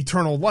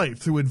 Eternal life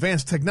through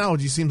advanced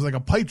technology seems like a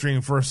pipe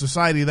dream for a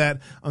society that,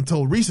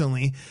 until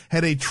recently,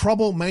 had a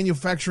trouble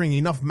manufacturing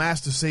enough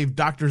masks to save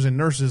doctors' and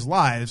nurses'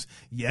 lives.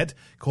 Yet,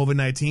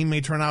 COVID-19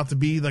 may turn out to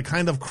be the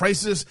kind of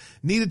crisis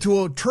needed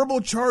to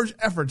turbocharge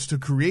efforts to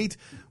create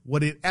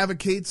what its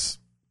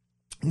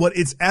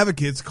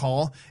advocates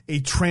call a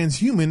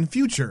transhuman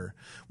future.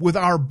 With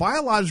our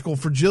biological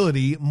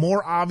fragility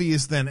more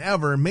obvious than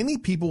ever, many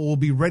people will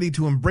be ready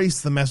to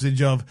embrace the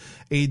message of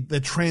the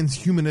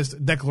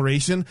Transhumanist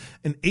Declaration,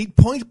 an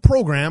 8-point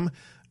program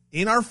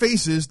in our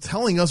faces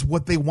telling us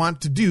what they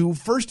want to do,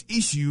 first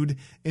issued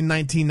in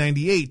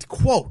 1998.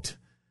 Quote,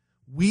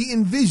 "We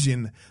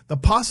envision the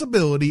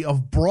possibility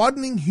of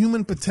broadening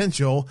human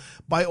potential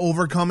by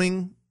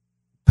overcoming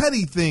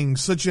petty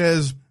things such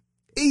as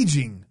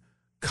aging,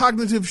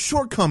 cognitive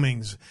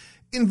shortcomings,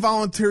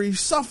 involuntary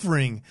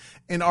suffering,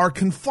 and our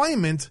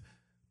confinement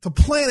to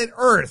planet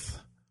Earth."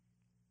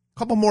 A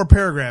couple more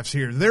paragraphs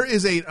here. There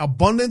is an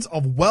abundance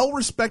of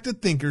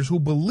well-respected thinkers who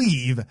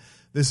believe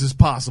this is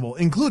possible,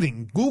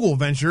 including Google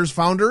Ventures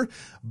founder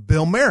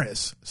Bill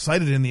Maris,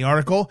 cited in the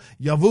article.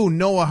 Yuval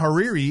Noah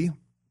Harari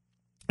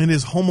in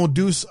his Homo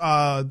Deus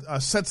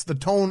sets the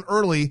tone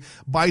early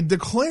by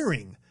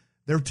declaring,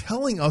 they're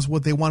telling us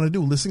what they want to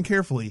do. Listen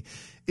carefully.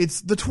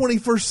 It's the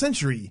 21st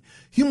century.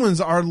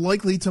 Humans are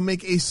likely to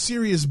make a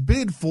serious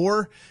bid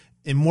for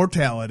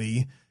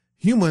immortality.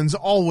 Humans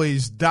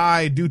always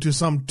die due to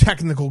some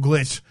technical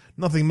glitch.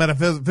 Nothing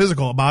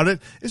metaphysical about it.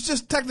 It's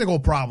just technical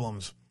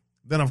problems.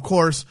 Then, of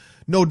course,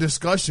 no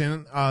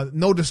discussion.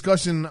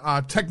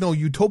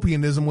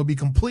 Techno-utopianism would be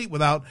complete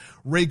without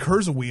Ray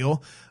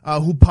Kurzweil,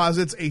 who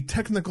posits a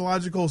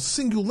technological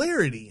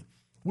singularity.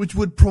 which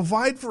would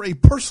provide for a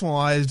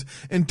personalized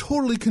and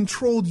totally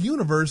controlled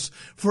universe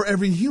for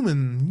every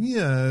human.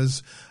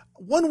 Yes.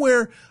 One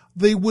where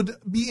they would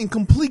be in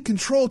complete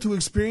control to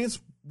experience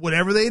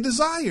whatever they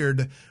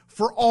desired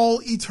for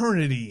all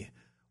eternity,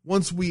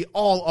 once we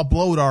all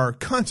upload our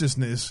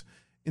consciousness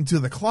into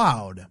the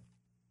cloud.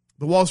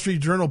 The Wall Street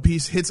Journal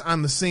piece hits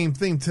on the same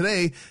thing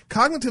today.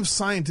 Cognitive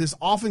scientists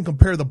often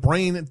compare the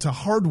brain to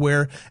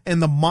hardware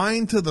and the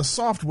mind to the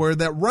software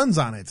that runs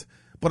on it.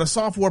 But a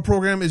software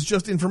program is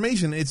just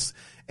information.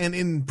 And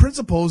in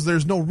principles,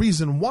 there's no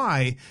reason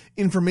why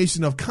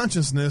information of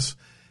consciousness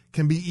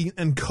can be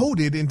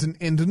encoded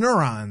into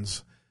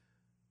neurons.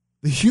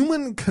 The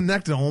Human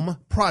Connectome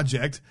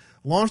Project,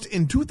 launched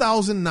in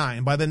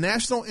 2009 by the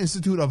National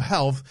Institute of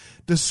Health,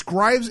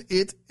 describes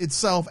it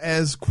itself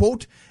as,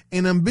 quote,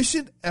 an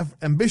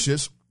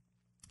ambitious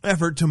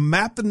effort to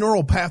map the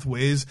neural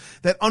pathways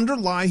that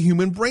underlie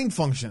human brain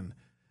function.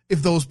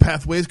 If those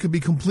pathways could be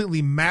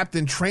completely mapped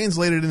and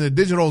translated into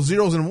digital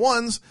zeros and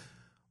ones,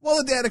 well,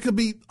 the data could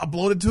be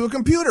uploaded to a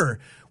computer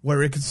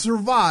where it could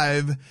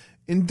survive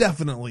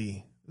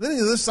indefinitely. Does any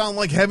of this sound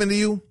like heaven to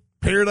you?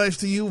 Paradise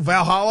to you?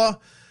 Valhalla?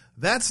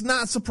 That's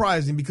not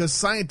surprising, because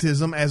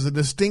scientism, as a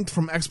distinct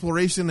from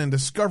exploration and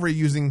discovery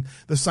using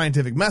the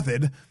scientific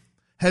method,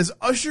 has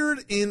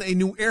ushered in a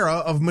new era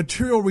of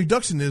material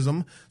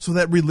reductionism, so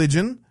that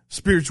religion,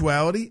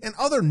 spirituality, and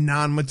other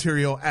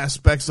non-material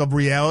aspects of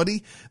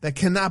reality that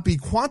cannot be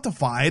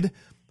quantified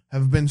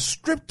have been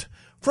stripped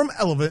from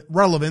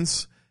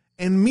relevance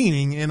and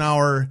meaning in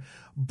our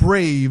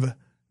brave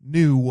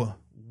new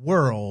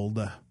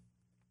world.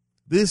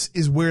 This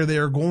is where they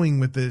are going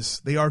with this.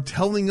 They are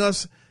telling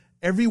us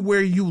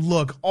everywhere you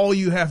look, all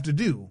you have to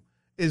do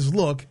is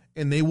look,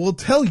 and they will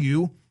tell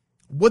you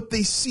what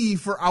they see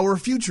for our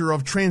future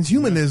of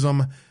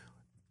transhumanism.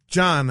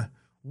 John,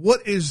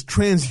 what is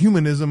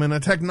transhumanism in a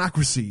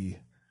technocracy?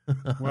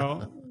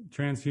 Well,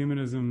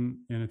 transhumanism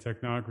in a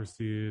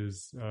technocracy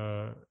is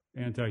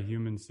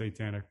anti-human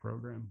satanic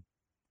program.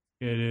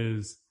 It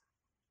is,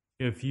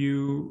 if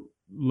you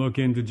look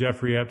into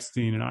Jeffrey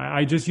Epstein, and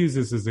I just use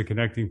this as a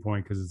connecting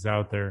point because it's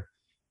out there.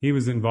 He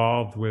was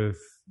involved with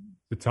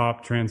the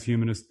top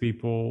transhumanist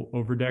people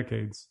over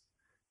decades.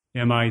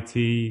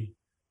 MIT,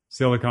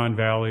 Silicon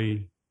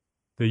Valley,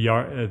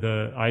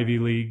 the Ivy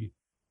League,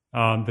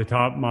 the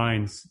top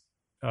minds,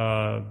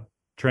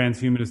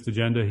 transhumanist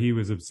agenda. He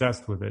was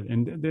obsessed with it,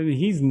 and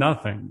he's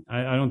nothing.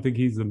 I don't think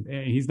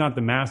he's not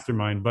the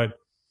mastermind. But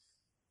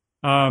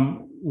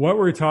what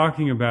we're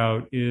talking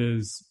about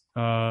is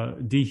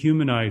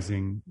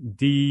dehumanizing,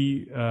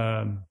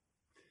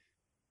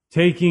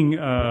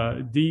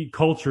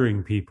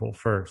 deculturing people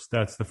first.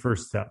 That's the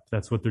first step.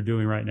 That's what they're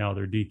doing right now.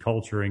 They're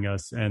deculturing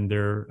us, and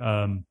they're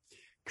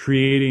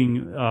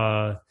creating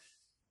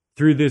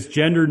through this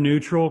gender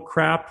neutral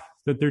crap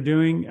that they're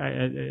doing.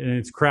 And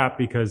it's crap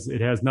because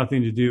it has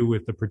nothing to do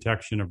with the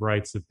protection of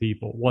rights of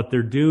people. What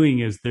they're doing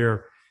is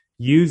they're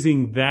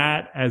using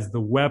that as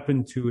the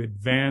weapon to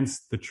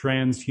advance the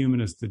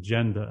transhumanist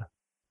agenda.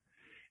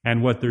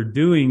 And what they're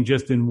doing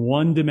just in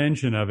one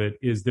dimension of it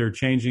is they're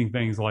changing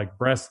things like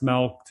breast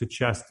milk to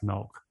chest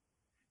milk,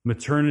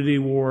 maternity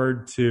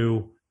ward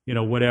to,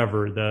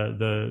 whatever,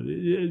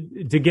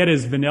 to get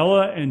as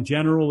vanilla and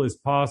general as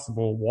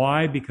possible.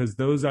 Why? Because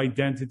those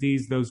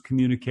identities, those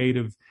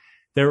communicative,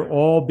 they're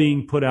all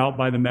being put out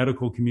by the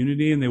medical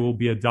community, and they will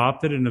be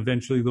adopted, and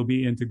eventually they'll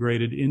be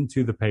integrated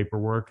into the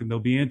paperwork, and they'll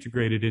be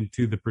integrated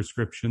into the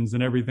prescriptions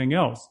and everything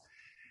else.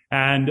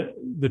 And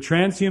the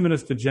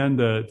transhumanist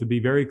agenda, to be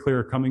very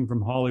clear, coming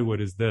from Hollywood,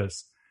 is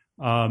this.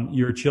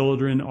 Your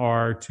children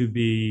are to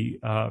be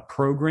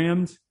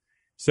programmed.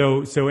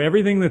 So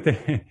everything that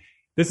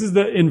this is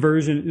the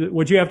inversion.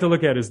 What you have to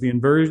look at is the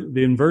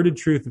inverted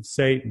truth of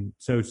Satan.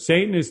 So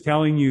Satan is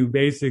telling you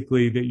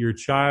basically that your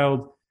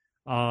child,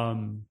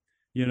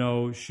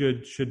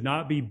 should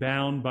not be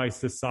bound by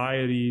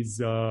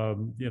society's,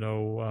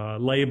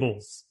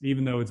 labels,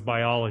 even though it's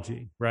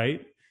biology,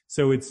 right?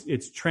 So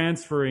it's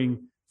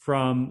transferring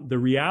from the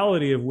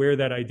reality of where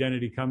that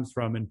identity comes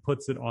from and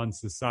puts it on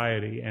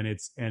society and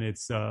its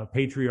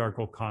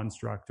patriarchal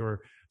construct,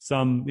 or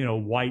some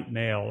white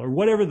male, or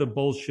whatever the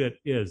bullshit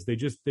is. They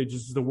just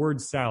the word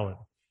salad,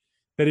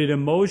 but it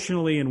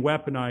emotionally and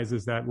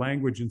weaponizes that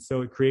language, and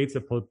so it creates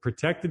a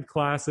protected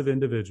class of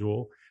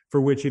individual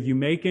for which, if you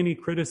make any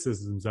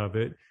criticisms of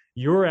it,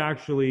 you're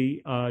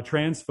actually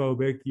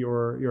transphobic,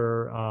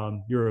 you're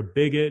a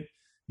bigot,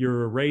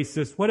 you're a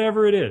racist,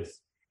 whatever it is.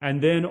 And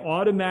then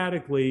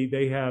automatically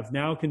they have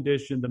now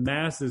conditioned the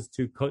masses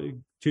to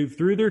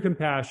through their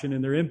compassion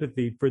and their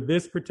empathy for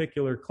this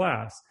particular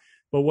class.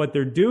 But what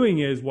they're doing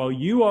is, while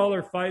you all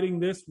are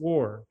fighting this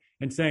war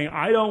and saying,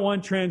 I don't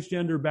want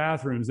transgender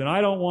bathrooms and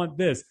I don't want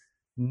this,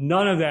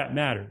 none of that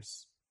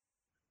matters.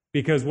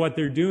 Because what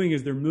they're doing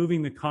is they're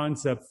moving the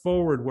concept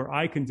forward where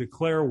I can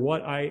declare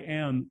what I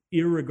am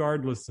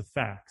irregardless of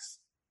facts.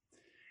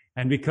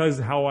 And because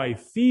I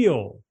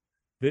feel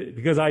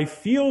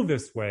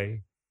this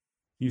way,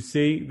 you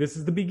see, this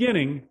is the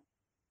beginning.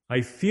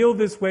 I feel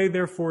this way,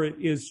 therefore it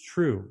is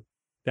true.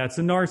 That's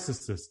a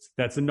narcissist.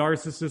 That's a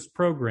narcissist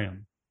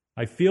program.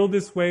 I feel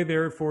this way,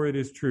 therefore it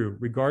is true,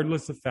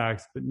 regardless of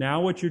facts. But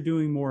now what you're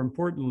doing more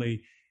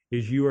importantly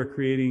is you are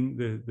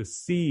creating the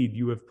seed.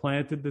 You have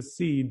planted the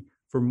seed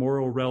for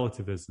moral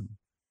relativism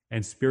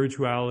and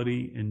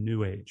spirituality and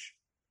New Age.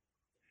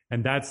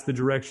 And that's the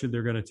direction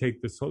they're going to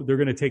take this. They're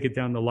going to take it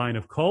down the line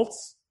of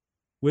cults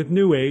with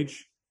New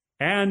Age.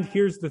 And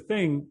here's the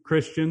thing,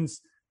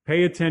 Christians,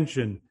 pay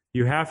attention.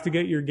 You have to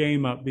get your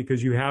game up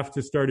because you have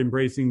to start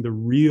embracing the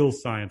real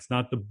science,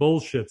 not the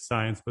bullshit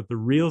science, but the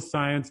real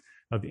science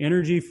of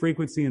energy,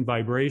 frequency, and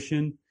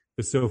vibration.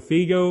 The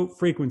Sophigo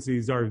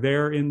frequencies are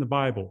there in the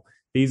Bible.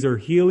 These are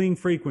healing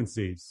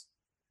frequencies.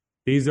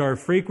 These are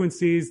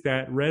frequencies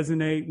that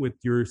resonate with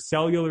your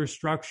cellular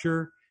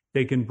structure.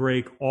 They can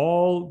break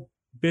all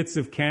bits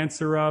of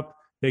cancer up.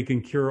 They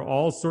can cure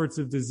all sorts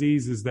of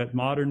diseases that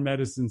modern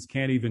medicines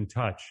can't even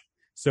touch.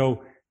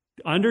 So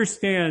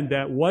understand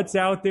that what's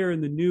out there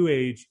in the New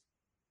Age,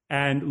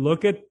 and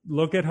look at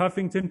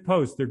Huffington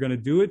Post. They're going to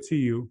do it to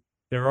you.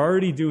 They're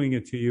already doing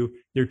it to you.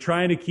 They're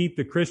trying to keep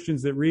the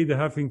Christians that read the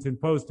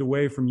Huffington Post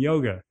away from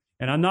yoga.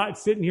 And I'm not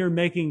sitting here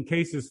making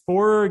cases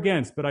for or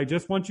against, but I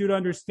just want you to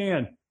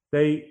understand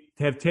they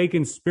have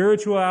taken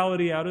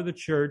spirituality out of the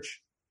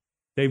church.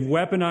 They've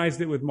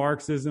weaponized it with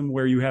Marxism,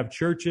 where you have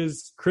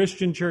churches,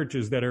 Christian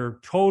churches, that are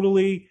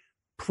totally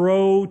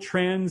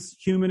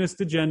pro-transhumanist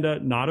agenda,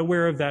 not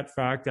aware of that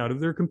fact, out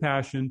of their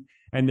compassion,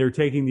 and they're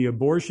taking the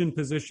abortion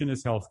position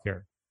as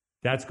healthcare.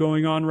 That's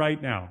going on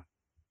right now.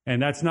 And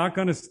that's not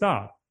going to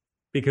stop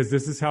because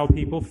this is how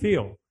people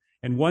feel.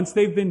 And once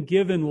they've been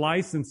given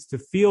license to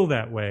feel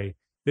that way,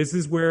 this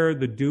is where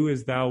the do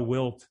as thou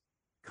wilt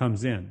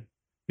comes in.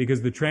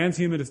 Because the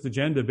transhumanist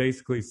agenda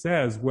basically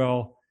says,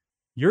 well,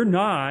 you're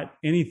not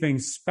anything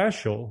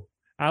special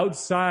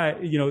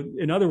outside,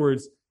 in other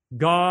words,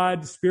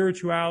 God,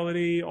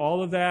 spirituality,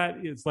 all of that,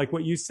 it's like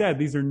what you said.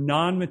 These are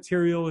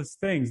non-materialist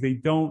things. They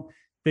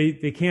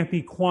can't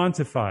be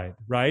quantified,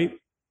 right?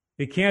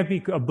 It can't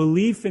be, a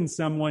belief in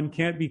someone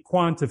can't be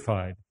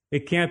quantified.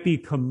 It can't be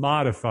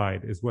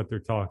commodified is what they're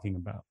talking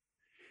about.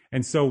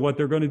 And so what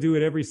they're going to do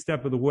at every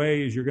step of the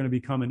way is you're going to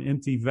become an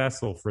empty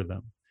vessel for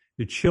them.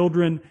 The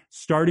children,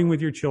 starting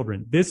with your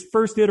children. This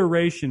first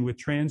iteration with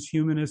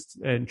transhumanists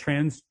and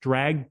trans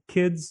drag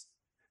kids,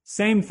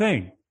 same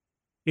thing.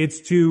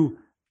 It's to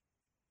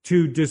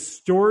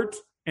distort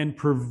and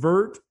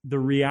pervert the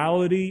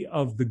reality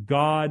of the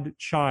God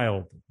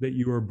child that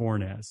you are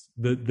born as,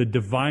 the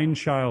divine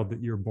child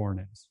that you're born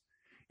as.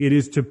 It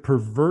is to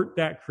pervert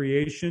that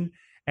creation.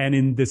 And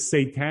in the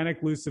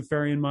satanic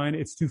Luciferian mind,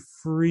 it's to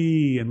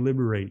free and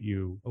liberate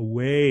you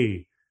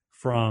away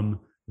from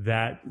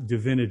that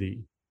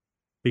divinity.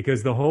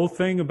 Because the whole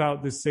thing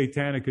about this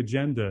satanic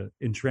agenda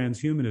in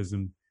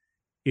transhumanism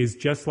is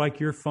just like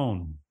your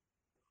phone.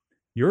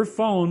 Your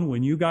phone,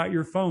 when you got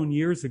your phone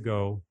years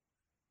ago,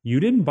 you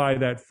didn't buy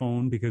that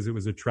phone because it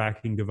was a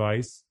tracking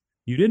device.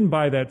 You didn't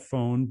buy that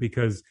phone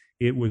because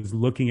it was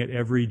looking at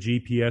every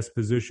GPS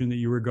position that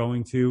you were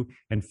going to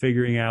and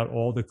figuring out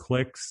all the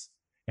clicks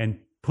and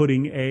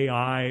putting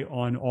AI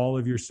on all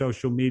of your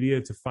social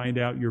media to find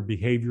out your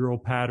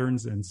behavioral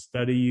patterns and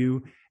study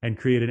you and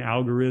create an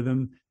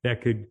algorithm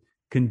that could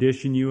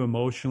condition you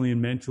emotionally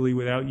and mentally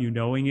without you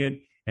knowing it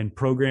and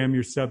program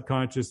your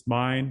subconscious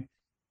mind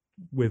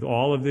with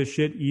all of this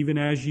shit, even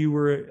as you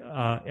were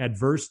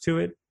adverse to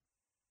it.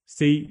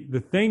 See, the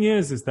thing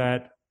is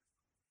that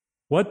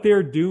what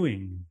they're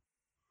doing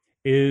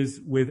is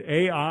with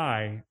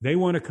AI, they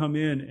want to come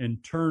in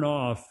and turn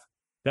off.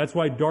 That's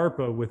why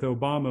DARPA with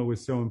Obama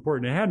was so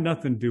important. It had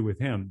nothing to do with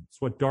him. It's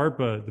what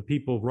DARPA, the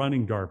people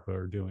running DARPA,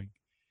 are doing.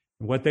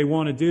 And what they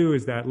want to do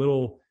is that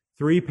little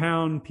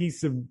 3-pound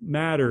piece of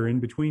matter in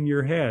between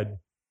your head,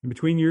 in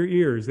between your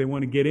ears, they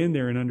want to get in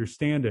there and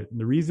understand it. And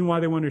the reason why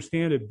they want to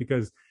understand it,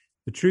 because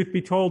the truth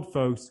be told,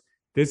 folks,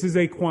 this is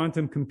a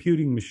quantum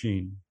computing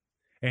machine,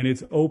 and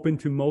it's open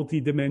to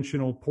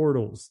multidimensional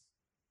portals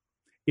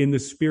in the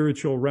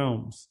spiritual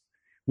realms.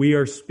 We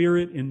are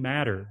spirit in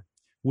matter.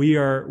 We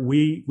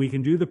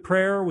can do the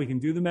prayer, we can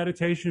do the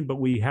meditation, but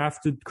we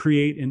have to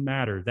create in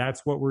matter.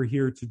 That's what we're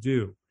here to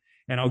do.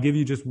 And I'll give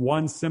you just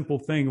one simple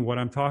thing of what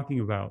I'm talking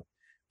about.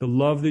 The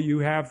love that you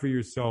have for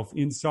yourself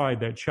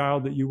inside, that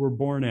child that you were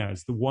born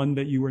as, the one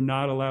that you were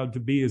not allowed to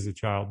be as a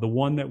child, the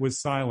one that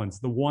was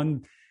silenced, the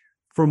one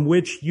from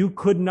which you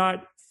could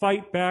not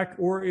fight back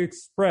or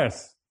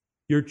express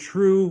your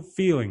true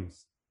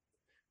feelings.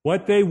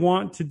 What they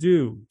want to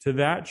do to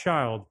that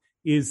child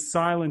is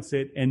silence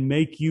it and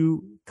make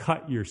you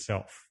cut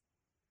yourself.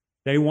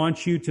 They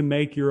want you to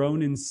make your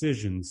own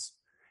incisions.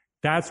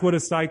 That's what a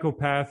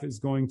psychopath is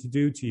going to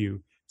do to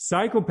you.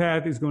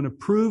 Psychopath is going to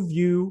prove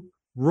you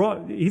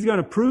wrong. He's going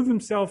to prove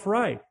himself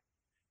right.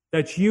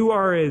 That you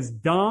are as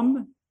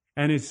dumb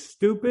and as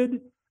stupid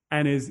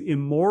and as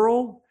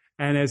immoral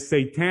and as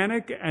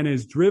satanic and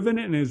as driven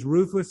and as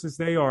ruthless as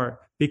they are,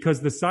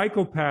 because the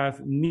psychopath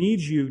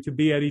needs you to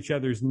be at each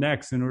other's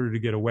necks in order to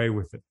get away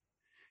with it.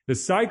 The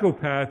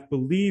psychopath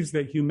believes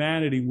that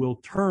humanity will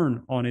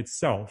turn on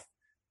itself,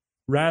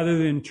 rather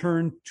than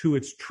turn to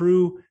its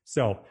true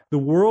self. The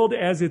world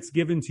as it's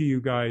given to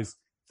you guys,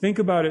 think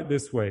about it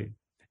this way.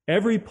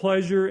 Every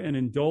pleasure and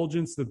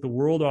indulgence that the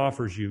world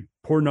offers you,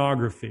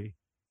 pornography,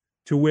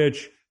 to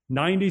which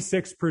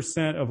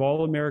 96% of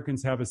all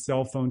Americans have a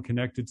cell phone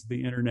connected to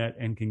the internet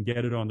and can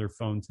get it on their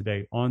phone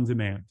today, on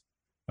demand.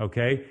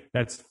 Okay?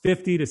 That's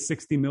 50 to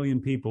 60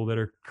 million people that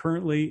are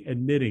currently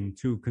admitting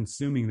to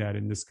consuming that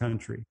in this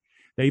country.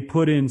 They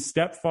put in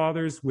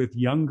stepfathers with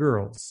young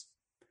girls.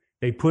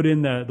 They put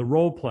in the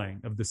role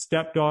playing of the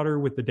stepdaughter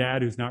with the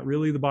dad who's not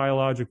really the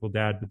biological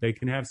dad, but they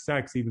can have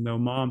sex even though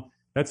mom.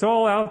 That's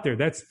all out there.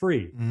 That's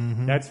free.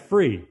 Mm-hmm. That's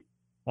free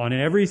on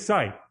every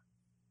site.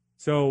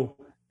 So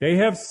they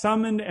have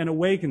summoned and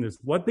awakened this.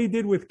 What they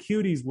did with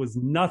Cuties was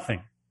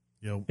nothing.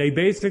 Yep. They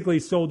basically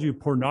sold you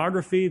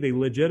pornography. They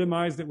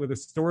legitimized it with a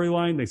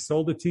storyline. They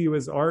sold it to you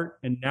as art.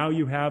 And now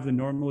you have the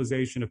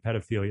normalization of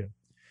pedophilia.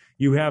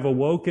 You have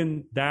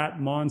awoken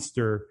that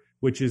monster,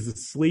 which is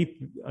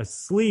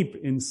asleep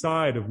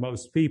inside of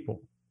most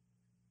people.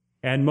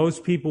 And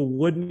most people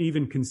wouldn't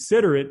even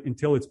consider it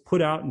until it's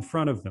put out in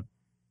front of them.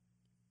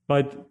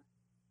 But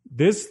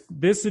this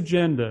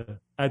agenda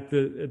at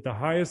the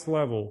highest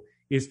level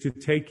is to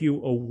take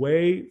you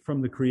away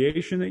from the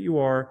creation that you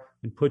are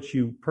and put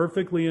you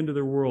perfectly into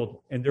their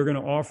world. And they're going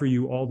to offer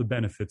you all the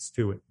benefits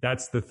to it.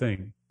 That's the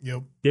thing.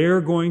 Yep. They're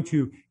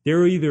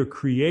either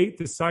create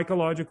the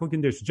psychological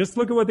condition. Just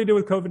look at what they did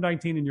with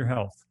COVID-19 in your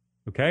health.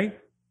 Okay.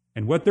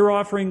 And what they're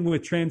offering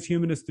with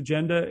transhumanist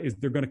agenda is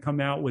they're going to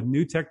come out with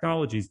new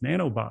technologies,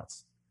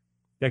 nanobots,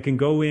 that can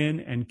go in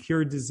and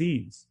cure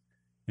disease.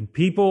 And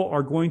people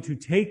are going to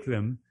take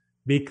them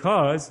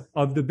because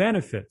of the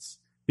benefits,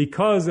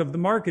 because of the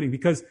marketing,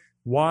 because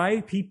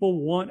why?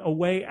 People want a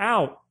way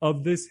out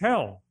of this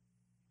hell.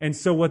 And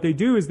so what they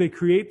do is they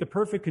create the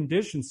perfect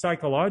conditions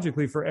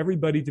psychologically for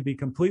everybody to be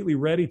completely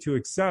ready to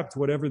accept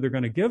whatever they're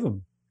going to give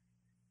them.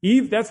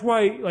 That's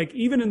why, like,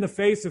 even in the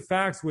face of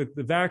facts with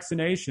the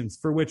vaccinations,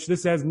 for which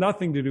this has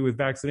nothing to do with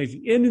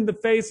vaccination, in the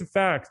face of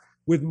facts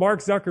with Mark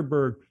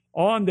Zuckerberg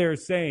on there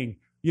saying,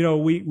 you know,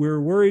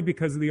 we're worried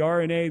because of the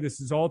RNA,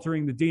 this is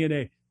altering the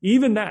DNA.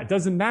 Even that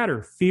doesn't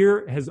matter.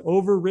 Fear has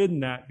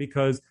overridden that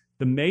because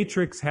the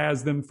matrix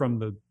has them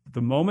from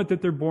the moment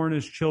that they're born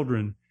as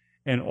children,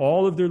 and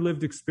all of their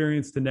lived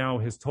experience to now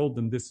has told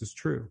them this is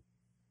true.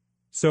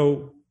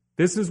 So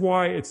this is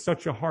why it's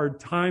such a hard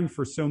time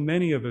for so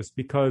many of us,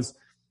 because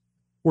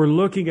we're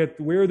looking at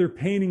where they're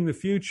painting the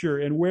future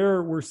and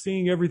where we're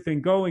seeing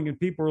everything going. And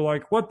people are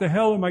like, what the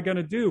hell am I going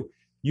to do?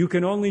 You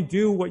can only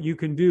do what you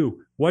can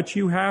do. What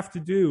you have to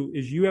do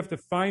is you have to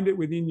find it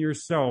within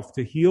yourself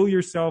to heal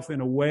yourself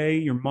in a way,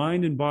 your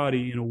mind and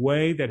body, in a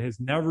way that has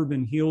never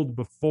been healed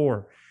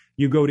before.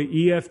 You go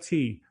to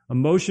EFT,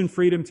 Emotion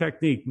Freedom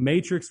Technique,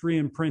 Matrix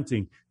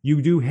Reimprinting.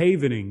 You do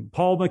Havening,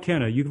 Paul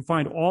McKenna. You can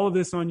find all of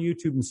this on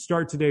YouTube and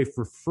start today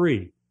for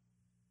free.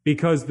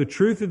 Because the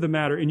truth of the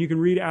matter, and you can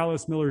read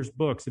Alice Miller's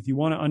books if you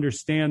want to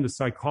understand the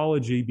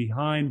psychology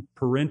behind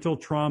parental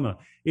trauma.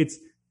 It's,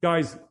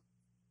 guys,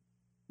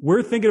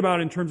 we're thinking about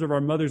it in terms of our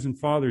mothers and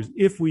fathers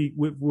if we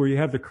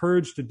have the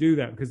courage to do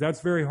that, because that's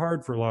very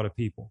hard for a lot of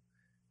people.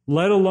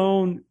 Let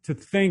alone to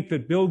think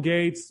that Bill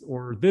Gates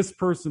or this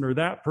person or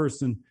that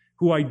person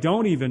who I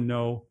don't even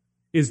know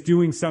is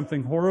doing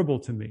something horrible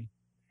to me.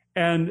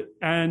 And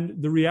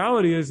the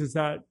reality is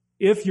that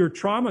if you're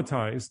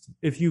traumatized,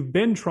 if you've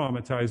been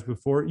traumatized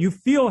before, you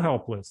feel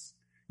helpless.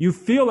 You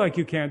feel like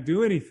you can't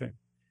do anything.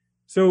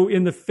 So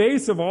in the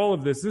face of all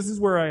of this, this is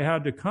where I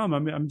had to come.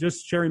 I'm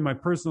just sharing my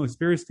personal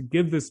experience to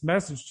give this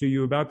message to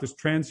you about this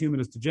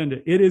transhumanist agenda.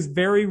 It is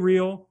very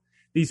real.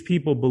 These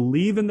people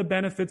believe in the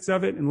benefits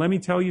of it. And let me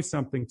tell you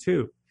something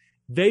too.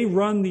 They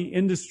run the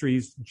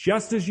industries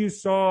just as you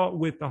saw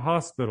with the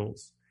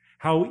hospitals,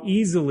 how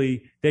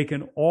easily they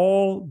can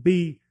all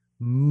be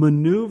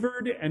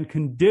maneuvered and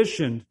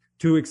conditioned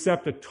to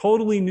accept a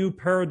totally new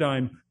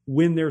paradigm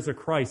when there's a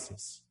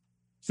crisis.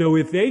 So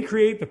if they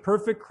create the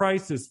perfect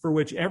crisis for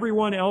which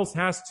everyone else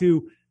has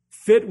to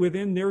fit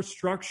within their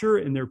structure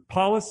and their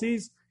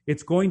policies,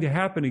 it's going to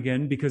happen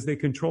again because they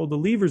control the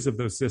levers of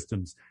those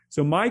systems.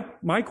 So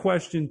my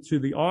question to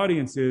the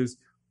audience is,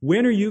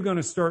 when are you going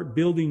to start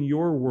building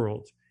your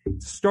world?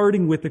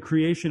 Starting with the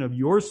creation of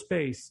your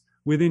space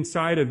within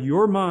inside of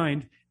your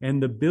mind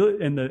and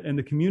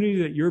the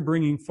community that you're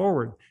bringing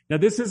forward. Now,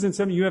 this isn't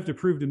something you have to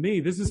prove to me.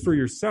 This is for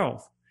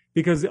yourself.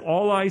 Because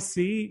all I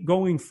see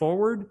going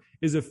forward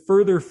is a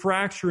further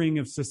fracturing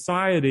of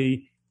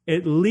society,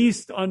 at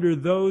least under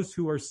those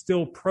who are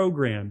still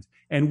programmed.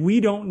 And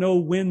we don't know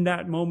when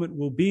that moment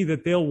will be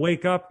that they'll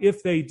wake up,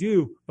 if they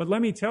do. But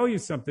let me tell you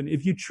something.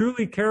 If you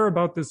truly care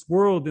about this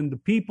world and the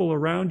people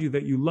around you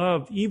that you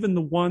love, even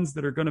the ones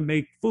that are going to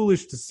make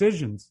foolish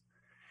decisions,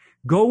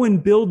 go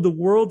and build the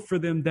world for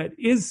them that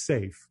is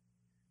safe.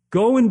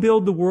 Go and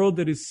build the world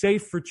that is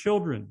safe for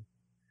children.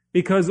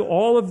 Because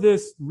all of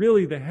this,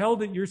 really, the hell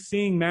that you're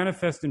seeing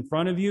manifest in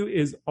front of you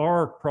is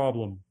our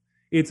problem.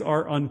 It's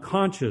our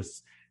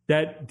unconscious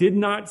that did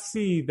not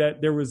see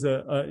that there was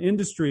an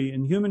industry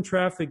in human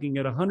trafficking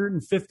at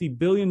 $150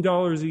 billion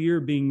a year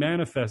being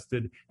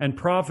manifested and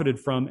profited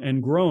from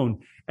and grown,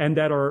 and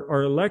that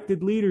our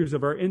elected leaders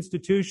of our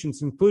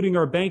institutions, including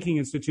our banking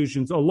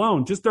institutions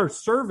alone, just our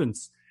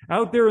servants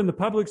out there in the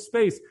public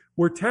space,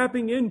 were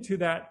tapping into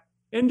that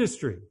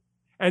industry.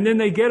 And then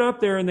they get up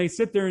there and they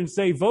sit there and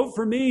say, vote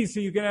for me so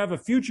you can have a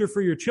future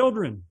for your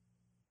children.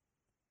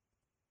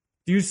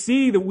 Do you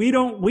see that we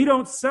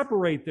don't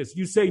separate this?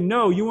 You say,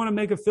 no, you want to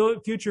make a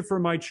future for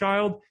my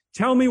child?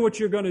 Tell me what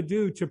you're going to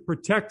do to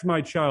protect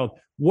my child.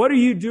 What are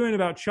you doing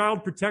about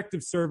Child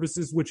Protective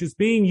Services, which is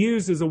being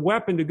used as a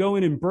weapon to go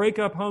in and break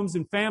up homes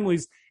and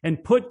families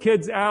and put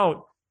kids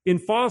out in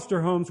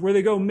foster homes where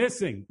they go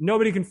missing?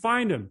 Nobody can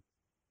find them.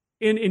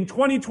 In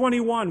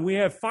 2021, we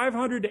have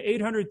 500 to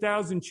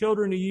 800,000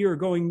 children a year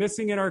going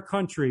missing in our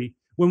country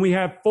when we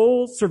have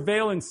full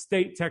surveillance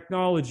state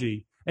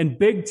technology and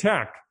big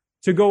tech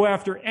to go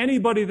after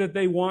anybody that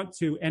they want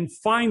to and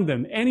find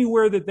them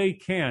anywhere that they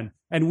can.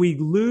 And we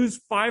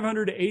lose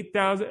 500 to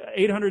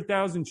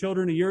 800,000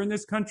 children a year in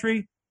this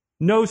country?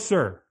 No,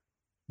 sir.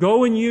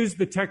 Go and use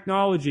the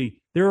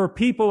technology. There are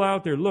people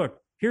out there. Look,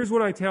 here's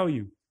what I tell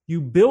you.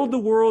 You build the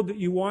world that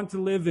you want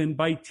to live in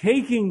by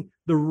taking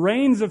the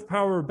reins of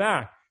power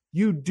back.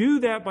 You do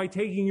that by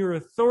taking your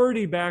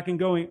authority back and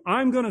going,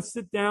 I'm going to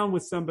sit down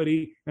with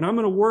somebody and I'm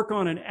going to work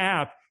on an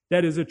app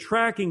that is a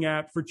tracking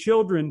app for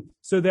children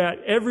so that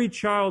every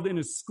child in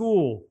a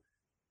school,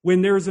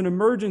 when there's an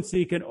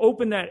emergency, can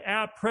open that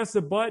app, press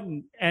a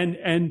button,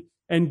 and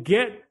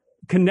get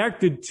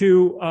connected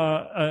to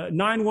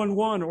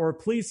 911 or a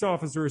police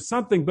officer or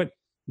something. But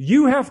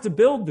you have to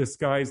build this,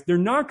 guys. They're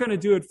not going to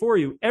do it for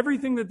you.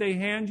 Everything that they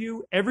hand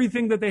you,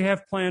 everything that they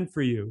have planned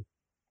for you,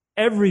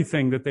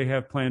 everything that they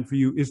have planned for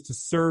you is to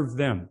serve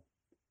them.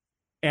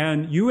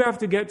 And you have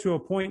to get to a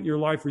point in your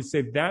life where you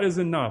say, that is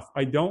enough.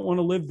 I don't want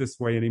to live this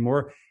way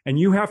anymore. And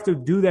you have to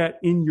do that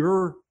in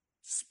your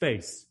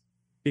space.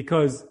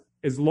 Because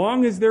as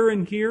long as they're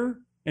in here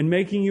and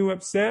making you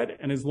upset,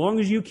 and as long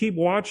as you keep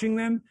watching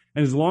them,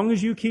 and as long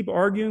as you keep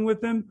arguing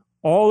with them,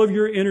 all of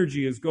your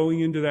energy is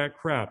going into that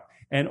crap.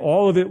 And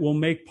all of it will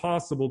make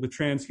possible the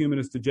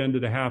transhumanist agenda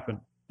to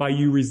happen by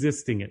you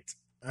resisting it.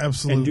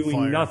 Absolute and doing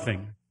fire.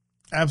 Nothing.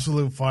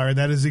 Absolute fire.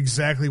 That is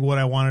exactly what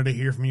I wanted to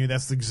hear from you.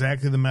 That's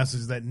exactly the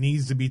message that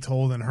needs to be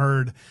told and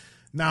heard.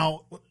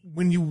 Now,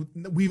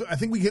 I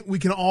think we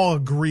can all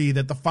agree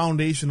that the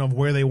foundation of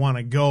where they want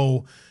to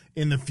go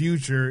in the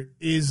future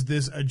is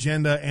this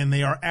agenda, and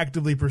they are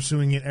actively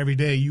pursuing it every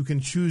day. You can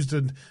choose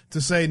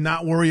to say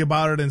not worry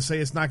about it and say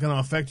it's not going to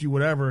affect you,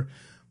 whatever.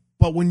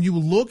 But when you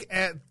look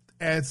at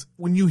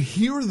when you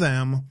hear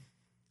them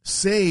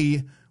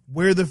say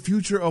where the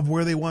future of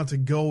where they want to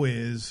go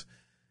is,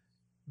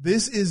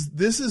 this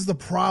is the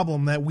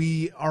problem that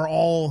we're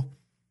all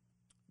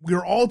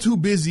too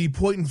busy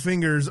pointing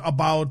fingers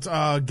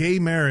about gay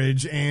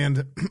marriage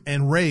and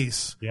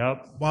race.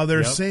 Yep. While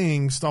they're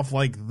saying stuff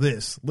like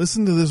this.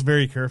 Listen to this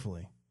very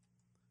carefully.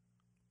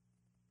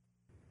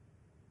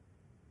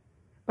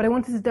 But I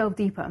wanted to delve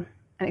deeper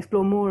and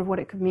explore more of what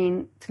it could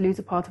mean to lose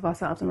a part of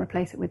ourselves and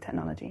replace it with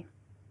technology.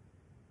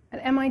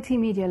 At MIT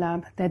Media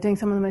Lab, they're doing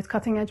some of the most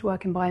cutting-edge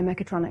work in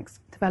biomechatronics,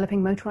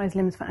 developing motorized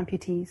limbs for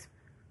amputees.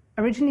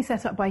 Originally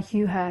set up by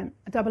Hugh Hare,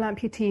 a double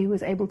amputee who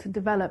was able to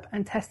develop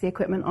and test the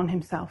equipment on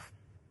himself.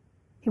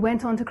 He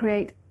went on to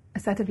create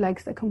a set of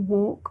legs that can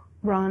walk,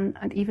 run,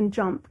 and even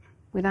jump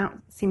without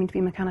seeming to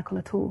be mechanical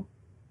at all.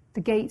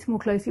 The gait more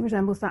closely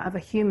resembles that of a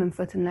human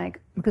foot and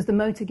leg because the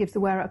motor gives the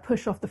wearer a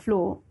push off the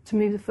floor to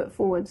move the foot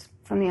forwards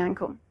from the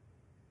ankle.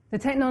 The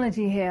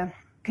technology here,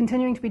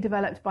 continuing to be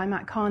developed by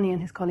Matt Carney and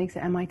his colleagues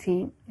at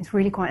MIT, is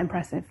really quite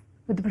impressive,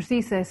 with the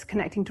prosthesis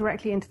connecting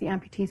directly into the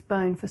amputee's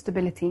bone for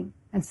stability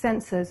and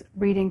sensors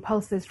reading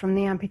pulses from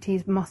the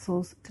amputee's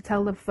muscles to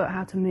tell the foot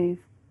how to move.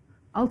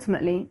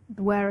 Ultimately,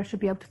 the wearer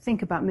should be able to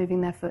think about moving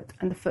their foot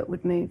and the foot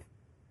would move.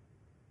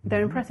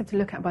 They're impressive to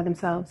look at by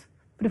themselves,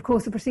 but of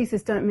course the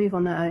prostheses don't move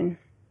on their own.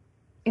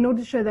 In order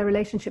to show their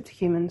relationship to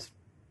humans,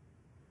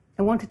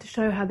 I wanted to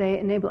show how they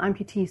enable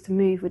amputees to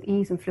move with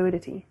ease and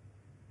fluidity.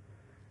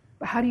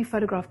 But how do you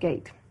photograph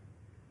gait?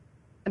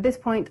 At this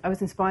point, I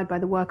was inspired by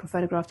the work and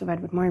photographs of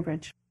Edward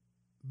Muybridge.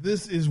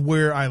 This is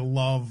where I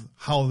love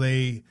how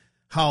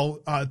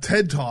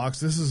TED Talks,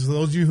 this is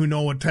those of you who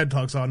know what TED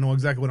Talks are, know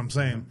exactly what I'm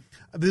saying.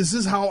 This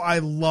is how I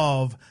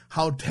love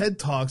how TED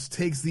Talks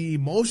takes the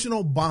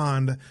emotional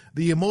bond,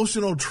 the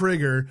emotional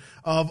trigger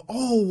of,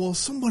 oh, well,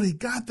 somebody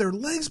got their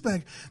legs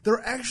back.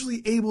 They're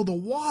actually able to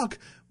walk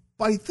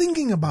by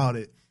thinking about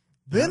it.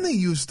 Then they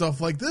use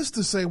stuff like this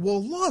to say,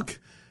 well, look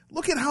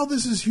at how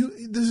this is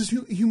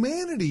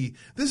humanity.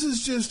 This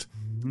is just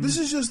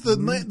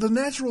the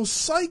natural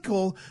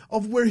cycle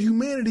of where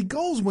humanity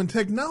goes when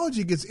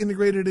technology gets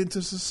integrated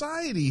into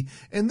society.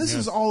 And this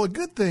is all a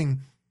good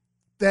thing,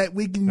 that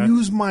we can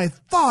use my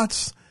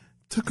thoughts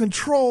to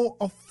control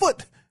a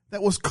foot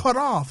that was cut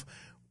off.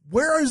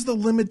 Where is the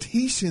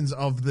limitations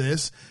of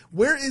this?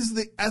 Where is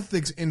the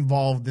ethics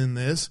involved in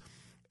this?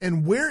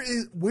 And where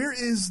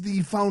is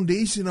the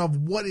foundation of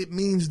what it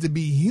means to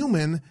be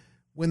human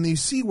when they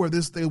see where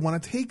they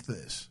want to take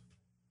this?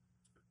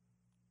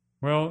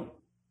 Well,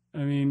 I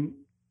mean,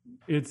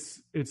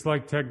 it's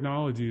like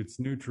technology. It's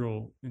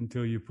neutral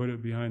until you put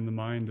it behind the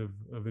mind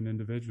of an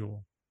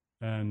individual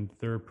and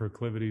their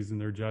proclivities and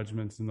their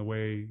judgments and the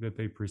way that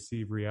they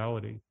perceive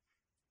reality.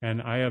 And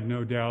I have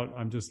no doubt,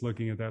 I'm just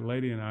looking at that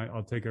lady, and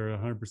I'll take her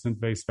at 100%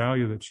 base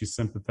value that she's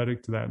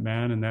sympathetic to that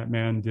man, and that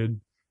man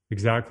did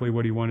exactly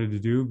what he wanted to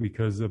do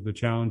because of the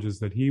challenges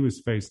that he was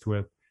faced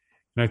with.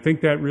 And I think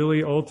that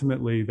really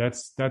ultimately,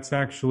 that's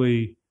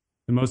actually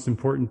the most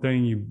important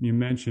thing you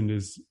mentioned,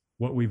 is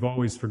what we've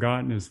always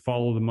forgotten is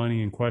follow the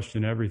money and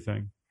question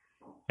everything.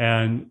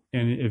 And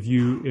if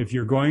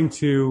you're going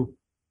to,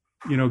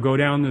 go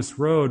down this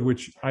road,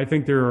 which I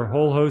think there are a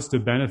whole host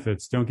of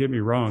benefits. Don't get me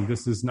wrong.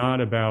 This is not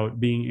about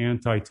being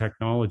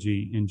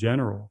anti-technology in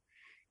general.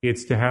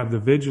 It's to have the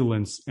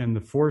vigilance and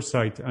the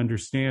foresight to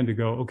understand, to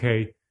go,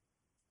 okay,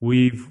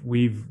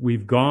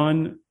 we've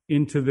gone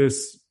into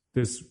this,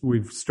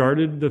 we've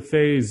started the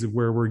phase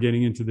where we're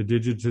getting into the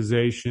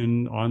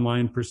digitization,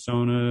 online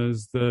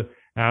personas, the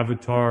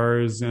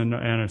avatars, and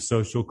a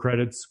social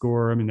credit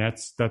score. I mean,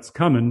 that's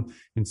coming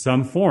in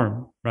some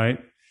form, right?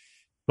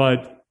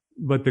 But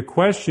the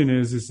question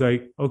is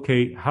like,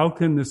 okay, how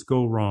can this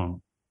go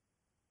wrong?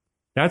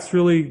 That's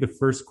really the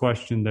first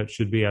question that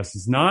should be asked.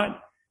 It's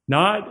not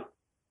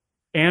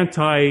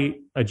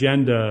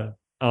anti-agenda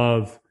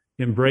of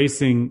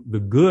embracing the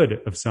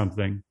good of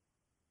something,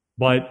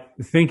 but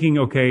thinking,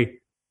 okay,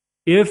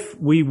 if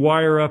we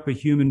wire up a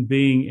human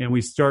being and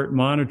we start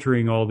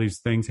monitoring all these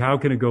things, how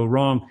can it go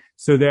wrong?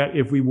 So that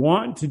if we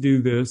want to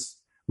do this,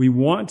 we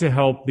want to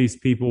help these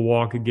people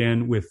walk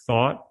again with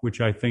thought,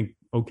 which I think,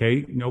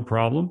 okay, no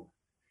problem.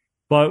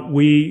 But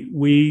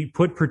we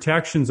put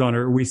protections on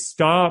it.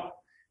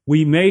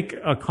 We make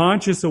a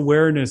conscious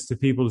awareness to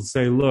people to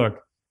say, look,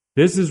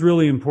 this is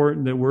really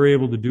important that we're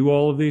able to do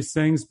all of these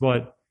things,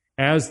 but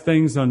as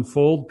things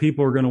unfold,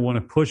 people are going to want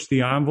to push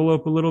the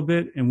envelope a little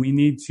bit, and we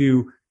need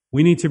to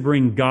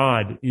bring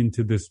God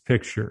into this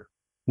picture.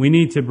 We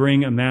need to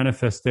bring a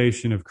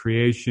manifestation of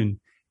creation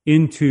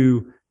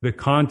into the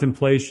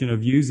contemplation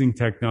of using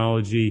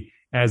technology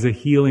as a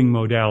healing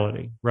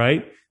modality,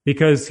 right?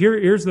 Because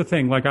here's the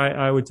thing, like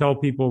I would tell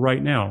people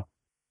right now,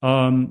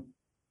 I'm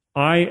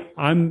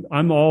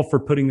all for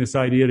putting this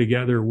idea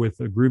together with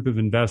a group of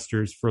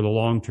investors for the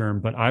long term,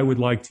 but I would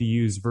like to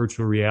use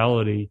virtual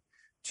reality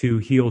to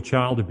heal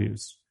child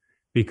abuse,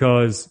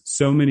 because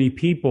so many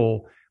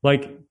people,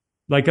 like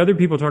other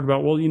people talk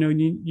about, well, you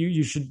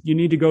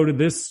need to go to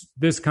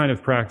this kind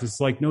of practice.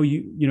 Like, no,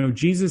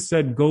 Jesus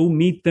said, go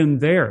meet them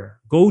there,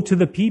 go to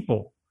the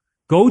people,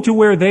 go to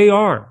where they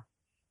are.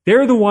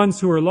 They're the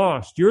ones who are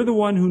lost. You're the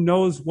one who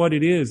knows what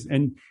it is.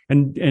 And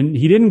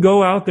he didn't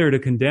go out there to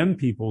condemn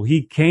people.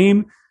 He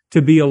came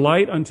to be a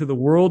light unto the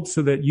world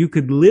so that you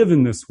could live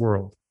in this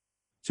world,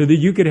 so that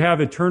you could have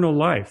eternal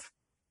life.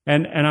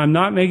 And I'm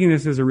not making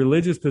this as a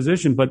religious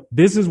position, but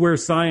this is where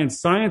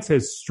science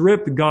has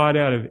stripped God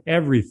out of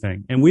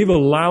everything. And we've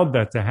allowed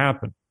that to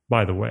happen,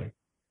 by the way.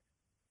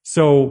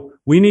 So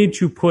we need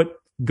to put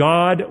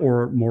God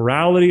or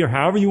morality or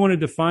however you want to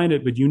define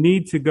it, but we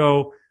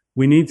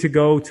need to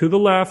go to the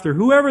left or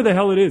whoever the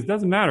hell it is. It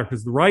doesn't matter,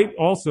 because the right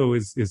also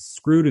is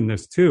screwed in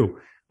this too.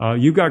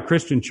 You've got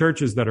Christian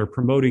churches that are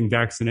promoting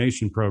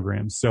vaccination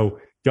programs. So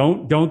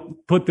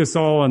don't put this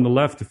all on the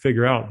left to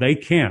figure out. They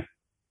can't.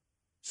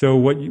 So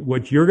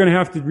what you're going to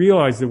have to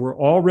realize that we're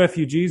all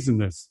refugees in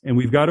this, and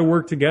we've got to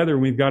work together,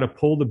 and we've got to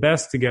pull the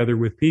best together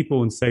with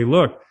people and say,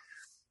 look,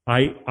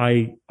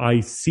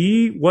 I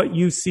see what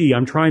you see.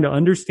 I'm trying to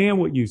understand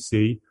what you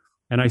see,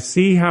 and I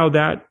see how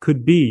that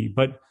could be.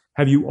 But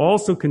have you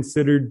also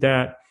considered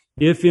that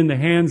if in the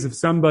hands of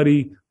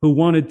somebody who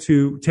wanted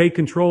to take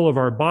control of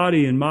our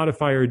body and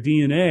modify our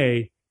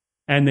DNA,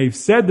 and they've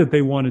said that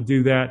they want to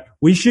do that,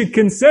 we should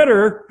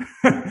consider,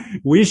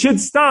 we should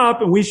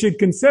stop, and we should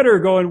consider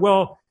going,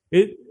 well,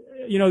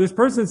 this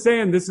person's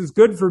saying this is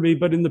good for me,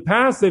 but in the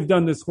past they've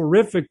done this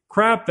horrific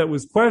crap that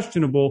was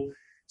questionable.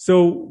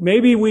 So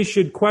maybe we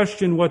should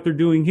question what they're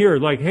doing here.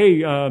 Like,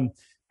 hey,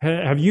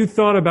 have you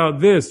thought about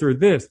this or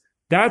this?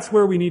 That's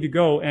where we need to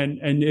go.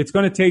 And it's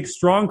going to take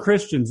strong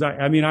Christians.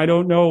 I mean, I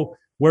don't know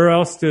where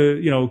else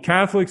to,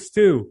 Catholics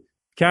too.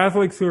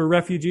 Catholics who are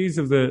refugees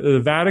of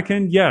the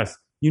Vatican. Yes.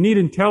 You need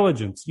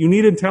intelligence. You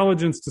need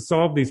intelligence to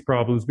solve these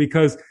problems,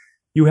 because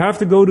you have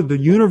to go to the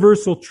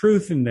universal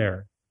truth in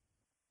there.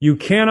 You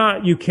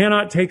cannot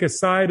take a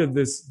side of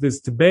this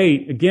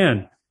debate.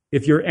 Again,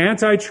 if you're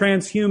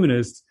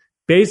anti-transhumanist,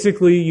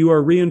 basically you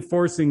are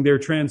reinforcing their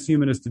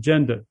transhumanist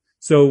agenda.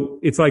 So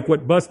it's like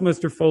what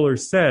Buckminster Fuller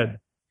said.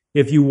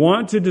 If you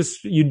want to,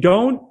 you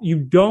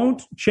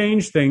don't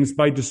change things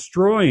by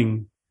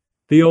destroying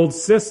the old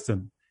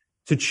system.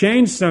 To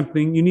change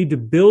something, you need to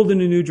build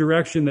in a new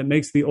direction that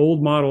makes the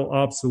old model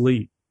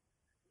obsolete.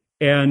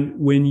 And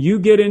when you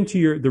get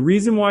into the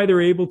reason why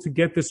they're able to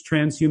get this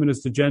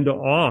transhumanist agenda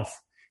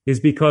off is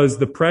because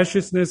the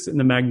preciousness and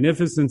the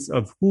magnificence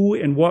of who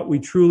and what we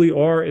truly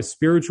are as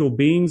spiritual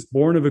beings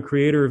born of a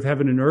creator of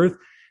heaven and earth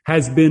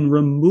has been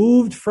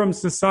removed from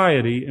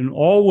society in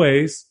all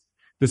ways.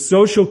 The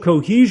social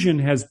cohesion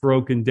has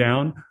broken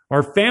down.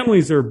 Our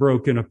families are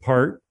broken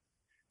apart.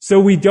 So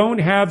we don't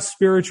have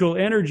spiritual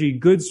energy,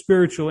 good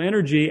spiritual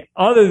energy,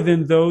 other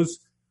than those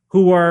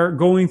who are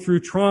going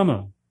through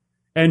trauma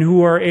and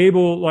who are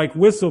able, like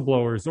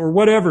whistleblowers or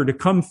whatever, to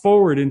come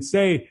forward and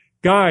say,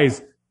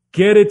 guys,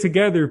 get it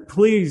together,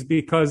 please,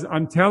 because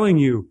I'm telling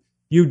you,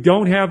 you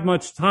don't have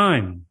much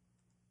time.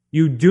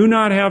 You do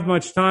not have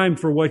much time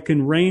for what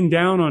can rain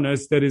down on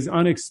us that is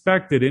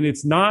unexpected. And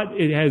it's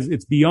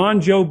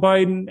beyond Joe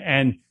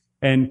Biden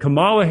and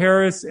Kamala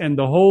Harris and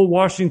the whole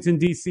Washington,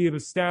 D.C.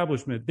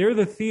 establishment. They're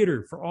the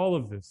theater for all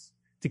of this,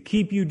 to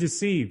keep you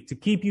deceived, to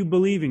keep you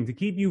believing, to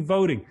keep you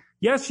voting.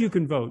 Yes, you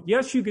can vote.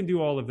 Yes, you can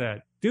do all of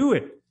that. Do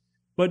it.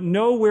 But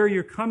know where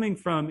you're coming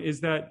from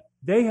is that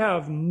they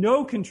have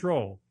no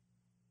control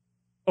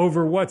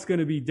over what's going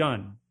to be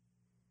done.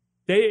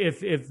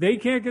 If they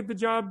can't get the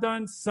job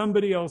done,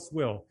 somebody else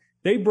will.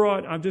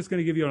 I'm just going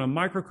to give you on a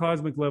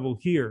microcosmic level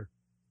here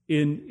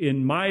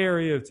in my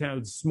area of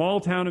town, small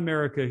town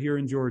America here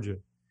in Georgia.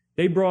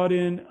 They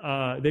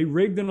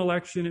rigged an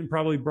election and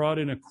probably brought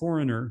in a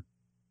coroner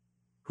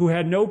who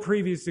had no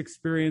previous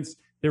experience.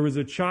 There was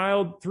a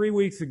child 3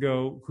 weeks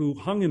ago who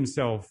hung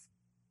himself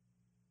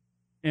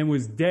and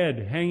was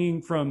dead,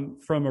 hanging from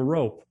a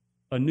rope,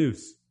 a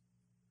noose.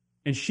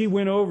 And she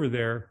went over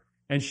there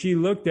and she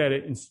looked at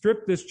it and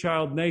stripped this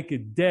child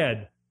naked,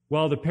 dead,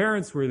 while the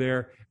parents were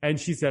there. And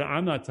she said,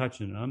 I'm not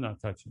touching it. I'm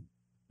not touching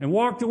it. And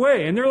walked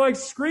away. And they're like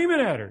screaming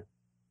at her.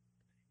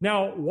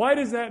 Now, why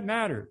does that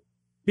matter?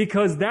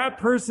 Because that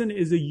person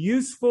is a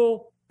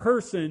useful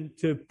person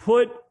to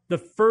put the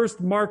first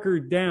marker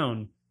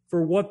down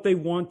for what they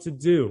want to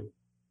do.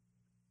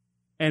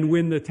 And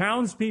when the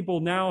townspeople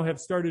now have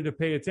started to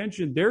pay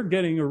attention, they're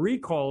getting a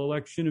recall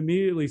election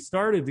immediately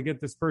started to get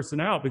this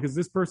person out, because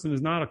this person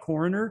is not a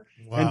coroner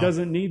and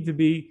doesn't need to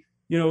be,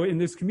 in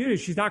this community.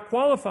 She's not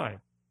qualified.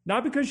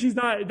 Not because she's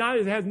not,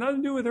 it has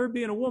nothing to do with her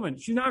being a woman.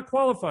 She's not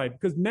qualified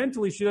because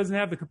mentally she doesn't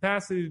have the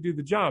capacity to do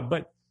the job.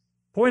 But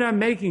point I'm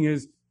making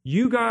is,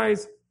 you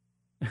guys,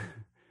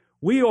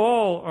 we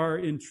all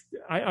are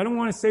I don't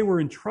want to say we're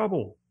in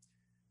trouble,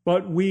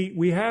 but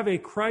we have a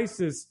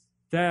crisis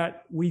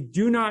that we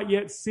do not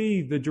yet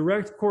see the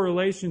direct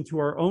correlation to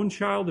our own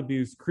child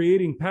abuse,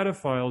 creating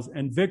pedophiles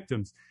and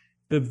victims.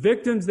 The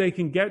victims they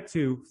can get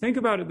to, think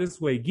about it this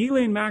way.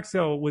 Ghislaine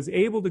Maxwell was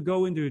able to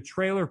go into a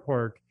trailer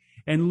park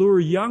and lure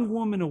young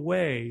women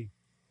away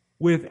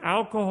with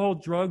alcohol,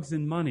 drugs,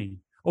 and money,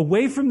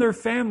 away from their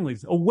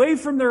families, away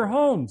from their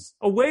homes,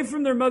 away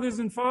from their mothers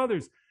and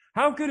fathers.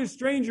 How could a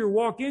stranger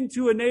walk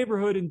into a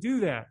neighborhood and do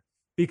that?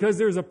 Because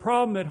there's a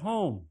problem at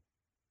home.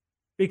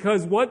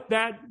 Because what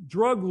that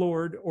drug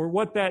lord or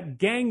what that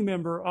gang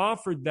member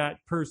offered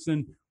that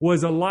person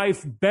was a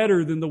life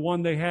better than the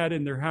one they had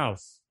in their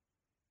house.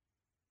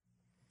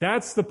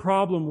 That's the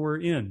problem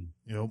we're in.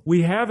 Yep.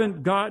 We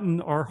haven't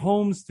gotten our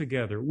homes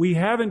together. We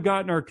haven't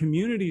gotten our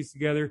communities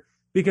together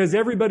because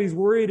everybody's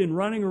worried and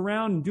running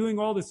around and doing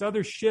all this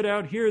other shit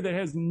out here that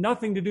has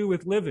nothing to do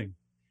with living.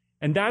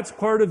 And that's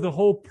part of the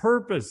whole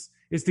purpose,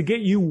 is to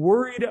get you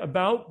worried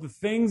about the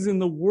things in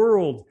the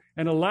world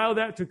and allow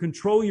that to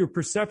control your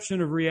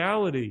perception of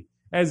reality,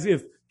 as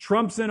if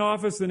Trump's in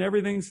office and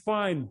everything's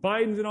fine,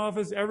 Biden's in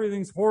office,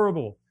 everything's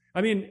horrible.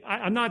 I mean,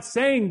 I'm not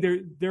saying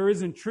there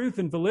isn't truth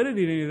and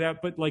validity to any of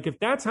that, but like, if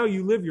that's how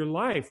you live your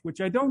life,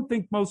 which I don't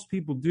think most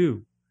people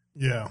do.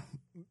 Yeah.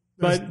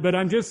 But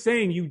I'm just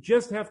saying, you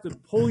just have to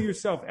pull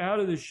yourself out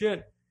of the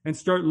shit and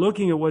start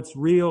looking at what's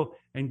real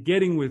and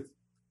getting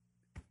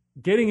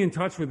in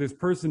touch with this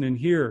person in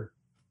here.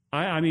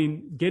 I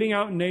mean, getting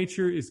out in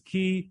nature is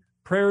key.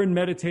 Prayer and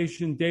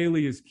meditation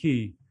daily is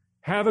key.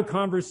 Have a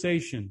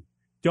conversation.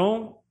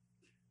 Don't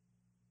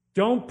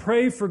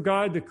pray for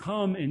God to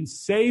come and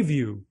save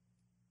you,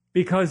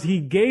 because he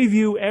gave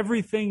you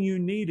everything you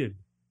needed.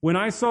 When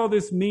I saw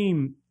this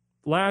meme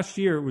last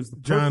year, it was the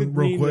perfect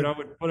meme that I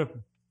would put up.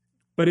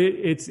 But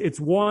it's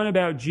one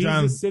about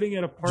Jesus sitting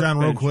at a park bench.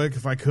 Real quick,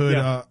 if I could,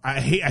 yeah. I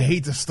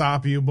hate to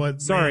stop you,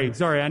 but sorry,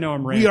 I know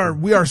I'm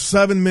ranting. We are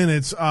 7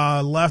 minutes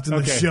left in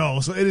the show,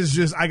 so it is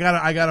just I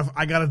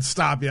gotta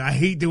stop you. I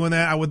hate doing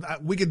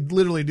that. We could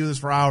literally do this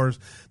for hours.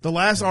 The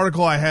last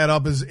article I had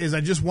up is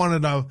I just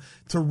wanted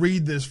to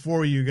read this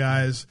for you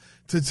guys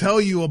to tell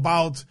you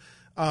about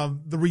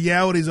the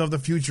realities of the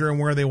future and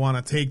where they want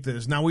to take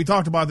this. Now, we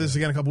talked about this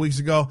again a couple weeks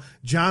ago.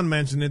 John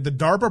mentioned it. The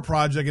DARPA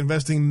project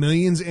investing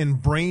millions in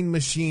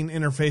brain-machine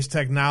interface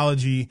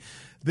technology.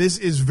 This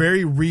is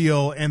very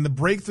real, and the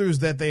breakthroughs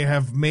that they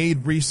have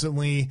made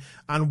recently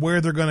on where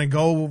they're going to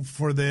go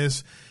for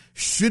this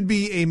should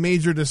be a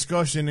major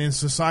discussion in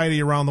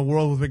society around the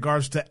world with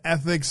regards to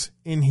ethics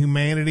in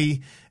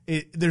humanity.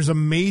 There's a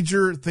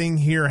major thing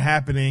here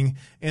happening,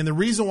 and the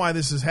reason why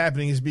this is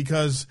happening is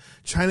because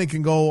China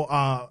can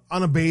go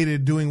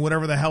unabated doing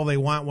whatever the hell they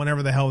want,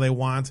 whenever the hell they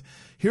want.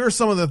 Here are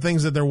some of the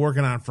things that they're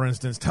working on. For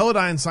instance,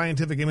 Teledyne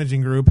Scientific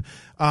Imaging Group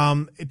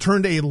it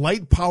turned a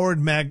light-powered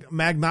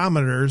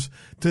magnometers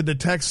to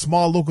detect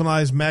small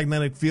localized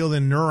magnetic field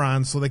in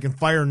neurons, so they can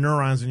fire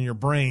neurons in your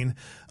brain.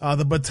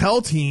 The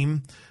Battelle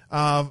team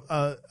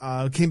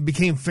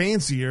became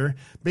fancier.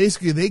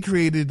 Basically, they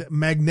created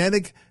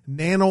magnetic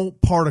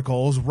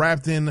nanoparticles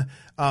wrapped in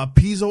a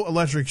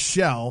piezoelectric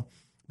shell.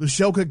 The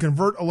shell could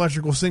convert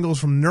electrical signals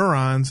from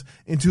neurons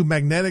into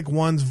magnetic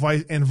ones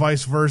and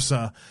vice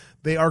versa.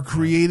 They are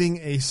creating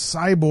a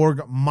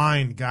cyborg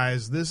mind,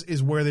 guys. This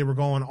is where they were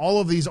going. All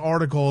of these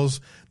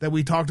articles that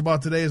we talked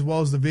about today, as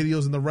well as the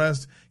videos and the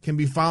rest, can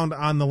be found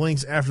on the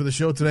links after the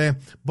show today.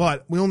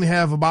 But we only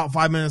have about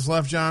 5 minutes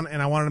left, John, and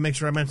I wanted to make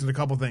sure I mentioned a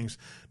couple things.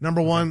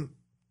 Number one,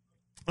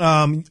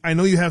 I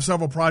know you have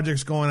several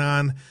projects going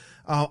on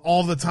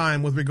all the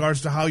time with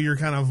regards to how you're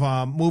kind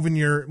of moving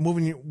your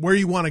where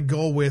you want to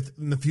go with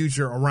in the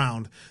future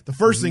around. The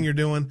first thing you're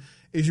doing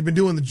is you've been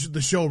doing the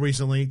show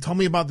recently. Tell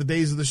me about the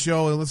days of the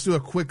show, and let's do a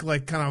quick, 1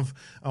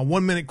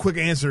 minute quick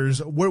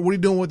answers. What are you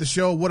doing with the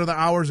show? What are the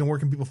hours, and where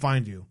can people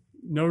find you?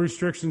 No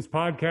Restrictions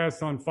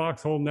podcast on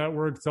Foxhole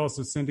Network. It's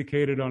also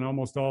syndicated on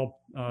almost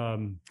all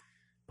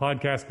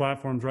podcast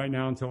platforms right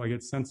now until I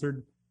get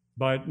censored.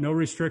 But No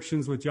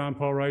Restrictions with John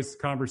Paul Rice,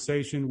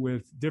 conversation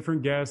with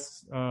different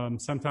guests,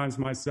 sometimes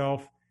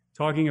myself,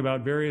 talking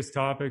about various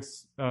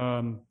topics,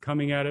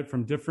 coming at it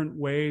from different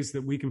ways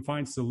that we can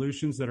find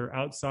solutions that are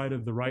outside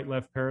of the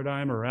right-left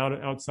paradigm or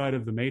outside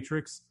of the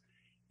matrix.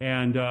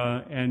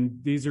 And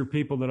these are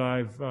people that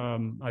I've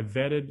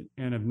vetted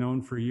and have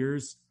known for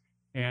years.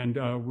 And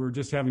we're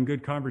just having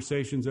good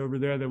conversations over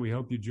there that we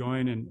hope you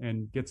join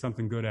and get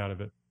something good out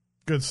of it.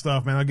 Good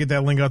stuff, man. I'll get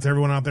that link out to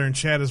everyone out there in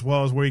chat, as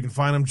well as where you can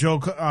find them. Joe,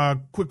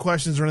 quick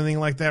questions or anything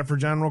like that for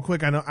John real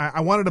quick? I know I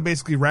wanted to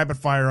basically rapid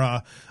fire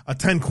a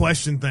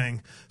 10-question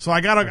thing. So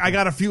I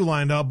got a few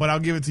lined up, but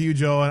I'll give it to you,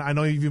 Joe. I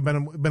know you've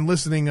been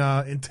listening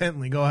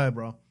intently. Go ahead,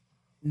 bro.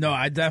 No,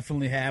 I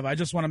definitely have. I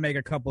just want to make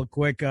a couple of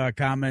quick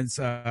comments,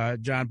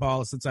 John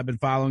Paul, since I've been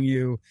following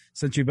you,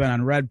 since you've been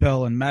on Red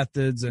Pill and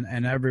Methods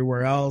and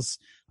everywhere else.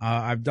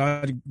 I've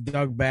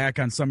dug back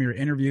on some of your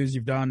interviews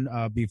you've done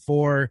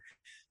before.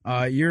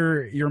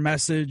 Your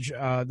message,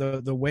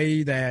 the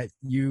way that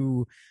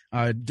you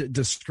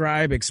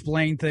describe,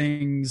 explain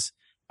things,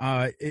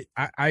 I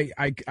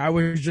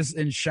was just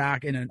in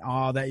shock and in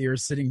awe that you're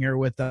sitting here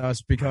with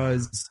us,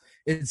 because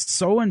it's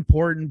so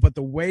important. But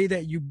the way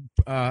that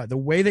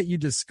you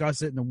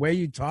discuss it and the way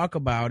you talk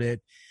about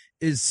it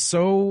is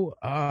so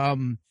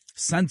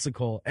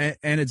sensical, and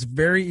it's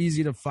very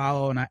easy to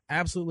follow. And I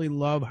absolutely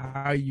love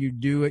how you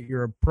do it,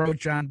 your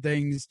approach on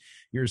things,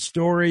 your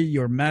story,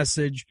 your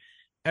message.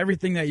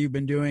 Everything that you've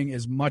been doing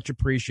is much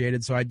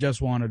appreciated. So I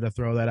just wanted to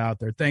throw that out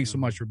there. Thanks so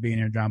much for being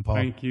here, John Paul.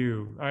 Thank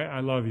you.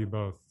 I love you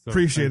both. So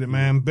appreciate it,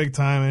 man. Big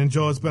time. And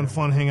Joe, it's been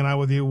fun hanging out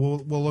with you.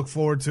 We'll look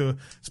forward to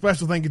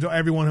special thank you to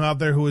everyone out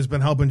there who has been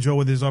helping Joe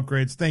with his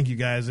upgrades. Thank you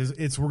guys.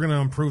 We're going to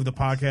improve the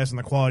podcast and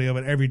the quality of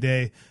it every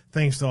day.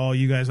 Thanks to all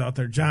you guys out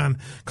there. John,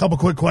 a couple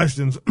quick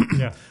questions.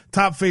 Yeah.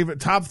 Top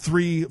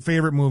 3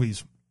 favorite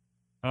movies.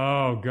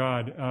 Oh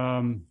God.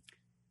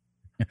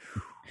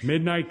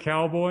 Midnight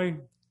Cowboy,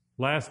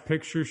 Last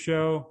Picture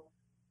Show,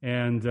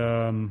 and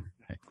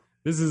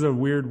this is a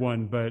weird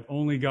one, but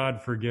Only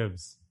God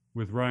Forgives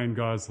with Ryan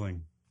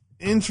Gosling.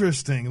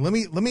 Interesting. Let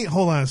me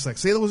hold on a sec.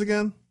 Say those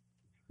again.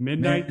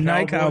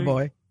 Midnight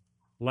Cowboy,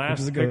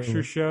 Last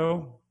Picture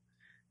Show,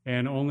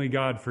 and Only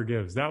God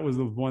Forgives. That was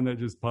the one that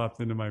just popped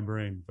into my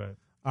brain. But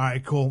all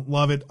right, cool,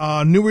 love it.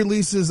 New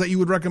releases that you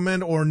would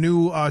recommend, or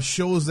new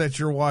shows that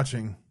you're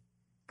watching?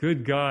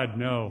 Good God,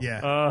 no.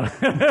 Yeah.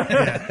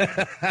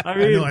 Yeah. I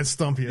know I'd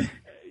stump you.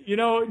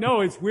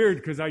 No, it's weird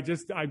because I'm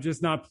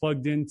just not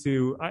plugged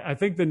into. I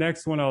think the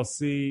next one I'll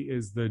see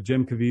is the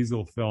Jim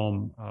Caviezel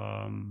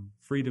film,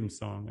 Freedom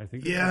Song. I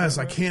think. Yes,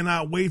 I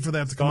cannot wait for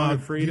that to come Song out.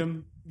 of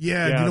Freedom.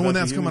 Yeah, do you know when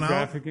that's coming out?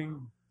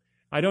 Trafficking.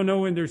 I don't know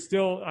when they're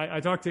still. I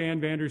talked to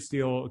Ann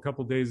Vandersteel a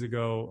couple days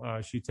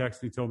ago. She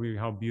texted me, told me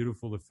how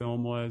beautiful the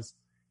film was,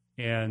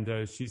 and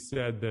she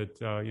said that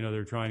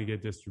they're trying to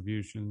get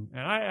distribution,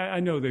 and I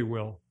know they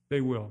will.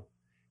 They will.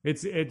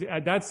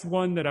 That's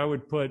one that I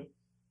would put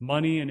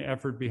money and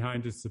effort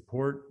behind to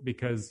support,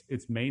 because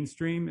it's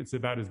mainstream. It's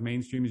about as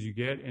mainstream as you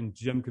get. And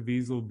Jim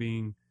Caviezel,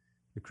 being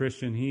the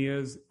Christian he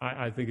is,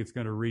 I think it's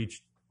going to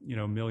reach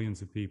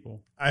millions of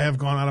people. I have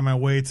gone out of my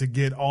way to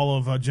get all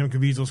of Jim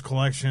Caviezel's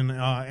collection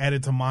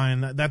added to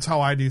mine. That's how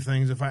I do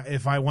things.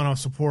 If I want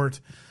to support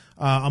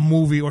a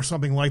movie or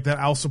something like that,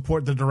 I'll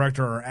support the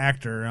director or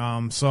actor.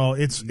 So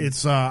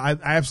I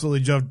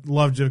absolutely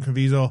love Jim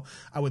Caviezel.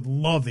 I would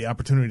love the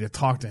opportunity to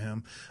talk to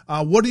him.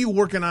 What are you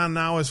working on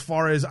now, as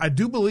far as, I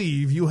do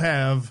believe you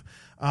have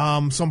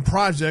some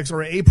projects,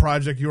 or a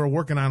project you are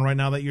working on right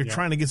now that you're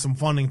trying to get some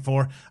funding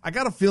for. I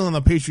got a feeling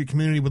the Patriot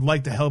community would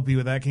like to help you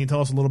with that. Can you tell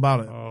us a little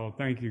about it? Oh,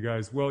 thank you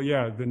guys. Well,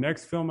 yeah, the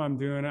next film I'm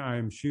doing,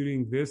 I'm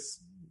shooting this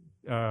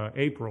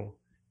April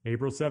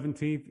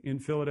 17th in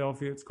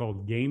Philadelphia. It's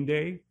called Game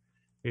Day.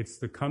 It's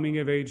the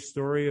coming-of-age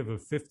story of a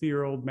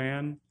 50-year-old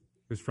man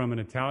was from an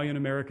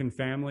Italian-American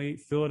family,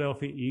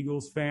 Philadelphia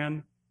Eagles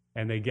fan,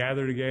 and they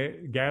gather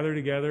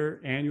together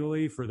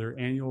annually for their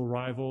annual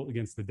rival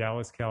against the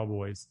Dallas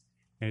Cowboys.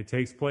 And it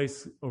takes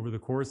place over the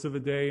course of a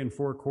day in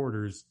 4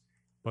 quarters.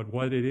 But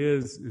what it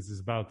is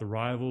about the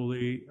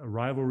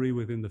rivalry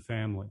within the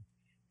family.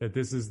 That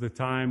this is the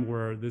time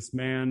where this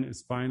man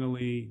is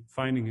finally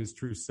finding his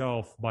true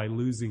self by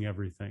losing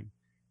everything.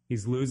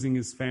 He's losing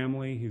his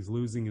family. He's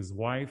losing his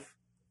wife.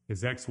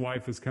 His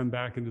ex-wife has come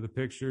back into the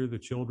picture. The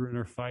children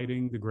are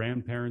fighting. The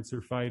grandparents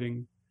are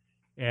fighting.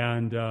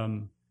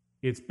 And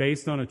it's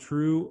based on a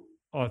true,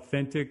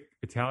 authentic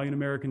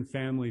Italian-American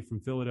family from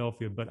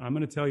Philadelphia. But I'm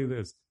going to tell you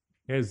this.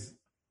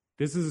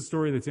 This is a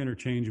story that's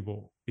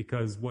interchangeable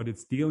because what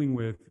it's dealing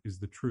with is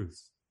the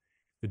truths,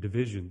 the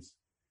divisions,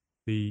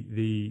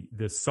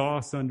 the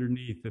sauce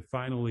underneath that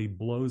finally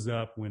blows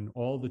up when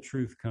all the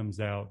truth comes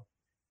out,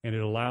 and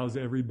it allows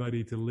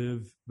everybody to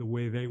live the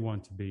way they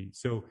want to be.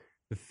 So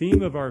the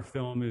theme of our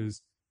film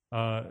is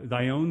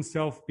thy own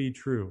self be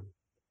true,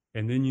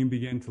 and then you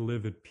begin to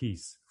live at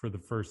peace for the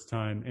first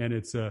time.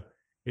 And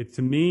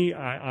to me,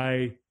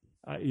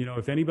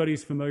 if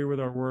anybody's familiar with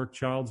our work,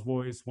 Child's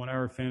Voice, 1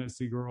 Hour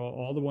Fantasy Girl,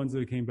 all the ones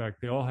that came back,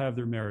 they all have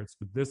their merits.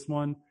 But this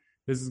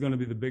is going to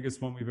be the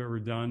biggest one we've ever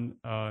done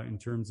in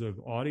terms of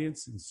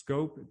audience and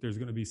scope. There's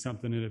going to be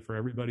something in it for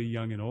everybody,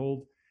 young and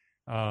old.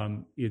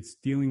 It's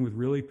dealing with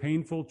really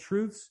painful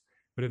truths,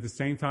 but at the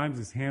same time,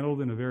 it's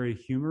handled in a very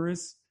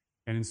humorous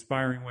and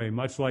inspiring way,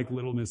 much like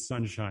Little Miss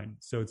Sunshine.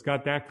 So it's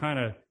got that kind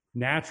of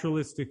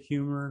naturalistic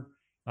humor.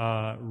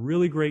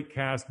 Really great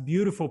cast,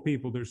 beautiful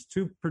people. There's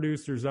 2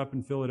 producers up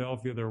in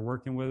Philadelphia that are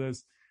working with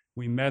us.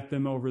 We met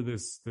them over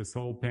this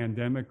whole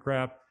pandemic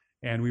crap,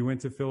 and we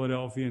went to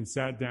Philadelphia and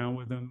sat down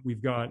with them.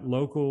 We've got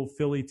local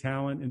Philly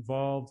talent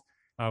involved.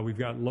 We've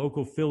got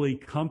local Philly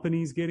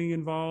companies getting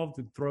involved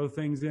to throw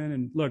things in.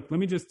 And look, let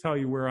me just tell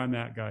you where I'm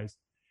at, guys.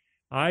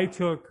 I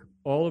took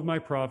all of my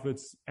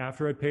profits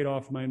after I paid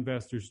off my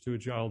investors to A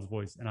Child's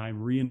Voice, and I'm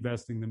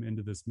reinvesting them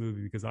into this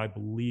movie because I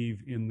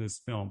believe in this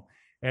film.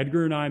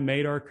 Edgar and I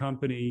made our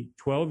company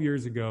 12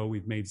 years ago.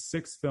 We've made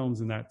 6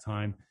 films in that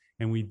time,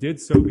 and we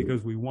did so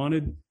because we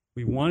wanted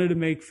to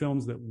make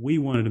films that we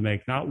wanted to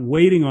make, not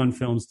waiting on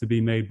films to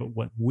be made, but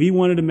what we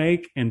wanted to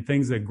make and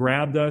things that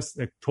grabbed us,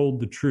 that told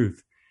the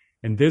truth.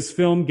 And this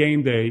film,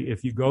 Game Day,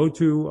 if you go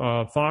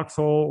to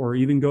Foxhole or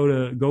even go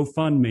to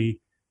GoFundMe,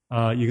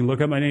 you can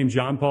look up my name,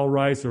 John Paul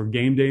Rice, or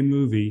Game Day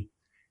Movie,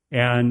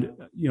 and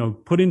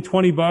put in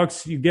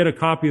 $20, you get a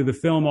copy of the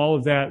film, all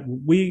of that.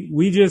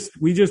 We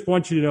just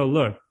want you to know,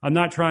 look, I'm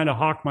not trying to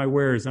hawk my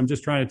wares. I'm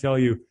just trying to tell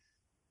you,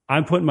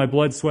 I'm putting my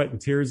blood, sweat,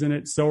 and tears in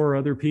it. So are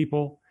other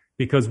people,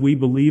 because we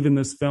believe in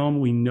this film.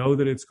 We know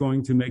that it's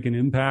going to make an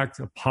impact,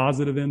 a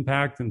positive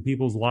impact in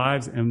people's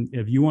lives. And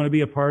if you want to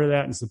be a part of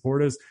that and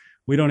support us,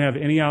 we don't have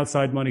any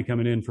outside money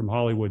coming in from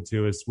Hollywood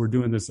to us. We're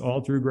doing this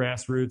all through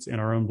grassroots and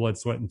our own blood,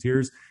 sweat, and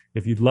tears.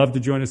 If you'd love to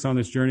join us on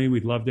this journey,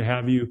 we'd love to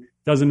have you.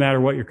 Doesn't matter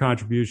what your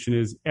contribution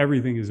is.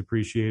 Everything is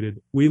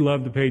appreciated. We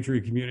love the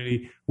Patriot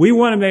community. We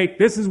want to make,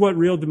 this is what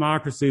real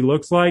democracy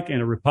looks like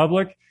in a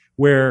republic,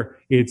 where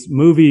it's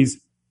movies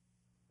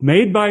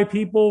made by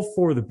people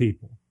for the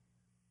people.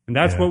 And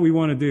that's what we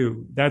want to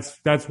do.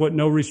 That's what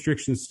No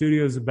Restrictions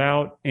Studio is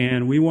about.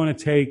 And we want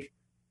to take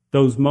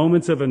those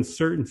moments of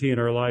uncertainty in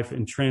our life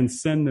and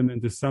transcend them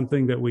into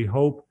something that we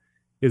hope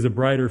is a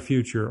brighter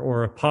future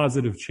or a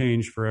positive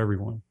change for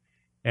everyone.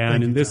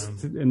 And in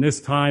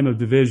this time of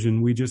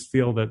division, we just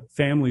feel that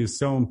family is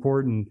so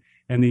important,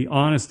 and the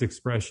honest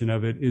expression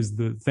of it is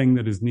the thing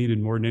that is needed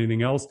more than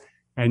anything else.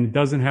 And it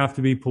doesn't have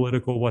to be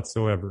political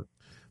whatsoever.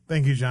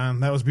 Thank you,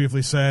 John. That was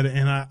beautifully said.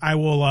 And I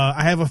will.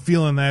 I have a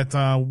feeling that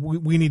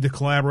we need to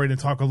collaborate and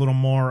talk a little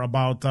more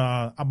about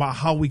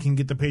how we can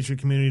get the Patriot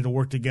community to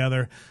work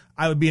together.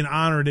 I would be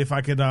honored if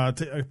I could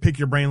pick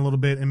your brain a little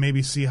bit and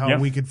maybe see how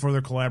we could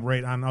further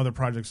collaborate on other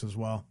projects as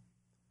well.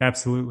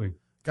 Absolutely.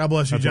 God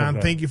bless you,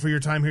 John. Thank you for your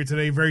time here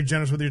today. Very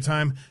generous with your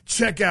time.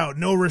 Check out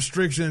No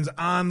Restrictions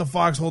on the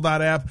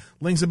Foxhole.app.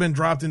 Links have been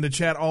dropped into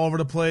chat all over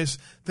the place.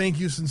 Thank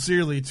you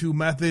sincerely to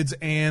Methods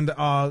and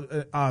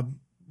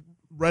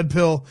Red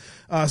Pill,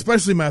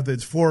 especially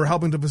Methods, for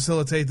helping to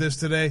facilitate this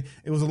today.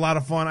 It was a lot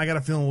of fun. I got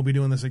a feeling we'll be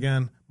doing this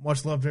again.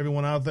 Much love to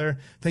everyone out there.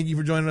 Thank you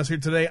for joining us here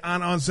today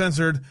on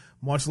Uncensored.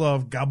 Much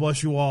love. God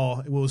bless you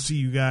all. We'll see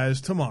you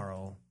guys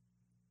tomorrow.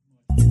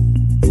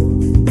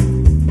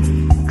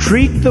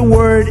 Treat the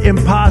word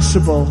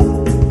impossible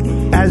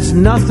as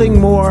nothing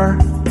more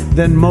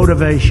than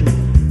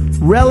motivation.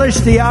 Relish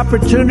the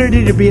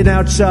opportunity to be an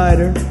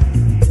outsider.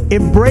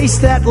 Embrace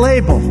that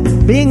label.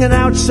 Being an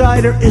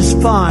outsider is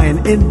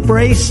fine.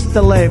 Embrace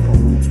the label.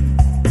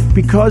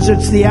 Because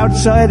it's the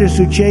outsiders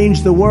who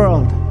change the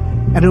world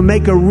and who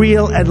make a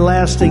real and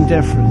lasting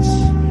difference.